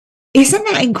 Isn't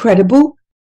that incredible?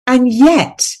 And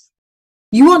yet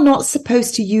you are not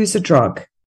supposed to use a drug.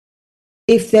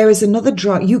 If there is another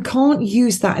drug, you can't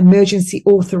use that emergency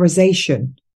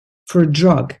authorization for a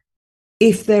drug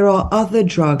if there are other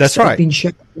drugs that have been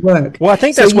shown to work. Well, I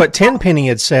think that's what Tenpenny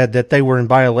had said, that they were in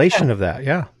violation of that.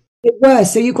 Yeah. It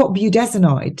was. So you got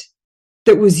budesonide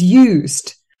that was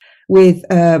used with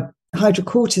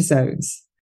hydrocortisones,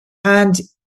 and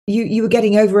you were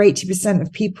getting over 80%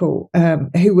 of people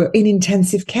who were in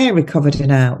intensive care recovered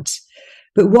and out.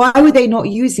 But why were they not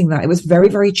using that? It was very,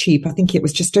 very cheap. I think it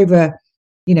was just over,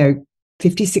 $50,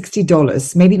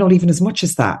 $60, maybe not even as much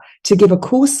as that, to give a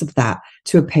course of that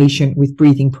to a patient with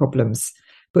breathing problems.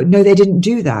 But no, they didn't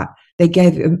do that. They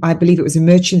gave, I believe it was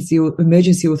emergency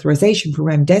authorization for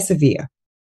remdesivir,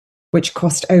 which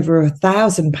cost over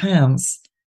 £1,000,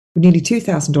 nearly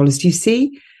 $2,000. Do you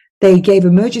see? They gave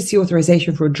emergency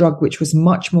authorization for a drug which was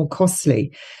much more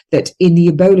costly, that in the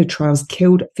Ebola trials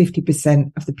killed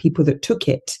 50% of the people that took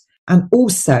it. And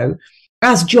also,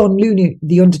 as John Looney,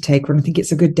 the Undertaker, and I think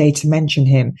it's a good day to mention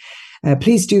him,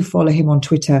 please do follow him on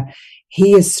Twitter.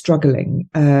 He is struggling,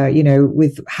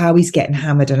 with how he's getting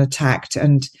hammered and attacked.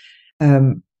 And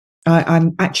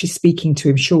I'm actually speaking to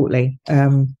him shortly.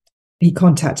 He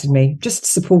contacted me, just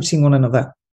supporting one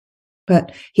another.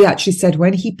 But he actually said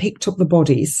when he picked up the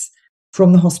bodies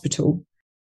from the hospital,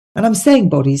 and I'm saying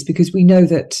bodies because we know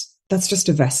that that's just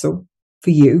a vessel for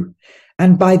you.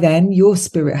 And by then your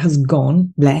spirit has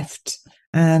left.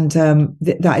 And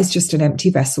that is just an empty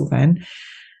vessel then.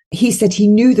 He said he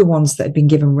knew the ones that had been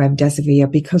given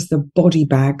remdesivir because the body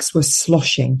bags were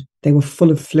sloshing. They were full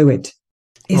of fluid.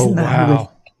 Isn't that horrific?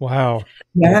 Wow.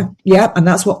 Yeah. And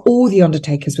that's what all the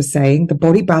undertakers were saying. The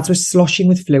body bags were sloshing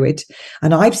with fluid.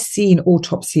 And I've seen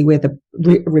autopsy where the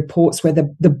reports where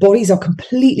the bodies are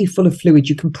completely full of fluid.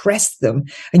 You can press them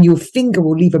and your finger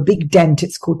will leave a big dent.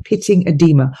 It's called pitting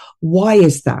edema. Why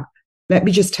is that? Let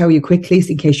me just tell you quickly,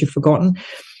 in case you've forgotten.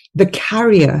 The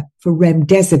carrier for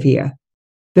remdesivir,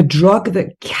 the drug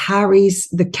that carries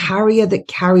the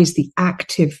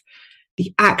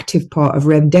active part of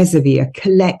remdesivir,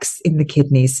 collects in the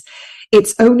kidneys.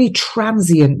 It's only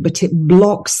transient, but it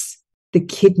blocks the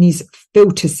kidney's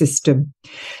filter system.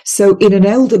 So in an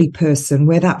elderly person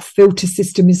where that filter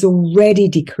system is already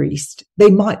decreased, they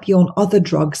might be on other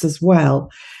drugs as well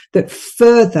that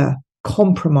further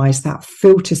compromise that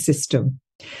filter system.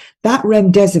 That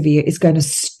remdesivir is going to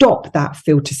stop that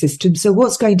filter system. So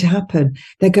what's going to happen?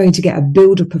 They're going to get a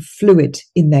buildup of fluid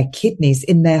in their kidneys,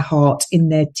 in their heart, in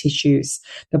their tissues.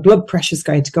 The blood pressure is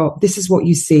going to go up. This is what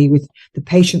you see with the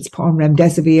patients put on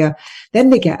remdesivir. Then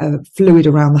they get a fluid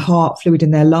around the heart, fluid in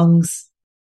their lungs,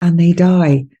 and they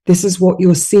die. This is what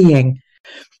you're seeing.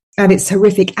 And it's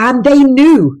horrific. And they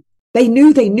knew.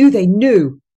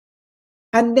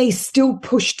 And they still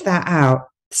pushed that out.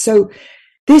 So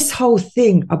this whole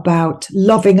thing about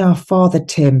loving our Father,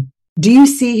 Tim, do you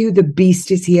see who the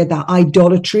beast is here? That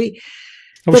idolatry?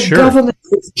 The government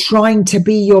is trying to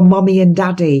be your mummy and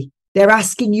daddy. They're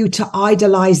asking you to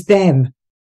idolize them.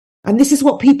 And this is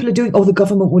what people are doing. Oh, the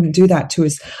government wouldn't do that to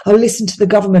us. Oh, listen to the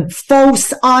government.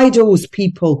 False idols,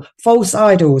 people. False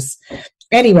idols.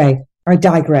 Anyway, I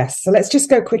digress. So let's just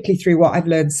go quickly through what I've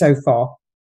learned so far.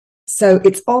 So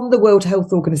it's on the World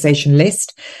Health Organization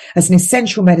list as an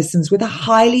essential medicines with a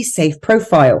highly safe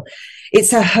profile.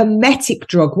 It's a hermetic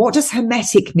drug. What does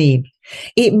hermetic mean?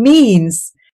 It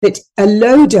means that a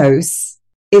low dose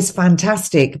is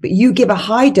fantastic, but you give a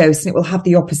high dose and it will have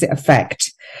the opposite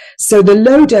effect. So the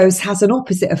low dose has an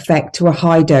opposite effect to a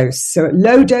high dose. So at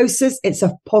low doses, it's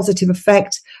a positive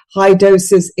effect. High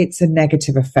doses, it's a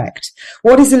negative effect.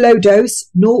 What is a low dose?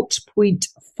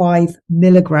 0.5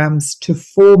 milligrams to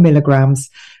 4 milligrams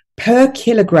per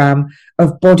kilogram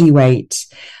of body weight.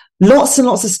 Lots and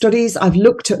lots of studies. I've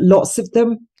looked at lots of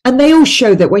them, and they all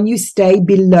show that when you stay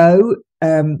below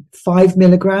 5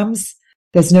 milligrams,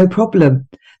 there's no problem.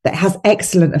 That has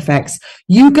excellent effects.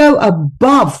 You go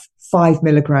above 5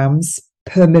 milligrams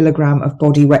per milligram of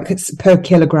body weight, per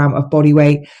kilogram of body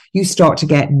weight, you start to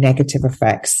get negative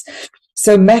effects.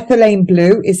 So methylene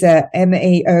blue is a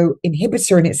MAO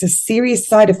inhibitor, and it's a serious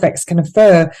side effects can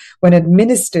occur when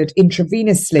administered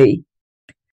intravenously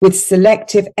with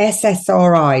selective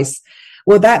SSRIs.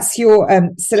 Well, that's your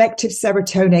selective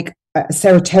serotonin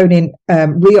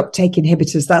reuptake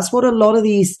inhibitors. That's what a lot of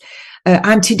these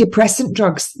antidepressant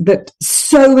drugs that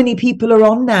so many people are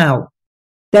on now,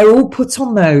 they're all put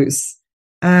on those.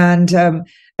 And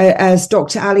as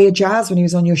Dr. Ali Ajaz, when he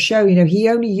was on your show, he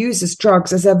only uses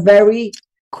drugs as a very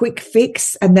quick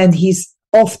fix, and then he's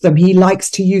off them. He likes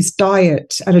to use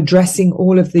diet and addressing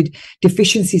all of the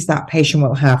deficiencies that patient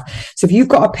will have. So if you've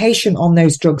got a patient on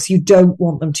those drugs, you don't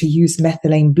want them to use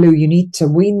methylene blue. You need to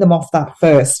wean them off that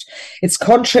first. It's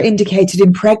contraindicated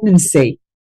in pregnancy.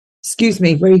 Excuse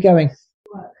me, where are you going?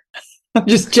 I'm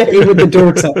just checking with the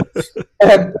daughter.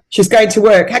 She's going to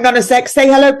work. Hang on a sec. Say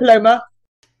hello, Paloma.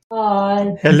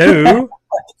 Hi. Hello.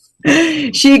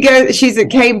 She's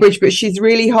at Cambridge, but she's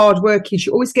really hardworking. She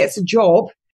always gets a job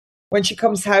when she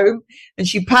comes home, and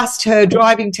she passed her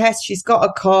driving test. She's got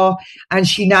a car, and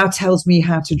she now tells me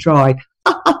how to drive.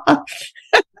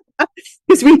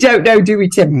 Because we don't know, do we,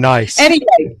 Tim? Nice.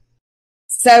 Anyway,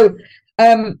 so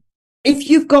if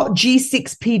you've got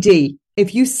G6PD,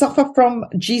 if you suffer from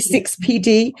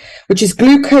G6PD, which is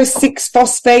glucose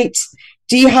 6-phosphate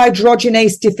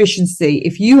dehydrogenase deficiency,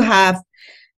 if you have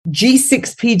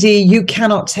G6PD, you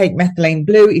cannot take methylene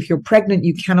blue. If you're pregnant,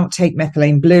 you cannot take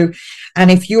methylene blue. And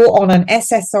if you're on an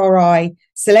SSRI,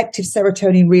 selective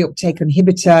serotonin reuptake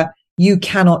inhibitor, you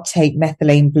cannot take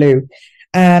methylene blue.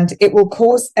 And it will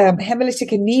cause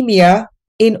hemolytic anemia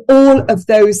in all of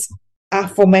those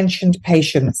aforementioned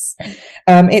patients.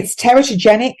 It's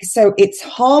teratogenic, so it's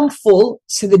harmful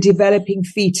to the developing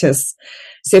fetus.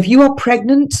 So if you are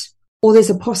pregnant, or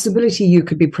there's a possibility you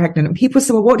could be pregnant, and people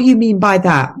say, well, what do you mean by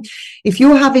that? If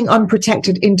you're having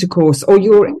unprotected intercourse, or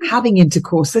you're having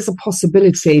intercourse, there's a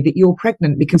possibility that you're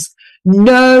pregnant, because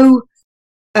no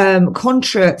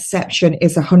contraception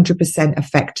is 100%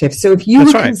 effective. So if you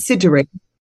are considering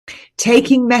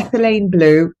taking methylene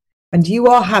blue, and you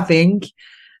are having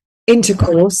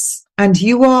intercourse, and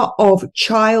you are of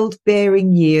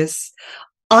childbearing years,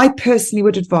 I personally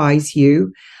would advise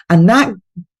you,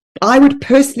 I would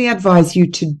personally advise you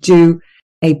to do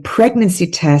a pregnancy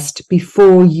test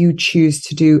before you choose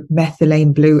to do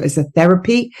methylene blue as a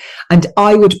therapy. And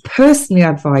I would personally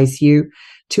advise you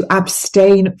to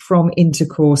abstain from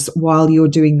intercourse while you're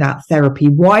doing that therapy.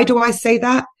 Why do I say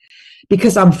that?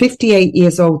 Because I'm 58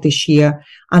 years old this year,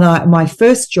 and my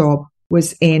first job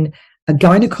was in a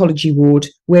gynecology ward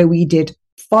where we did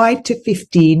 5 to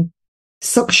 15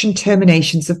 suction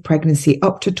terminations of pregnancy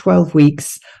up to 12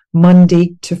 weeks,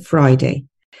 Monday to Friday.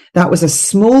 That was a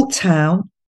small town,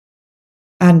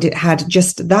 and it had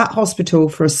just that hospital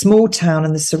for a small town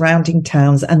and the surrounding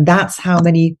towns, and that's how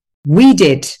many we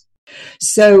did.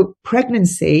 So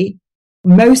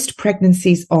most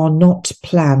pregnancies are not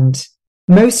planned.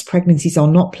 Most pregnancies are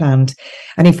not planned.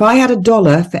 And if I had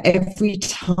 $1 for every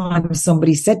time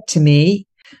somebody said to me,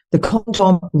 the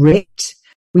condom ripped,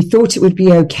 we thought it would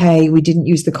be okay, we didn't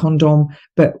use the condom,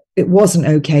 but it wasn't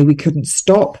okay, we couldn't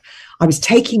stop. I was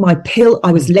taking my pill,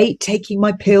 I was late taking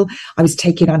my pill, I was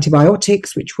taking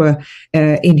antibiotics, which were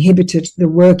inhibited the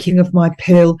working of my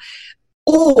pill.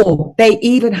 Or they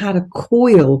even had a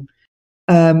coil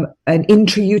an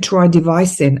intrauterine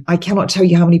device in. I cannot tell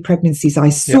you how many pregnancies I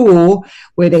saw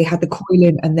where they had the coil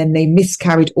in and then they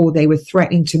miscarried, or they were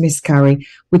threatening to miscarry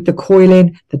with the coil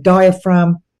in, the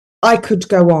diaphragm. I could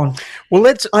go on.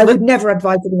 Well, I would never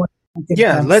advise anyone.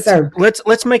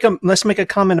 Let's make a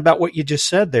comment about what you just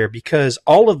said there, because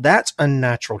all of that's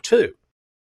unnatural too.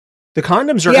 The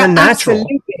condoms are unnatural.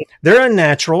 Absolutely. They're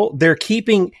unnatural. They're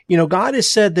keeping, God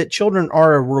has said that children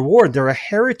are a reward. They're a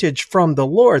heritage from the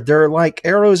Lord. They're like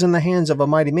arrows in the hands of a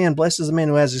mighty man. Blessed is the man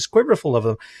who has his quiver full of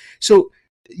them. So,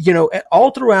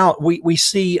 all throughout we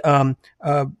see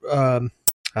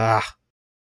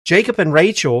Jacob and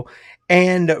Rachel.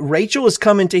 And Rachel is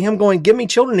coming to him going, give me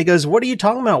children. He goes, what are you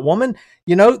talking about, woman?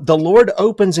 The Lord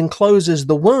opens and closes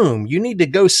the womb. You need to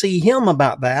go see him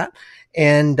about that.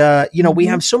 And, we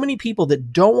have so many people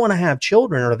that don't want to have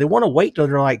children, or they want to wait till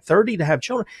they're like 30 to have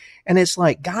children. And it's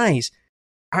like, guys,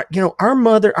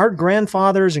 our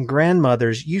grandfathers and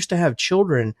grandmothers used to have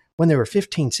children when they were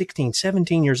 15, 16,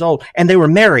 17 years old. And they were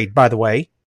married, by the way.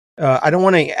 I don't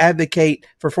want to advocate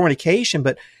for fornication,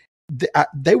 but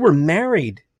they were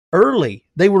married early.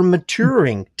 They were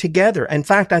maturing together. In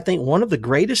fact, I think one of the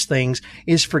greatest things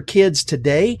is for kids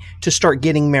today to start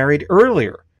getting married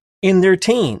earlier in their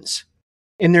teens,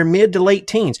 in their mid to late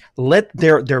teens. Let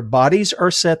their bodies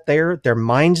are set there. Their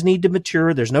minds need to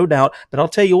mature. There's no doubt. But I'll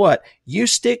tell you what,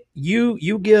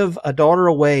 you give a daughter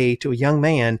away to a young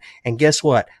man, and guess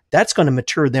what? That's going to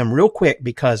mature them real quick,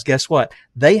 because guess what?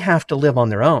 They have to live on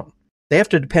their own. They have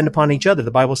to depend upon each other.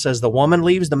 The Bible says the woman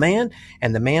leaves the man,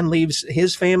 and the man leaves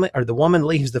his family, or the woman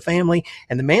leaves the family,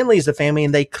 and the man leaves the family,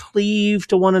 and they cleave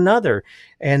to one another,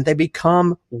 and they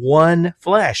become one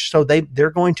flesh. So they're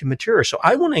going to mature. So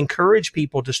I want to encourage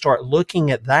people to start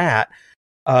looking at that,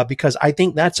 because I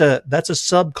think that's a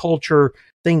subculture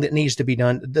thing that needs to be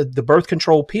done. The birth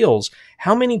control pills.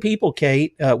 How many people,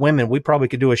 Kate, women, we probably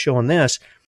could do a show on this,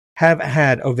 have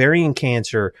had ovarian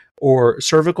cancer or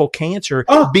cervical cancer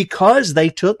because they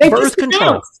took birth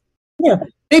control. Yeah,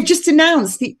 they've just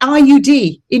announced the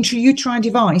IUD, intrauterine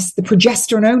device, the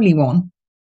progesterone only one.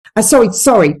 The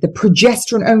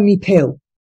progesterone only pill.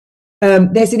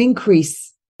 There's an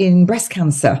increase in breast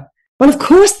cancer. Well, of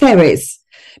course there is,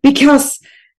 because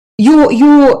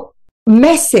you're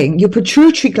messing your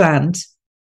pituitary gland,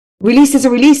 releases a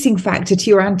releasing factor to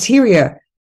your anterior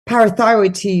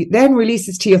parathyroid, then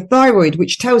releases to your thyroid,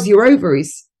 which tells your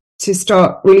ovaries to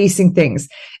start releasing things.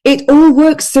 It all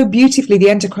works so beautifully, the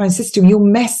endocrine system. You're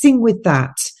messing with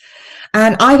that.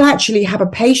 And I actually have a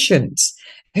patient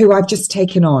who I've just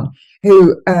taken on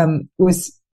who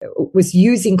was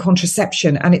using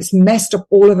contraception, and it's messed up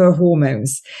all of her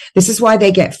hormones. This is why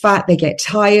they get fat, they get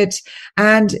tired.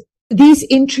 And these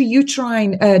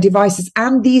intrauterine devices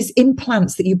and these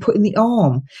implants that you put in the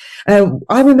arm.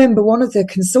 I remember one of the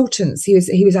consultants, he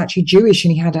was actually Jewish,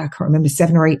 and he had, I can't remember,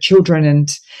 7 or 8 children.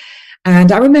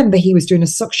 And I remember he was doing a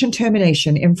suction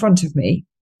termination in front of me.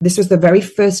 This was the very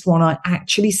first one I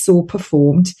actually saw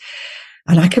performed.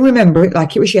 And I can remember it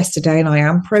like it was yesterday, and I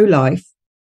am pro-life.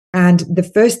 And the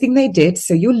first thing they did,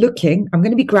 so you're looking, I'm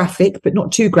going to be graphic, but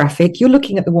not too graphic. You're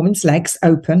looking at the woman's legs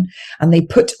open, and they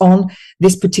put on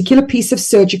this particular piece of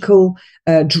surgical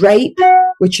drape,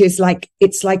 which is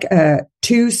it's like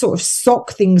 2 sort of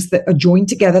sock things that are joined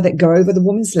together that go over the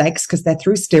woman's legs because they're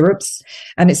through stirrups.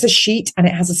 And it's a sheet, and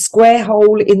it has a square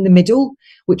hole in the middle,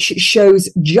 which shows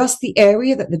just the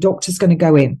area that the doctor's going to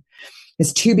go in.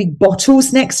 There's 2 big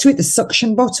bottles next to it, the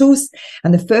suction bottles.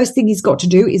 And the first thing he's got to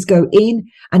do is go in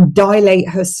and dilate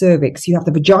her cervix. You have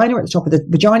the vagina at the top of the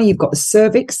vagina. You've got the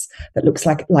cervix that looks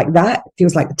like that.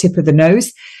 Feels like the tip of the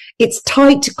nose. It's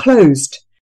tight closed.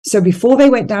 So before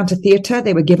they went down to theatre,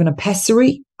 they were given a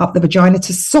pessary up the vagina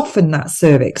to soften that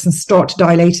cervix and start to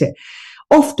dilate it.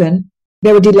 Often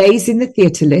there were delays in the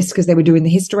theatre list because they were doing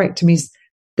the hysterectomies.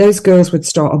 Those girls would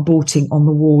start aborting on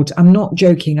the ward. I'm not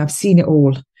joking. I've seen it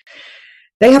all.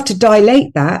 They have to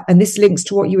dilate that, and this links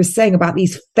to what you were saying about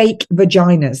these fake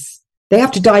vaginas. They have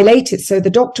to dilate it, so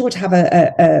the doctor would have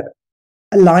a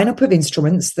lineup of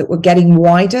instruments that were getting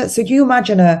wider. So you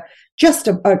imagine a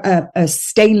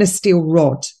stainless steel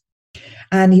rod,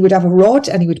 and he would have a rod,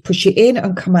 and he would push it in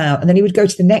and come out, and then he would go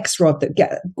to the next rod that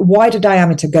get wider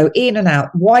diameter, go in and out,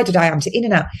 wider diameter, in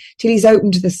and out, till he's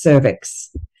opened the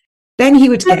cervix. Then he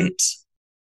would get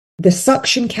the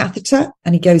suction catheter,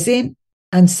 and he goes in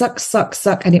and suck,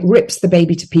 and it rips the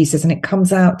baby to pieces, and it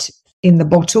comes out in the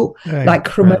bottle like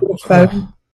cremola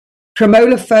foam.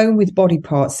 Cremola foam with body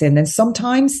parts in. And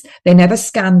sometimes they never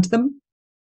scanned them.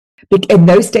 In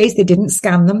those days, they didn't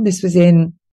scan them. This was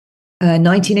in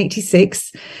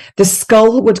 1986. The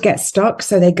skull would get stuck,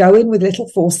 so they go in with little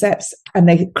forceps and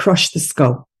they crush the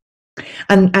skull.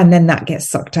 And then that gets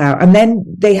sucked out. And then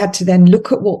they had to then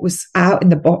look at what was out in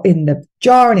the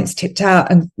jar, and it's tipped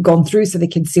out and gone through so they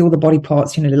can see all the body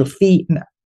parts, little feet. And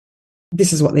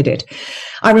this is what they did.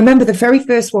 I remember the very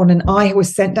first one, and I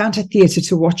was sent down to theatre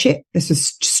to watch it. This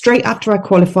was straight after I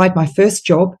qualified, my first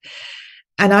job.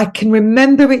 And I can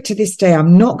remember it to this day.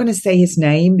 I'm not going to say his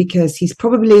name because he's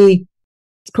probably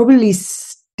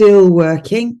still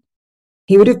working.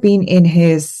 He would have been in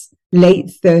his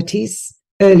late 30s,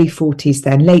 early 40s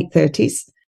then, late 30s,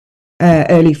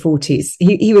 early 40s.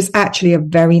 He was actually a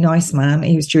very nice man.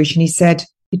 He was Jewish, and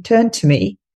he turned to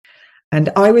me, and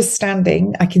I was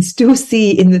standing, I can still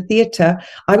see in the theatre,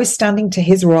 I was standing to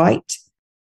his right,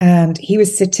 and he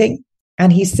was sitting,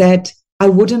 and he said, "I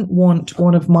wouldn't want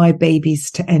one of my babies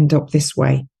to end up this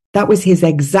way." That was his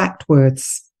exact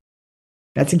words.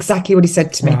 That's exactly what he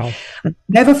said to me. Wow. I've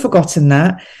never forgotten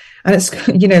that. And it's,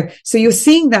 so you're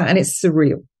seeing that, and it's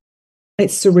surreal.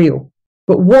 It's surreal.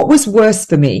 But what was worse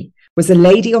for me was a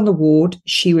lady on the ward.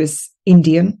 She was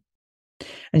Indian,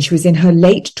 and she was in her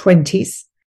late 20s,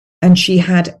 and she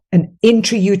had an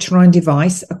intrauterine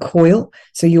device, a coil.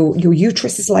 So your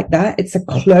uterus is like that. It's a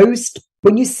closed,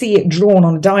 when you see it drawn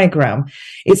on a diagram,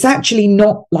 it's actually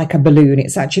not like a balloon.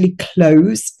 It's actually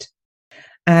closed.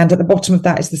 And at the bottom of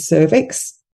that is the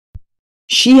cervix.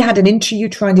 She had an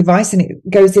intrauterine device, and it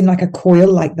goes in like a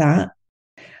coil like that.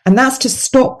 And that's to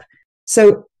stop.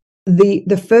 So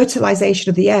the fertilization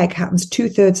of the egg happens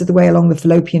 2/3 of the way along the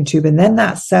fallopian tube. And then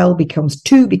that cell becomes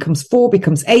 2, becomes 4,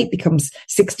 becomes 8, becomes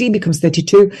 16, becomes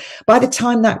 32. By the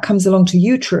time that comes along to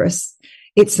uterus,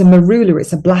 it's a morula,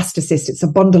 it's a blastocyst, it's a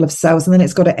bundle of cells, and then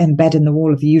it's got to embed in the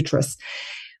wall of the uterus.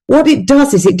 What it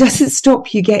does is it doesn't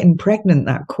stop you getting pregnant,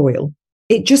 that coil.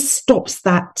 It just stops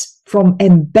that from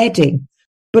embedding.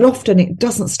 But often it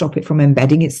doesn't stop it from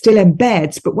embedding. It still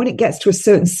embeds, but when it gets to a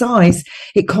certain size,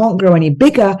 it can't grow any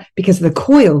bigger because of the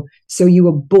coil. So you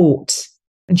abort.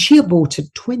 And she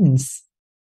aborted twins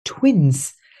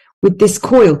with this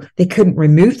coil. They couldn't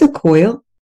remove the coil,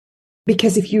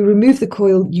 because if you remove the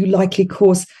coil, you likely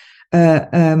cause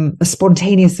a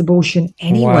spontaneous abortion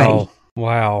anyway.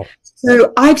 Wow.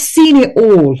 So I've seen it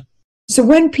all. So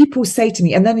when people say to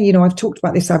me, and then, I've talked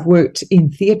about this, I've worked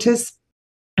in theatres,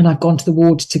 and I've gone to the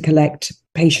ward to collect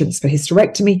patients for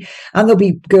hysterectomy, and there'll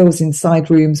be girls in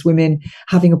side rooms, women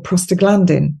having a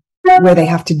prostaglandin where they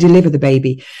have to deliver the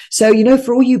baby. So,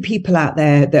 for all you people out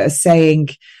there that are saying,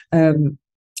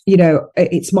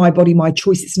 it's my body, my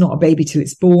choice, it's not a baby till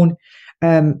it's born.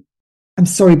 I'm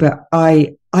sorry, but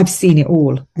I've seen it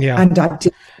all. Yeah. And I've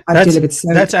delivered.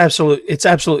 So it's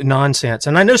absolute nonsense.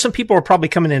 And I know some people are probably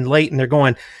coming in late and they're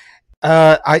going,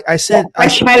 I said, what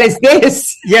the hell is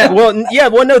this? No,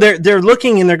 they're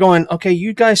looking and they're going, okay,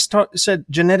 you guys said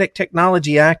Genetic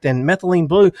Technology Act and methylene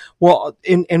blue. Well,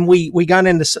 and we got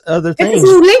into other things. It's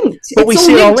all linked. But we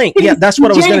see it all linked. Yeah, that's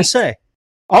what I was going to say.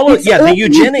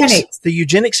 The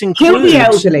eugenics includes kill the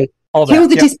elderly, kill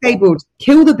the disabled,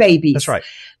 kill the babies. That's right.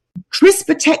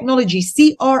 CRISPR technology,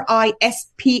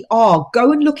 CRISPR,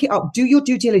 go and look it up. Do your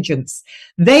due diligence.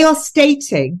 They are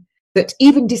stating that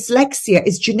even dyslexia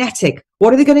is genetic.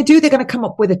 What are they going to do? They're going to come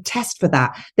up with a test for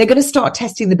that. They're going to start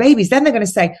testing the babies. Then they're going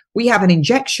to say, we have an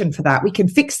injection for that. We can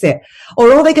fix it.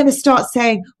 Or are they going to start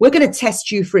saying, we're going to test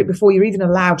you for it before you're even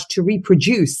allowed to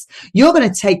reproduce? You're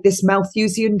going to take this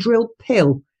Malthusian drilled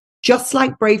pill. Just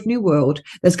like Brave New World,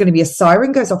 there's going to be a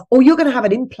siren goes off, or you're going to have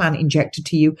an implant injected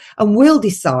to you, and we'll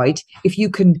decide if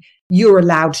you're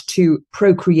allowed to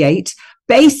procreate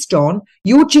based on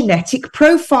your genetic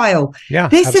profile. Yeah,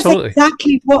 this absolutely. is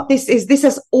exactly what this is. This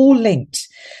is all linked.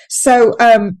 So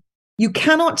you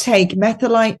cannot take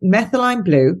methylene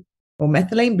blue or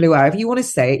methylene blue, however you want to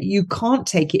say it. You can't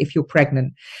take it if you're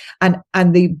pregnant. And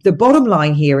the bottom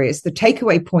line here is, the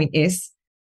takeaway point is,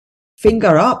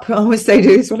 finger up. I always say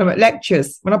this when I'm at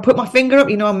lectures. When I put my finger up,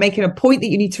 I'm making a point that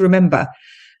you need to remember.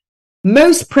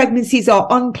 Most pregnancies are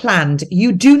unplanned.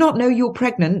 You do not know you're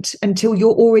pregnant until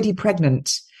you're already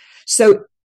pregnant. So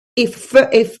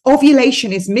if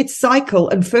ovulation is mid-cycle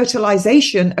and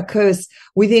fertilization occurs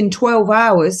within 12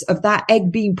 hours of that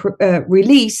egg being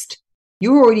released,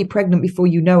 you're already pregnant before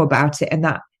you know about it, and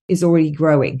that is already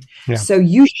growing. Yeah. So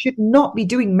you should not be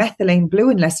doing methylene blue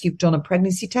unless you've done a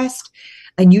pregnancy test.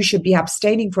 And you should be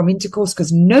abstaining from intercourse,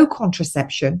 because no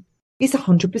contraception is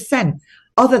 100%,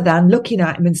 other than looking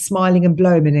at him and smiling and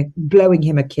blowing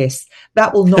him a kiss.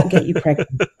 That will not get you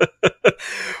pregnant.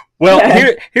 Well,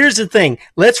 here's the thing.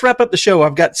 Let's wrap up the show.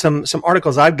 I've got some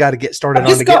articles I've got to get started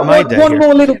on to get my day. One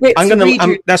more little bit.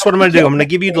 That's what I'm going to do. I'm going to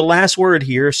give you the last word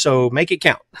here, so make it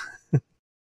count.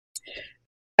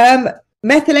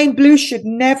 Methylene blue should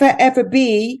never, ever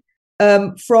be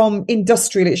from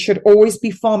industrial. It should always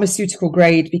be pharmaceutical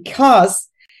grade because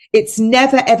it's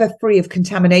never, ever free of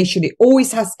contamination. It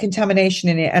always has contamination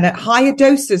in it. And at higher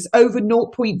doses, over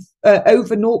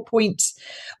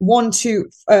 0.1 to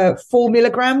 4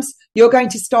 milligrams, you're going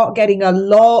to start getting a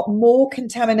lot more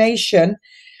contamination.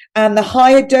 And the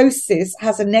higher doses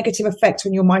has a negative effect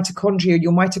on your mitochondria.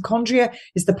 Your mitochondria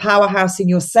is the powerhouse in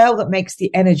your cell that makes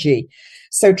the energy.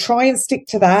 So try and stick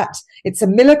to that. It's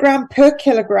 1 milligram per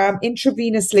kilogram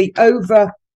intravenously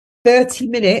over 30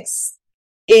 minutes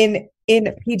in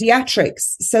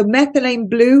pediatrics. So methylene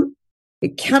blue,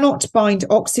 it cannot bind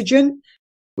oxygen,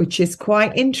 which is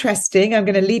quite interesting. I'm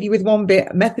going to leave you with one bit.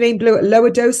 Methylene blue at lower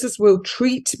doses will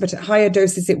treat, but at higher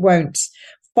doses it won't.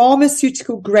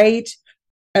 Pharmaceutical grade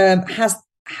has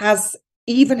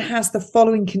the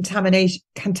following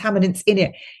contaminants in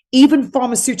it. Even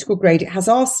pharmaceutical grade, it has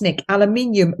arsenic,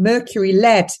 aluminium, mercury,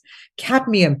 lead,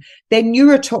 cadmium. They're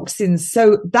neurotoxins.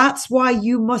 So that's why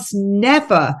you must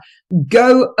never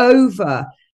go over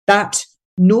that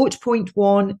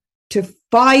 0.1 to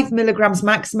 5 milligrams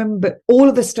maximum. But all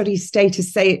of the studies stay to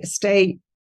stay at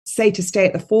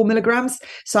the 4 milligrams.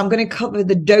 So I'm going to cover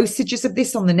the dosages of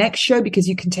this on the next show because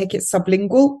you can take it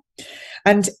sublingual.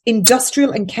 And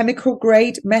industrial and chemical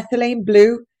grade methylene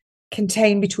blue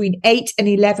contain between 8 and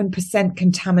 11%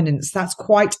 contaminants. That's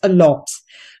quite a lot.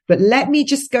 But let me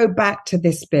just go back to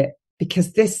this bit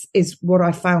because this is what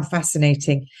I found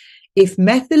fascinating. If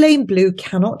methylene blue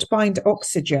cannot bind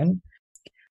oxygen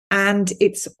and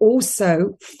it's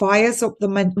also fires up the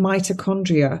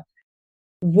mitochondria,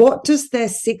 what does their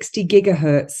 60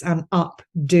 gigahertz and up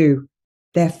do?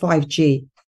 Their 5G.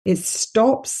 It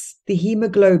stops the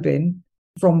hemoglobin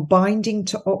from binding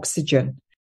to oxygen.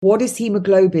 What is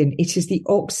hemoglobin? It is the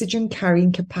oxygen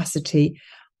carrying capacity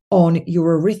on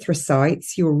your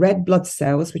erythrocytes, your red blood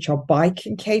cells, which are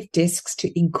biconcave discs,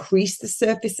 to increase the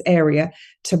surface area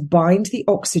to bind the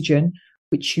oxygen,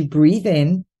 which you breathe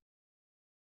in.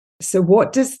 So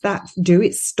what does that do?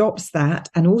 It stops that.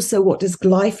 And also, what does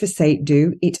glyphosate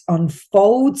do? It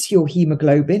unfolds your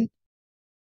hemoglobin.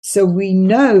 So we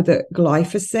know that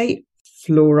glyphosate,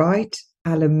 fluoride,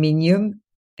 aluminium,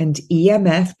 and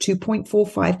EMF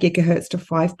 2.45 gigahertz to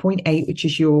 5.8, which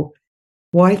is your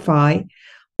Wi-Fi,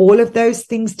 all of those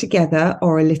things together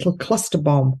are a little cluster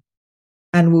bomb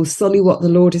and will sully what the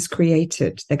Lord has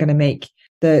created. They're going to make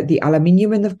the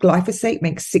aluminium and the glyphosate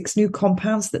make 6 new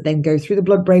compounds that then go through the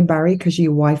blood-brain barrier because of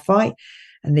your Wi-Fi,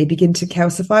 and they begin to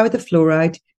calcify with the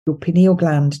fluoride, your pineal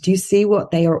gland. Do you see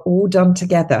what they are all done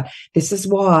together? This is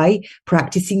why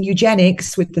practicing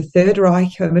eugenics with the Third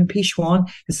Reich, Hermann Pichon,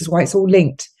 this is why it's all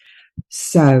linked.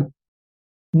 So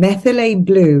methylene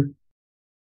blue,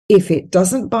 if it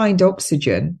doesn't bind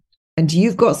oxygen and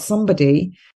you've got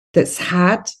somebody that's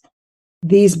had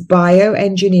these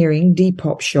bioengineering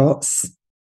depop shots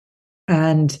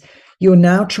and you're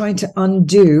now trying to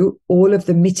undo all of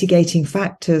the mitigating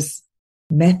factors,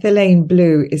 methylene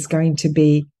blue is going to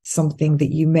be something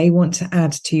that you may want to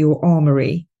add to your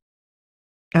armory.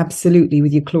 Absolutely,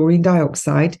 with your chlorine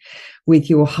dioxide, with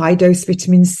your high dose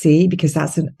vitamin C, because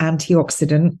that's an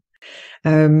antioxidant.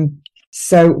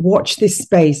 So watch this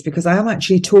space, because I am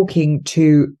actually talking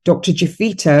to Dr.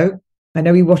 Jaffito. I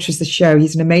know he watches the show.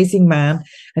 He's an amazing man,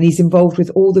 and he's involved with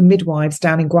all the midwives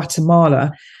down in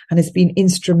Guatemala and has been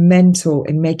instrumental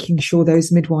in making sure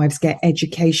those midwives get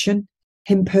education.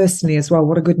 Him personally as well.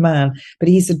 What a good man. But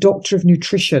he's a doctor of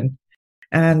nutrition.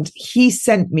 And he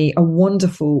sent me a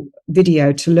wonderful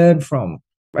video to learn from,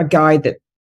 a guy that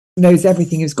knows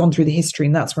everything, who's gone through the history.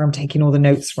 And that's where I'm taking all the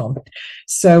notes from.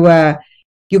 So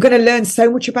you're going to learn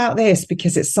so much about this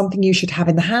because it's something you should have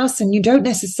in the house. And you don't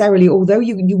necessarily, although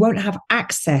you won't have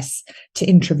access to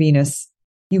intravenous,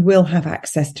 you will have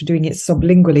access to doing it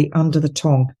sublingually under the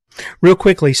tongue. Real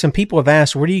quickly, some people have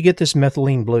asked, where do you get this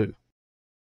methylene blue?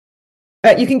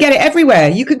 You can get it everywhere.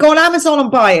 You could go on Amazon and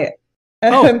buy it.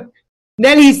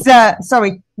 Nelly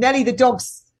the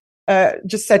dog's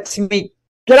just said to me,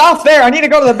 "Get off there. I need to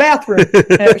go to the bathroom."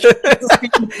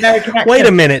 Wait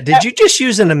a minute. Did you just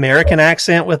use an American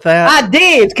accent with that? I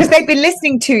did, because they've been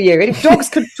listening to you. And if dogs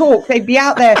could talk, they'd be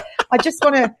out there. I just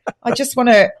want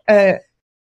to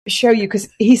show you, because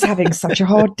he's having such a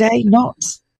hard day. Not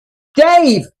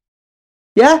Dave.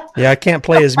 Yeah. Yeah, I can't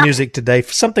play his music today.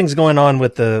 Something's going on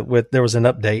with there was an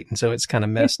update, and so it's kind of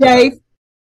messed Dave. up.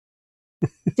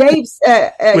 Dave's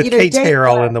with Kate's hair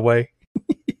all in the way.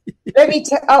 Let me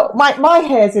my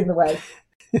hair's in the way.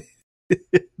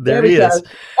 there he is.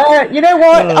 You know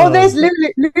what? Oh, there's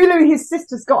Lulu. Lulu, his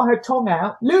sister's got her tongue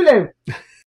out. Lulu.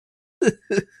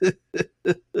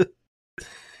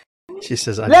 She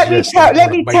says, let me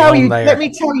tell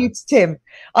you, Tim.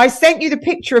 I sent you the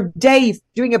picture of Dave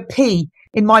doing a pee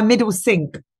in my middle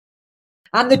sink,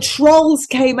 and the trolls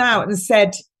came out and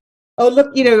said, "Oh,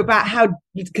 look, about how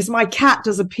because my cat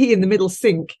does a pee in the middle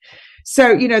sink."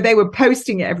 So, they were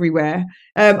posting it everywhere.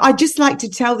 I'd just like to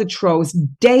tell the trolls,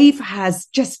 Dave has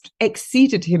just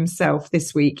exceeded himself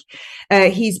this week.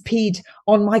 He's peed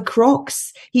on my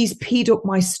Crocs. He's peed up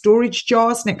my storage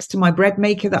jars next to my bread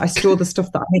maker that I store the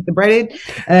stuff that I make the bread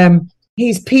in.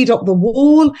 He's peed up the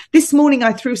wall. This morning,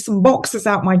 I threw some boxes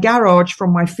out my garage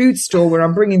from my food store where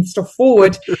I'm bringing stuff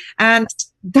forward. And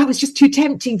that was just too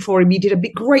tempting for him. He did a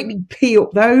great big pee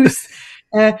up those.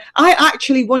 I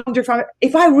actually wonder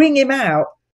if I ring him out,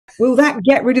 will that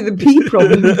get rid of the pee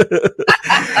problem?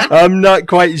 I'm not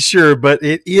quite sure, but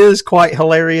it is quite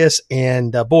hilarious.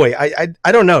 And boy,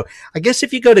 I don't know. I guess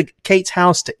if you go to Kate's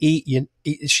house to eat,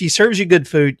 she serves you good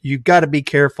food. You've got to be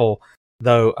careful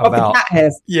though about the cat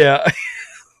hairs. Yeah.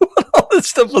 All this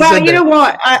stuff was well, in you there. know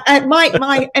what?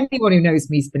 Anyone who knows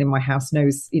me, has been in my house,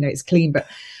 knows it's clean, but.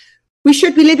 We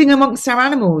should be living amongst our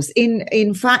animals in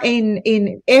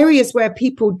areas where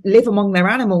people live among their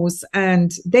animals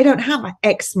and they don't have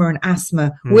eczema and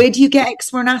asthma. Where do you get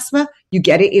eczema and asthma? You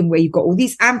get it in where you've got all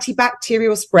these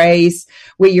antibacterial sprays,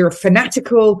 where you're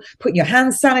fanatical, putting your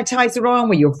hand sanitizer on,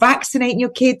 where you're vaccinating your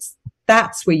kids.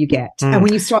 That's where you get. And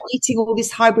when you start eating all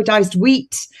this hybridized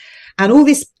wheat and all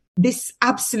this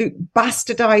absolute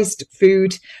bastardized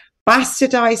food,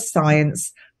 bastardized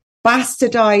science,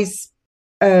 bastardized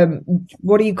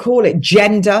what do you call it?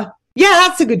 Gender. Yeah,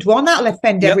 that's a good one. That'll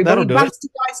offend everybody.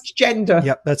 Bastardized gender.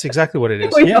 Yep, that's exactly what it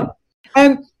is. Yeah.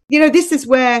 This is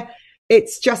where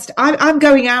it's just, I'm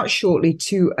going out shortly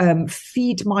to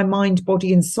feed my mind,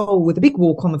 body and soul with a big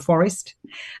walk on the forest.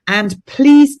 And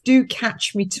please do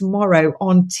catch me tomorrow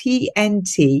on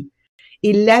TNT,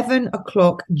 11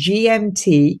 o'clock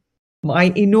GMT,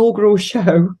 my inaugural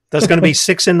show. That's going to be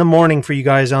 6 a.m. for you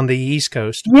guys on the East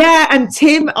Coast. Yeah, and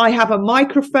Tim, I have a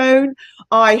microphone,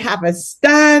 I have a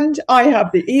stand, I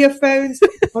have the earphones,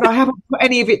 but I haven't put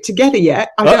any of it together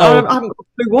yet. I haven't got a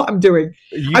clue what I'm doing.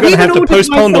 You're going to have to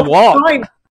postpone the walk.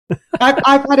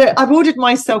 I've ordered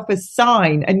myself a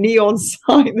sign, a neon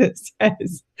sign that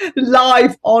says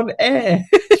 "live on air,"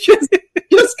 just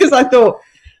because I thought.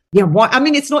 Yeah, why? I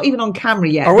mean, it's not even on camera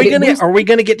yet. Are we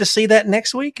gonna get to see that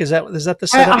next week? Is that the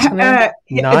setup? Nice.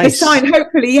 The sign,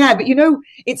 hopefully, yeah. But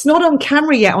it's not on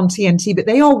camera yet on TNT, but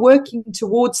they are working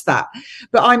towards that.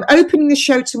 But I'm opening the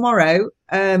show tomorrow.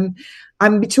 I'm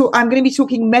going to be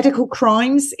talking medical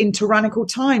crimes in tyrannical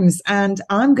times, and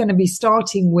I'm going to be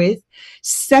starting with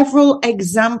several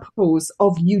examples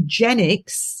of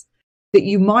eugenics that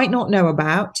you might not know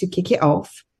about to kick it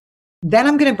off. Then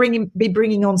I'm going to be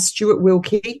bringing on Stuart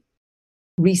Wilkie,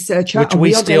 researcher. Which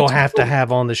we still have to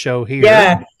have on the show here.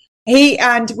 Yeah.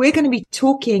 And we're going to be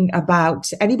talking about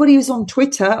anybody who's on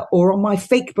Twitter or on my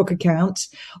Facebook account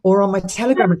or on my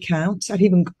Telegram account.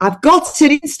 I've got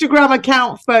an Instagram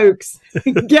account, folks.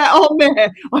 Get on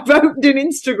there. I've opened an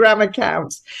Instagram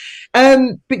account.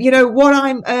 But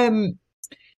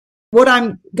what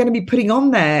I'm going to be putting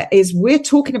on there is we're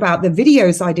talking about the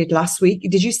videos I did last week.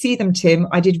 Did you see them, Tim?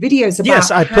 I did videos about.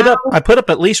 Yes, I put up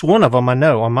at least one of them. I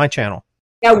know on my channel.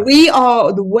 Now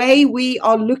the way we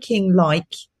are looking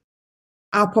like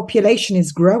our population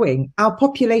is growing. Our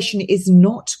population is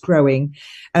not growing.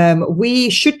 We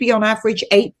should be on average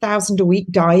 8,000 a week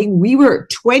dying. We were at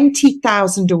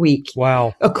 20,000 a week.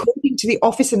 Wow. According to the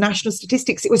Office of National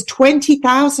Statistics, it was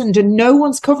 20,000 and no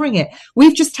one's covering it.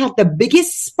 We've just had the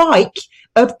biggest spike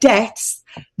of deaths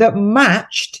that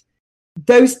matched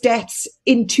those deaths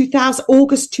in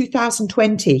August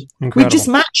 2020. Incredible. We've just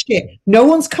matched it. No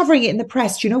one's covering it in the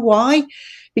press. Do you know why?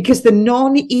 Because the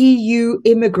non-EU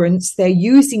immigrants they're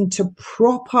using to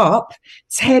prop up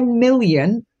 10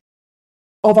 million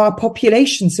of our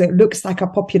population. So it looks like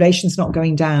our population's not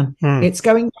going down. It's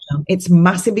going down. It's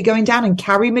massively going down. And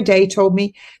Carrie Madej told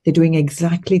me they're doing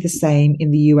exactly the same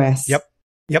in the US. Yep.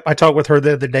 I talked with her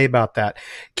the other day about that.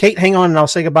 Kate, hang on and I'll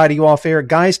say goodbye to you off air.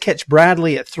 Guys, catch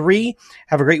Bradley at 3.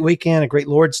 Have a great weekend, a great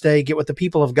Lord's Day. Get with the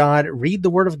people of God, read the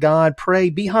word of God, pray,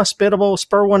 be hospitable,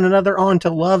 spur one another on to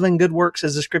love and good works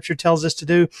as the scripture tells us to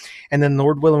do. And then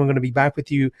Lord willing, we're going to be back with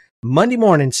you Monday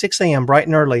morning, 6 a.m. bright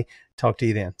and early. Talk to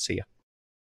you then. See ya.